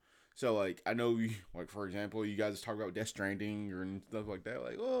 Yeah. So like I know like for example, you guys talk about Death Stranding or and stuff like that.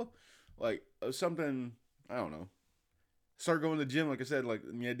 Like, well, like something I don't know. Start going to the gym, like I said, like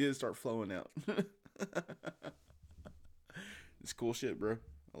the idea start flowing out. It's cool shit, bro.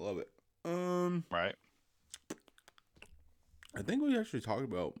 I love it. Right. I think we actually talked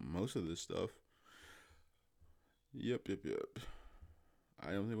about most of this stuff. Yep.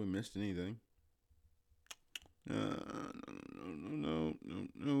 I don't think we missed anything.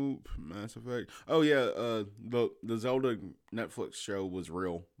 Nope. Mass Effect. Oh yeah, the Zelda Netflix show was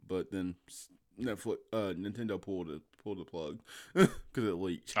real, but then Nintendo pulled the plug because it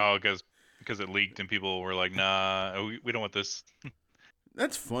leaked. Oh, because it leaked and people were like, "Nah, we don't want this."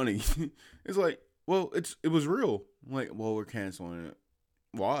 That's funny. It's like, well, it was real. I'm like, well, we're canceling it.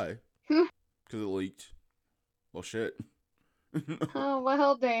 Why? Because it leaked. Well, shit. Oh,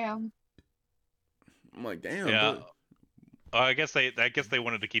 well, damn. I'm like, damn, Yeah. but I guess they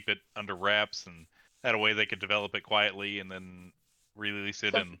wanted to keep it under wraps, and that a way they could develop it quietly and then release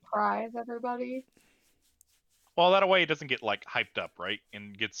it. And Surprise everybody. well, that a way it doesn't get like hyped up, right?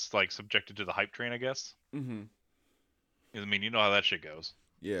 And gets like subjected to the hype train, I guess. mm-hmm. I mean, you know how that shit goes.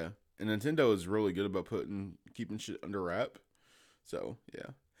 Yeah, and Nintendo is really good about keeping shit under wrap. So yeah,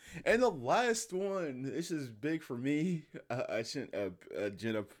 and the last one. This is big for me. I sent a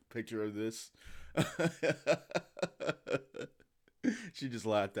Jen a picture of this. She just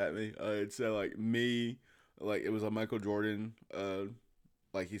laughed at me. It said like me, like it was a Michael Jordan.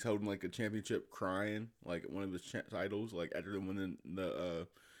 Like he's holding like a championship, crying like one of his titles, like after winning the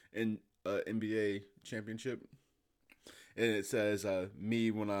NBA championship. And it says me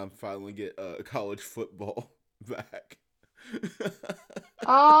when I finally get college football back.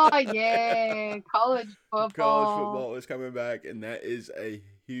 Oh, yeah. College College football. football is coming back, and that is a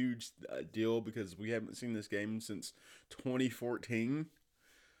huge deal because we haven't seen this game since 2014.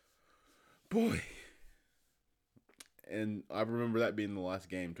 Boy. And I remember that being the last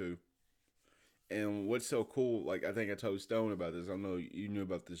game, too. And what's so cool, like, I think I told Stone about this. I don't know you knew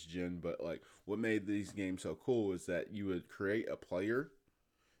about this, Jen, but, like, what made these games so cool is that you would create a player,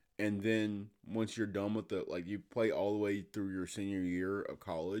 and then once you're done with it, like, you play all the way through your senior year of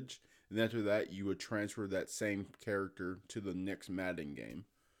college, and after that, you would transfer that same character to the next Madden game.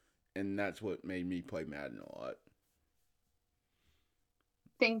 And that's what made me play Madden a lot.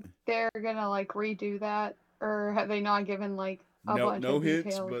 Think they're gonna like redo that, or have they not given like a bunch No of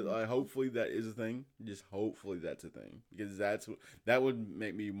hints, details? but hopefully that is a thing. Just hopefully that's a thing because that would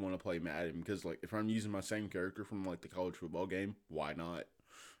make me want to play Madden because like if I'm using my same character from like the college football game, why not?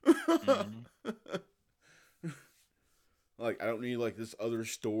 Mm-hmm. Like I don't need like this other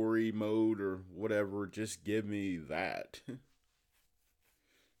story mode or whatever. Just give me that.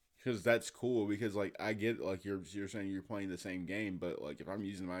 Because that's cool. Because like I get like you're saying you're playing the same game, but like if I'm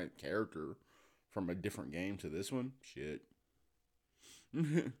using my character from a different game to this one, shit.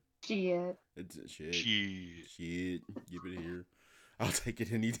 Shit. It's shit. Shit. Shit. Give it here. I'll take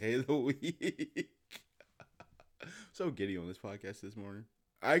it any day of the week. So giddy on this podcast this morning.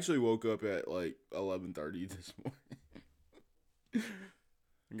 I actually woke up at like 11:30 this morning.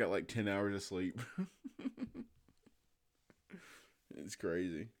 I got like 10 hours of sleep. It's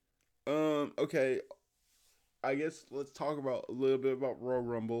crazy. Okay. I guess let's talk about a little bit about Royal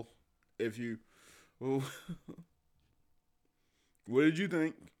Rumble. If you, well, what did you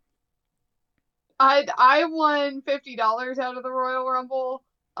think? I won $50 out of the Royal Rumble.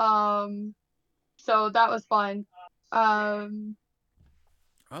 So that was fun. I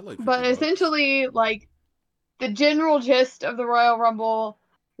like But $50. essentially, like the general gist of the Royal Rumble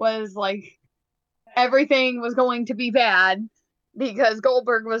was like everything was going to be bad because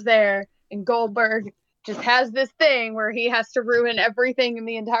Goldberg was there, and Goldberg just has this thing where he has to ruin everything in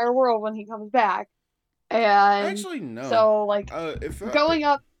the entire world when he comes back. And Actually, no. so, like, If going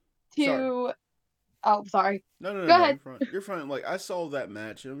up sorry. to. Oh, sorry. No, Go You're ahead. fine. You're fine. Like I saw that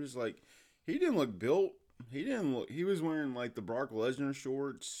match, and I'm just like, he didn't look built. He didn't look. He was wearing like the Brock Lesnar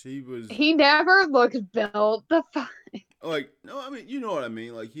shorts. He was He never looks built. The fuck. like, no, I mean, you know what I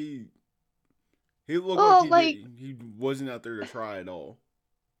mean. Like he looked like Well, like, he wasn't out there to try at all.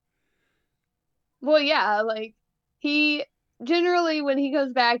 well, yeah, like he generally when he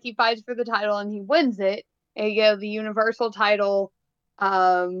goes back, he fights for the title and he wins it. And he gets the Universal title.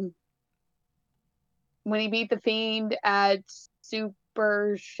 Um, when he beat the Fiend at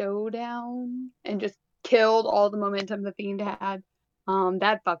Super Showdown and just killed all the momentum the Fiend had.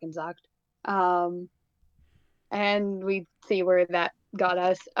 That fucking sucked. And we see where that got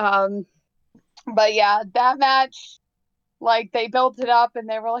us. But yeah, that match, like they built it up and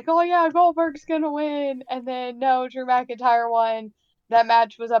they were like, oh yeah, Goldberg's gonna win. And then no, Drew McIntyre won. That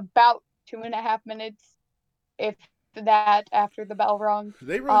match was about 2.5 minutes, if that, after the bell rung.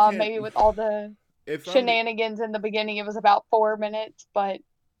 They really can't. Maybe with all the If I'm shenanigans in the beginning, it was about 4 minutes. But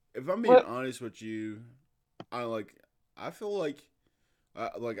if I'm being honest with you, I feel like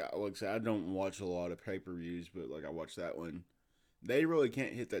like I said, I don't watch a lot of pay-per-views, but like I watched that one. They really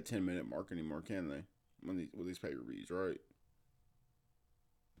can't hit that 10-minute mark anymore, can they? With these pay-per-views, right?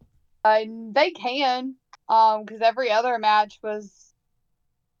 They can, because every other match was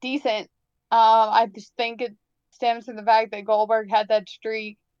decent. I just think it stems from the fact that Goldberg had that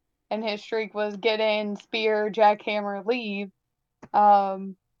streak, and his streak was get in, spear, jackhammer, leave.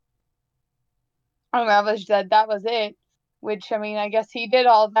 Um, I don't know, that was it. Which I mean, I guess he did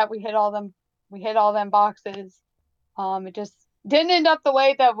all that. We hit all them boxes. It just didn't end up the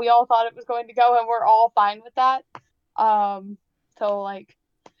way that we all thought it was going to go, and we're all fine with that. So like,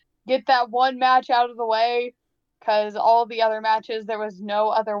 get that one match out of the way, because all the other matches, there was no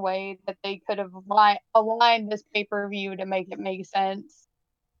other way that they could have aligned this pay-per-view to make it make sense.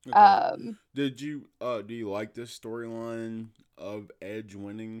 Okay. Um, Do you like this storyline of Edge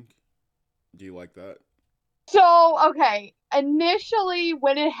winning? Do you like that? so okay, initially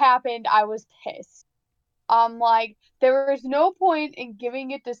when it happened, I was pissed. Like, there is no point in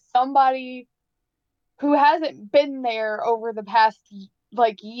giving it to somebody who hasn't been there over the past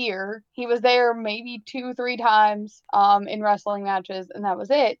like year. He was there maybe 2, 3 times in wrestling matches, and that was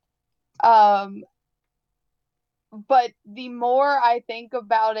it. Um, but the more I think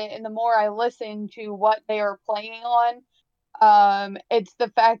about it and the more I listen to what they are playing on, it's the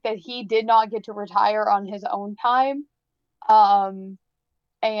fact that he did not get to retire on his own time. Um,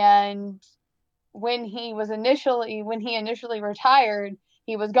 and when he initially retired,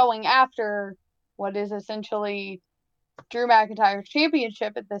 he was going after what is essentially Drew McIntyre's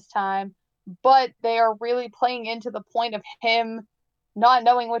championship at this time, but they are really playing into the point of him not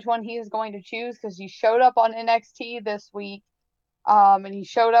knowing which one he is going to choose, because he showed up on NXT this week, and he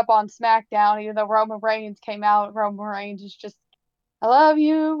showed up on SmackDown, even though Roman Reigns came out. Roman Reigns is just, I love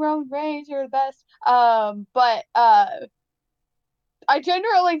you, Roman Reigns, you're the best. But I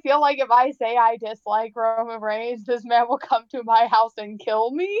generally feel like if I say I dislike Roman Reigns, this man will come to my house and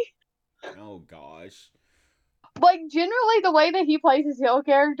kill me. Oh gosh. Like, generally, the way that he plays his heel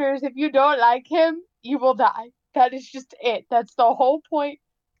characters, if you don't like him, you will die. That is just it. That's the whole point.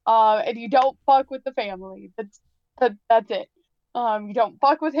 And you don't fuck with the family. That's it. You don't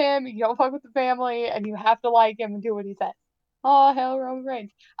fuck with him. You don't fuck with the family, and you have to like him and do what he says. Oh hell, Roman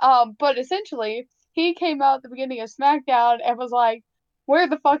Reigns. But essentially, he came out at the beginning of SmackDown and was like, "Where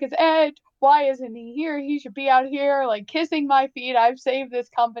the fuck is Edge? Why isn't he here? He should be out here, like, kissing my feet. I've saved this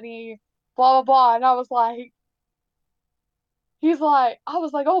company." Blah blah blah. And I was like, I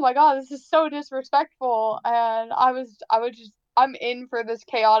was like, oh my god, this is so disrespectful. And I'm in for this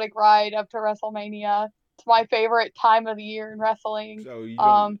chaotic ride up to WrestleMania. It's my favorite time of the year in wrestling. So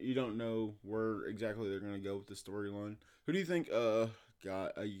Um, you don't know where exactly they're gonna go with the storyline. Who do you think?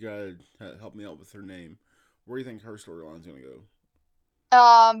 God, you gotta help me out with her name. Where do you think her storyline's gonna go?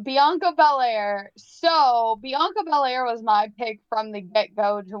 Bianca Belair. So Bianca Belair was my pick from the get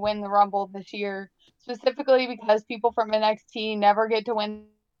go to win the Rumble this year, specifically because people from NXT never get to win.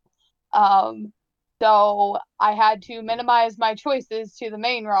 Um, so I had to minimize my choices to the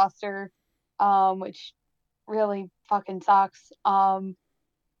main roster, which really fucking sucks. Because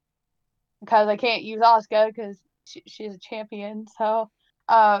I can't use Asuka because she's a champion. So,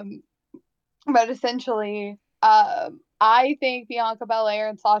 um, but essentially, I think Bianca Belair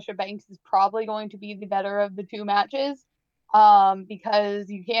and Sasha Banks is probably going to be the better of the two matches. Because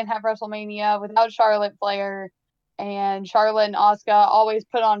you can't have WrestleMania without Charlotte Flair, and Charlotte and Asuka always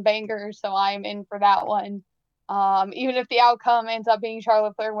put on bangers, so I'm in for that one. Even if the outcome ends up being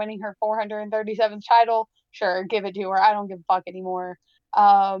Charlotte Flair winning her 437th title, sure, give it to her. I don't give a fuck anymore.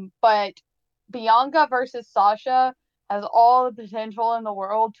 But Bianca versus Sasha has all the potential in the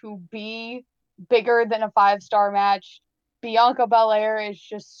world to be bigger than a 5-star match. Bianca Belair is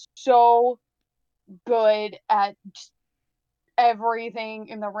just so good at just everything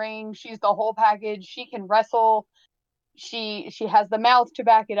in the ring. She's the whole package. She can wrestle. She has the mouth to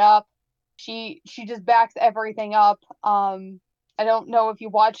back it up. She just backs everything up. I don't know if you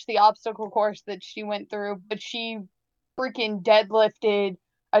watched the obstacle course that she went through, but she freaking deadlifted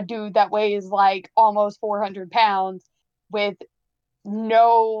a dude that weighs like almost 400 pounds with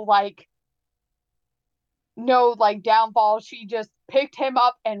no like no like downfall. She just picked him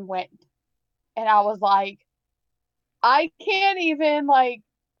up and went. And I was like, I can't even like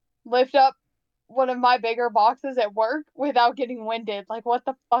lift up one of my bigger boxes at work without getting winded. Like, what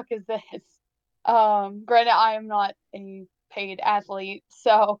the fuck is this? Granted, I am not a paid athlete,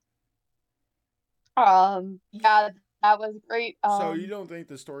 so yeah, that was great. So you don't think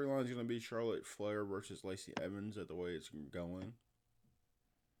the storyline's gonna be Charlotte Flair versus Lacey Evans at the way it's going?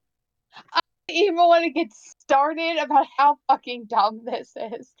 even want to get started about how fucking dumb this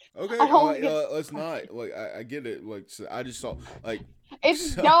is. Okay, I don't want to get. let's not. Like, I get it. Like, so I just saw like.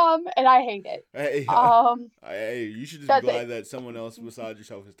 It's So, dumb, and I hate it. hey, hey, you should just be That's glad it. that someone else besides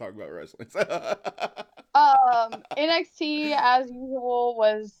yourself is talking about wrestling. NXT as usual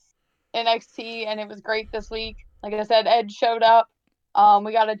was NXT, and it was great this week. Like I said, Edge showed up.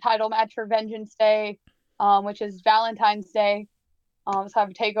 We got a title match for Vengeance Day, which is Valentine's Day. So I have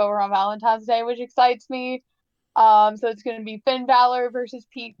a takeover on Valentine's Day, which excites me. So it's going to be Finn Balor versus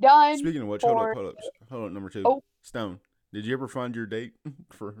Pete Dunne. Speaking of which, for... hold up, number 2. Oh. Stone, did you ever find your date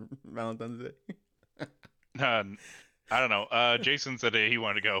for Valentine's Day? I don't know. Jason said he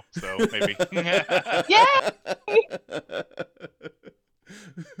wanted to go, so maybe. Yeah.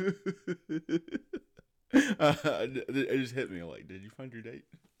 It just hit me like, did you find your date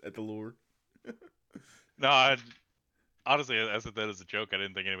at the Lord? No, honestly, I said that as a joke. I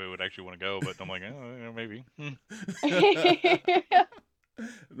didn't think anybody would actually want to go, but I'm like, oh, maybe.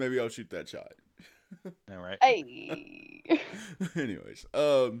 Maybe I'll shoot that shot. All right. Hey. Anyways,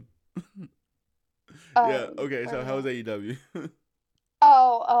 yeah. Okay. So how's AEW?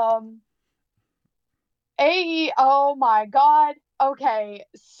 Oh my God. Okay,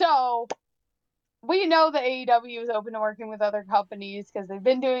 so we know that AEW is open to working with other companies because they've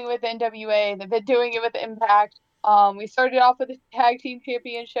been doing it with NWA, they've been doing it with Impact. We started off with a tag team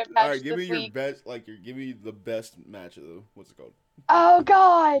championship match. All right, give me your week. best. Give me the best match of the. What's it called? Oh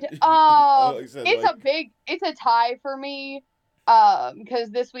God. Like I said, it's a tie for me.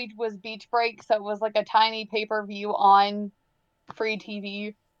 Because this week was Beach Break, so it was like a tiny pay-per-view on free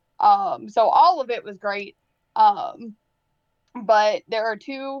TV. So all of it was great. But there are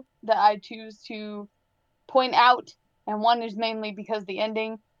two that I choose to point out, and one is mainly because the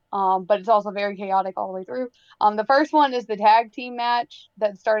ending. But it's also very chaotic all the way through. The first one is the tag team match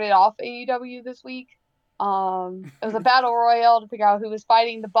that started off AEW this week. It was a battle royale to figure out who was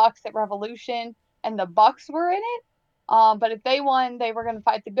fighting the Bucks at Revolution, and the Bucks were in it. But if they won, they were going to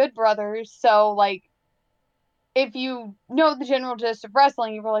fight the Good Brothers. So, like, if you know the general gist of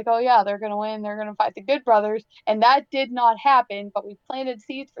wrestling, you were like, oh yeah, they're going to win. They're going to fight the Good Brothers. And that did not happen, but we planted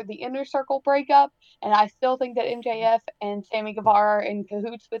seeds for the Inner Circle breakup. And I still think that MJF and Sammy Guevara are in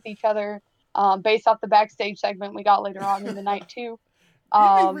cahoots with each other, based off the backstage segment we got later on in the night, too.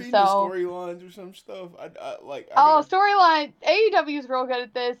 You be reading the storylines or some stuff. Storyline. AEW is real good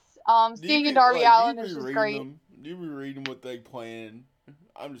at this. Sting and Darby Allin is just great. Do you be reading what they plan?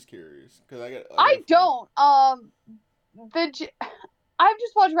 I'm just curious because I don't. I've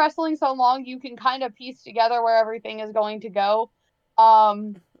just watched wrestling so long, you can kind of piece together where everything is going to go.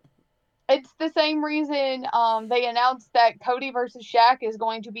 It's the same reason they announced that Cody versus Shaq is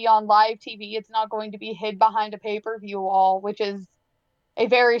going to be on live TV. It's not going to be hid behind a pay-per-view wall, which is a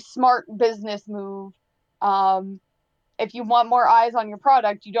very smart business move. If you want more eyes on your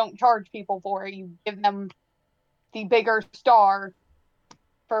product, you don't charge people for it. You give them the bigger star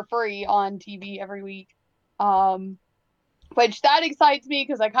for free on TV every week. Which that excites me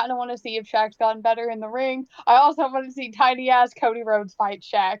because I kind of want to see if Shaq's gotten better in the ring. I also want to see tiny ass Cody Rhodes fight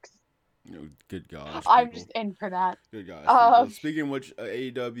Shaq. Good gosh. I'm just in for that. Good gosh. Speaking of which,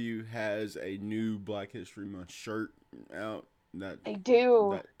 AEW has a new Black History Month shirt out. They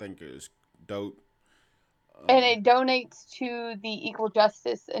do. That I think is dope. And it donates to the Equal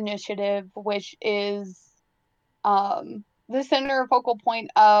Justice Initiative, which is the center focal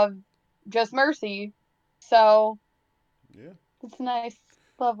point of Just Mercy. So, yeah, it's nice,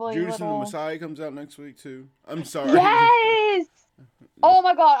 lovely. Judas and the little... Messiah comes out next week too. I'm sorry. Yes! Oh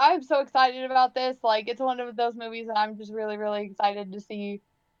my God, I'm so excited about this. Like, it's one of those movies that I'm just really, really excited to see.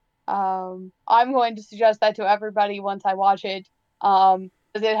 I'm going to suggest that to everybody once I watch it. Because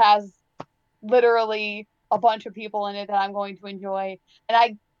it has literally a bunch of people in it that I'm going to enjoy. And I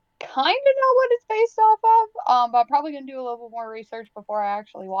kind of know what it's based off of. But I'm probably going to do a little bit more research before I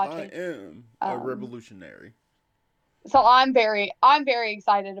actually watch it. I am a revolutionary. So I'm very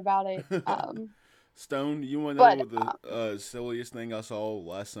excited about it. Stone, you want to know what the silliest thing I saw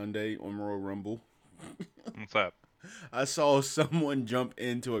last Sunday on Royal Rumble? What's that? I saw someone jump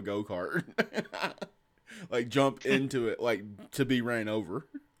into a go-kart. Like, jump into it, like, to be ran over.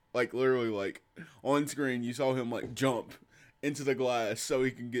 Like, literally, like, on screen, you saw him, like, jump into the glass so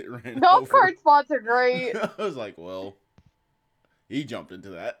he can get ran over. Golf cart spots are great. I was like, well, he jumped into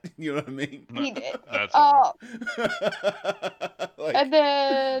that. You know what I mean? He did. That's like, and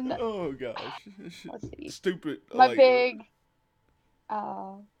then... Oh, gosh. Let's see. Stupid. My big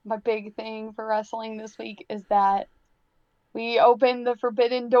thing for wrestling this week is that we opened the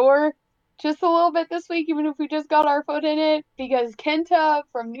Forbidden Door just a little bit this week, even if we just got our foot in it, because Kenta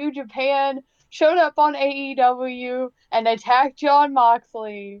from New Japan showed up on AEW and attacked Jon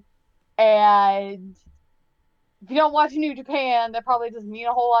Moxley. And if you don't watch New Japan, that probably doesn't mean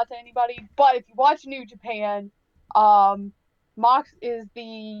a whole lot to anybody. But if you watch New Japan, Mox is the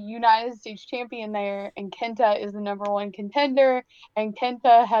United States champion there, and Kenta is the #1 contender. And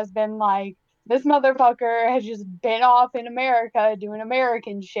Kenta has been like, this motherfucker has just been off in America doing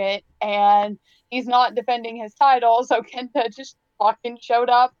American shit, and he's not defending his title. So Kenta just fucking showed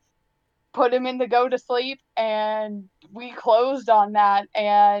up, put him in the go to sleep, and we closed on that.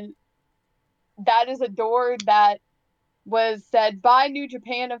 And that is a door that was said by New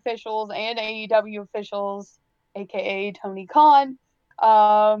Japan officials and AEW officials, aka Tony Khan,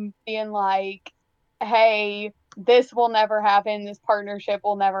 being like, hey, this will never happen. This partnership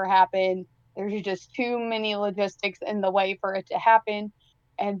will never happen. There's just too many logistics in the way for it to happen.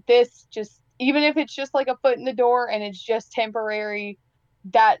 And this just, even if it's just like a foot in the door and it's just temporary,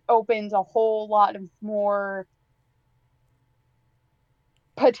 that opens a whole lot of more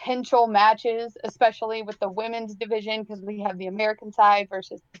potential matches, especially with the women's division, because we have the American side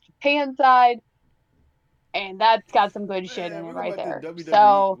versus the Japan side, and that's got some good shit in it right there.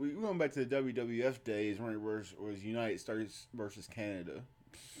 So we're going back to the WWF days when it was United States versus Canada.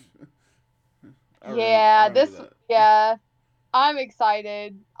 yeah, I'm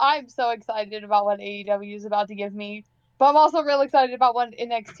excited. I'm so excited about what AEW is about to give me, but I'm also real excited about what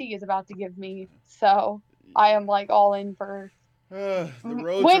NXT is about to give me. So I am like all in for the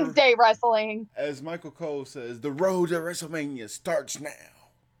Wednesday wrestling. As Michael Cole says, the road to WrestleMania starts now.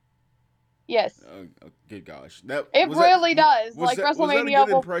 Yes. Good gosh. It really does. Like WrestleMania. Was that a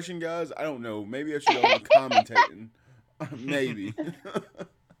good impression, guys? I don't know. Maybe I should go on commentating. Maybe.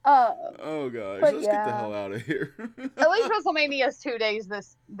 Oh gosh. Let's get the hell out of here. At least WrestleMania is 2 days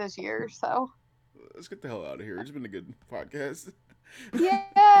this year, so. Let's get the hell out of here. It's been a good podcast.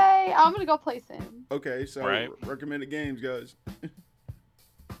 Yay! I'm gonna go play Sim. Okay, so recommended games, guys.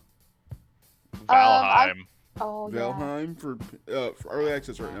 Velheim. Velheim for early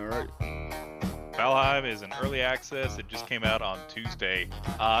access right now, right? Velheim is in early access. It just came out on Tuesday.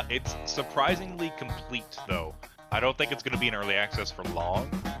 It's surprisingly complete, though. I don't think it's going to be in early access for long.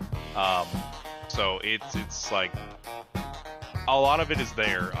 So it's like a lot of it is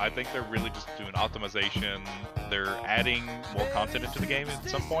there. I think they're really just doing optimization. They're adding more content into the game at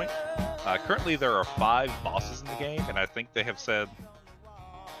some point. Currently, there are 5 bosses in the game, and I think they have said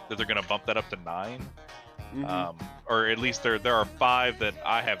that they're going to bump that up to 9. Mm-hmm. Or at least there are 5 that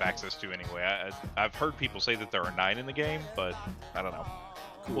I have access to anyway. I've heard people say that there are 9 in the game, but I don't know.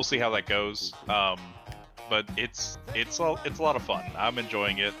 Cool. We'll see how that goes. But it's a lot of fun. I'm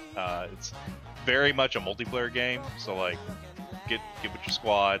enjoying it. It's very much a multiplayer game, so like get with your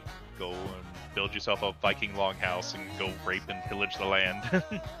squad, go and build yourself a Viking longhouse and go rape and pillage the land,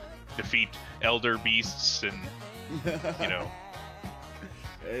 defeat elder beasts, and you know.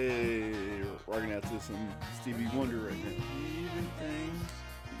 Hey, rocking out to some Stevie Wonder right now. Even things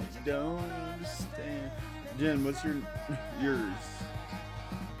you don't understand. Jen, what's yours?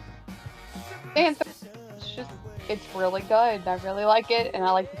 It's really good. I really like it, and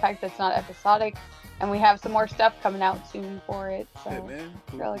I like the fact that it's not episodic, and we have some more stuff coming out soon for it. So hey, man,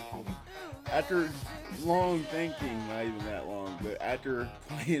 cool. Really cool. After long thinking, not even that long, but after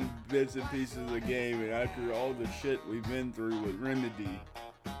playing bits and pieces of the game, and after all the shit we've been through with Remedy,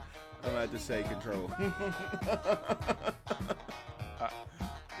 I'm about to say Control.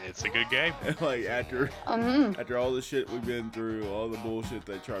 It's a good game. Like after all the shit we've been through, all the bullshit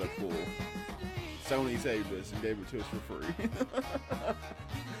they try to pull, Sony saved us and gave it to us for free.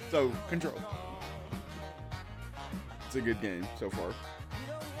 So Control. It's a good game so far.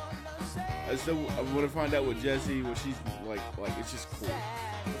 I want to find out what Jesse, what she's like. It's just cool.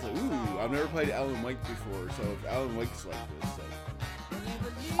 It's like, ooh, I've never played Alan Wake before, so if Alan Wake's like this, so.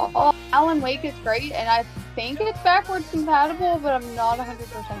 Oh, Alan Wake is great, and I think it's backwards compatible, but I'm not 100%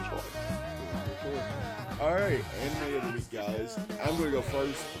 sure. Cool. Alright, anime of the week, guys. I'm going to go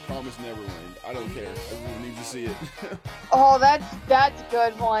first. Promised Neverland. I don't care. Everyone needs to see it. Oh, that's a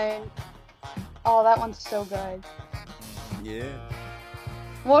good one. Oh, that one's so good. Yeah.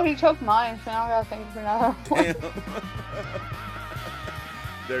 Well, he took mine, so now I gotta think of another one. Damn.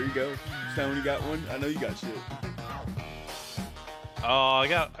 There you go. Stoney got one. I know you got shit. Oh, I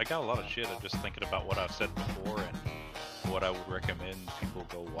got a lot of shit. I'm just thinking about what I've said before and what I would recommend people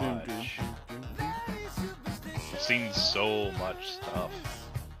go watch. I've seen so much stuff.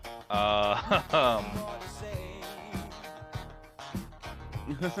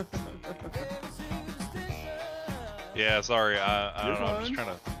 Yeah, sorry. I don't know. I'm just trying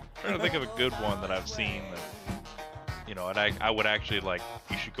to think of a good one that I've seen that, you know, and I would actually like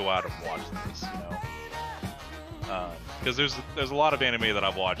be should go out and watch this. Because there's a lot of anime that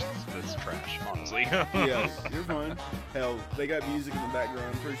I've watched that's trash, honestly. Yeah, you're fine. Hell, they got music in the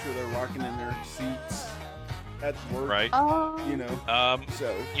background. I'm pretty sure they're rocking in their seats at work. Right.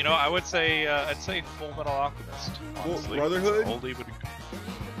 So. I would say I'd say Full Metal Alchemist. Honestly. Brotherhood.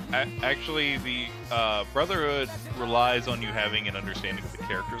 Actually, the Brotherhood relies on you having an understanding of the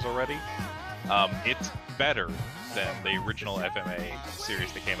characters already. It's better than the original FMA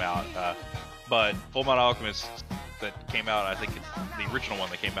series that came out. But Full Metal Alchemist that came out, I think it's the original one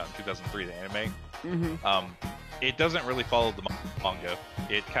that came out in 2003, the anime. It doesn't really follow the manga.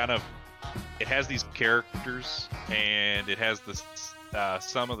 It has these characters, and it has this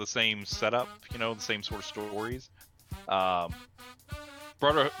some of the same setup, the same sort of stories.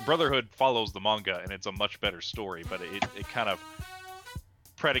 Brotherhood follows the manga, and it's a much better story, but it kind of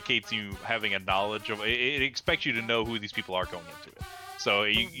predicates you having a knowledge of it expects you to know who these people are going into it. So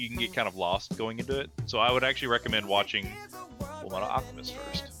you can get kind of lost going into it. So I would actually recommend watching Full Metal Alchemist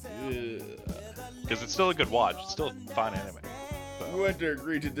first. Because it's still a good watch. It's still a fine anime. So. We have to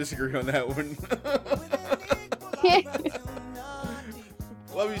agree to disagree on that one.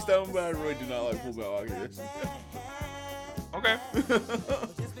 Love you, Stone, but I really do not like Full Metal Alchemist. Okay.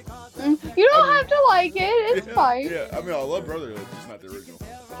 You don't have to like it. It's fine. Yeah, I mean, I love Brotherhood, just not the original.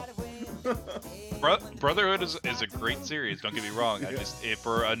 Brotherhood is a great series. Don't get me wrong. I just if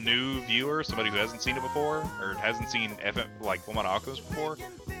for a new viewer, somebody who hasn't seen it before or hasn't seen Full Metal Alchemist before,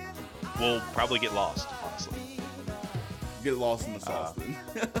 will probably get lost. Honestly, get lost in the sauce. Then.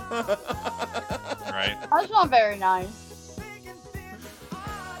 Right. That's not very nice.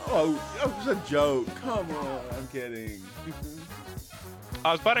 Oh, that was a joke. Come on, I'm kidding.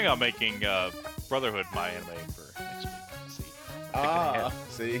 I was planning on making Brotherhood my anime for next week.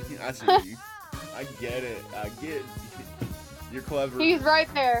 See, I see you. I get it. I get it. You're clever. He's right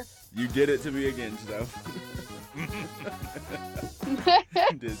there. You did it to me again, Snow.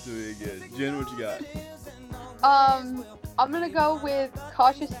 Did it to me again. Jen, what you got? I'm gonna go with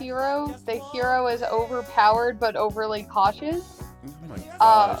Cautious Hero. The hero is overpowered but overly cautious. Oh my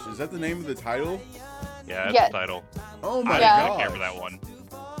gosh, is that the name of the title? Yeah, that's yes. the title. Oh my gosh. I god. didn't care for that one.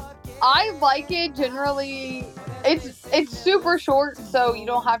 I like it generally. It's super short, so you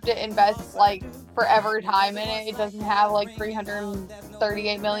don't have to invest like forever time in it. It doesn't have like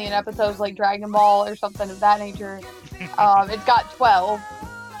 338 million episodes like Dragon Ball or something of that nature. It's got 12.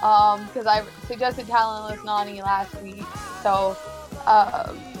 Because I suggested Talentless Nani last week, so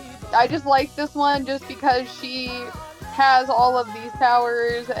I just like this one just because she has all of these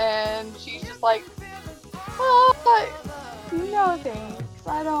powers, and she's just like, oh, no thanks.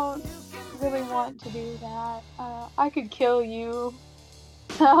 I don't really want to do that. I could kill you.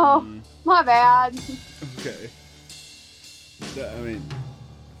 So, my bad. Okay. I mean,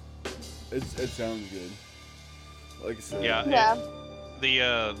 it sounds good. Like I said. Yeah.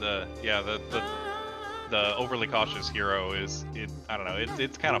 The overly cautious hero I don't know,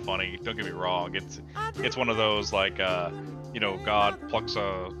 it's kind of funny, don't get me wrong. It's one of those like God plucks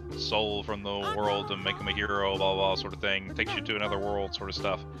a soul from the world to make him a hero, blah blah sort of thing, takes you to another world sort of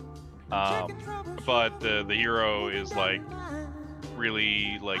stuff. But the hero is like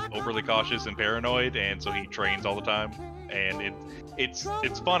really like overly cautious and paranoid, and so he trains all the time, and it's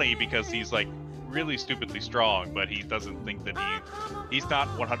funny because he's like really stupidly strong, but he doesn't think that he's not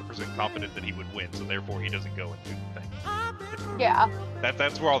 100% confident that he would win, so therefore he doesn't go and do the thing. Yeah.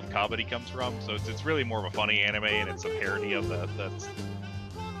 That's where all the comedy comes from. So it's really more of a funny anime, and it's a parody of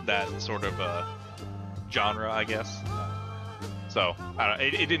that sort of genre, I guess. So I don't know,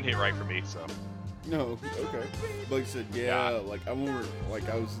 it didn't hit right for me. So. No, okay. Like I said, like I remember, like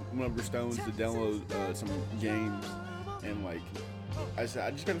I was one of Stones to download some games, and like I said,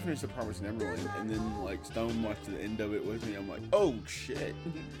 I just gotta finish the Promised Neverland, and then like Stone watched the end of it with me. I'm like, oh shit,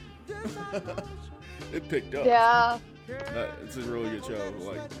 it picked up. Yeah. It's a really good show.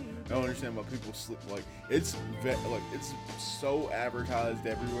 Like I don't understand why people slip. Like it's so advertised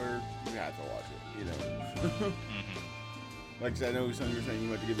everywhere. You have to watch it, you know. Like I said, I know some of you were saying you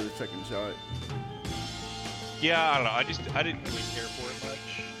might give it a second shot. Yeah, I don't know. I didn't really care for it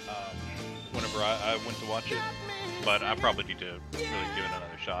much whenever I went to watch it. But I probably need to really give it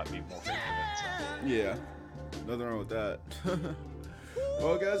another shot, be more faithful in it. So. Yeah, nothing wrong with that.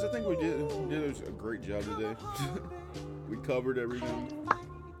 Well, guys, I think we did a great job today. We covered everything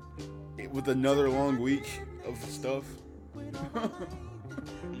with another long week of stuff.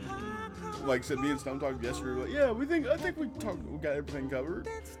 Like I said, me and Stone talked yesterday. Like, yeah, I think we got everything covered.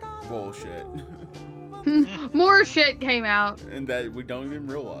 Bullshit. More shit came out. And that we don't even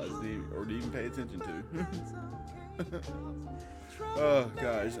realize or even pay attention to.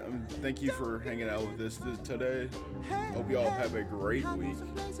 Guys, thank you for hanging out with us today. Hope you all have a great week.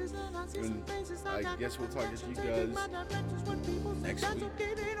 And I guess we'll talk to you guys next week.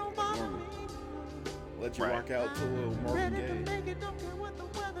 Normal. Let you rock out to a little Marvin Gaye.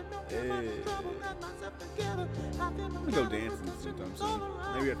 Hey. I'm gonna go dancing sometime soon.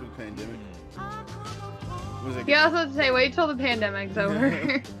 Maybe after the pandemic. Yeah, I was about to say, wait till the pandemic's over.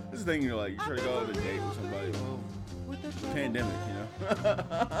 This is the thing, you're like, you try to go on a date with somebody. Well, pandemic, you know.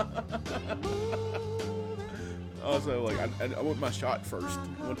 Also, like, I want my shot first.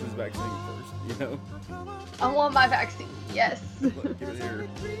 I want this vaccine first, you know. I want my vaccine. Yes. Look, give it here.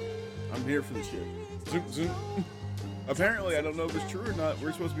 I'm here for the shit. Zoom, zoom. Apparently, I don't know if it's true or not.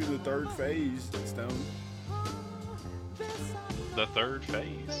 We're supposed to be in the third phase, Stone. The third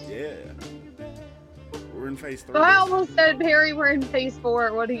phase. Yeah. We're in phase 3. So I almost said, Perry, we're in phase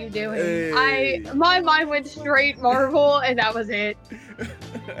 4. What are you doing? Hey. My mind went straight Marvel, and that was it.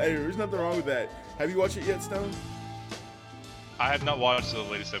 Hey, there's nothing wrong with that. Have you watched it yet, Stone? I have not watched the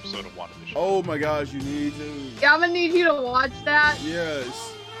latest episode of WandaVision. Oh my gosh, you need to. Yeah, I'm gonna need you to watch that.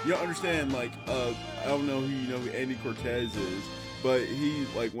 Yes. You don't understand, like, I don't know who Andy Cortez is, but he,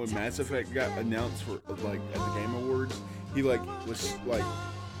 like, when Mass Effect got announced for, like, at the Game Awards, he, like, was,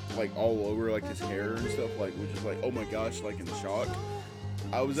 like all over, like, his hair and stuff, like, was just like, oh my gosh, like, in shock.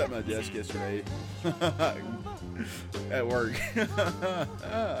 I was at my desk yesterday, at work.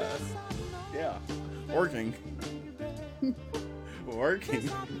 Yeah. Working.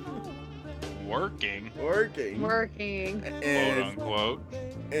 And, quote unquote.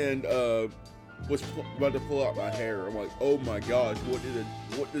 And was about to pull out my hair. I'm like, oh my gosh,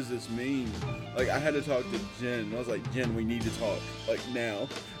 what does this mean? Like, I had to talk to Jen. And I was like, Jen, we need to talk, like, now.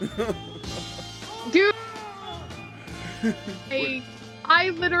 Dude. Hey,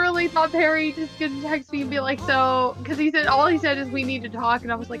 I literally thought Perry just gonna text me and be like, so, because all he said is we need to talk,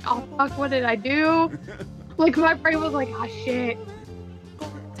 and I was like, oh fuck, what did I do? Like, my brain was like, ah, shit.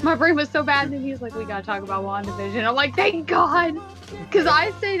 My brain was so bad, and then he's like, we gotta talk about WandaVision. I'm like, thank God! Because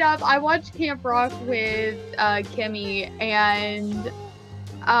I stayed up, I watched Camp Rock with Kimmy, and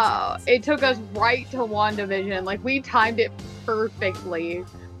it took us right to WandaVision. Like, we timed it perfectly.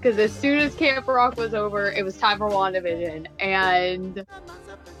 Because as soon as Camp Rock was over, it was time for WandaVision. And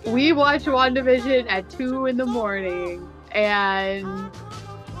we watched WandaVision at 2 in the morning, and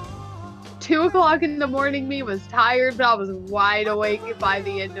 2 o'clock in the morning, me was tired, but I was wide awake by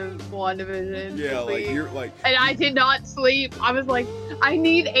the end of WandaVision. Yeah, like, you're like... And I did not sleep. I was like, I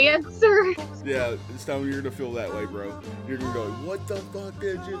need answers. Yeah, it's time you're gonna feel that way, bro. You're gonna go, what the fuck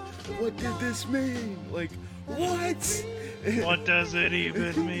what did this mean? Like, what? What does it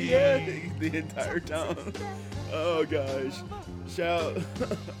even mean? Yeah, the entire time. Oh, gosh. Shout.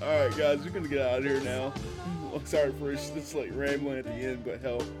 Alright, guys, we're gonna get out of here now. Sorry for just, like, rambling at the end, but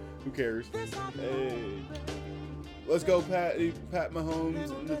hell, who cares? Hey. Let's go, Pat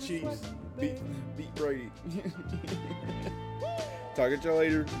Mahomes and the Chiefs. Beat Brady. Talk at y'all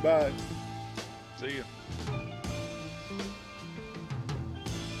later. Bye. See ya.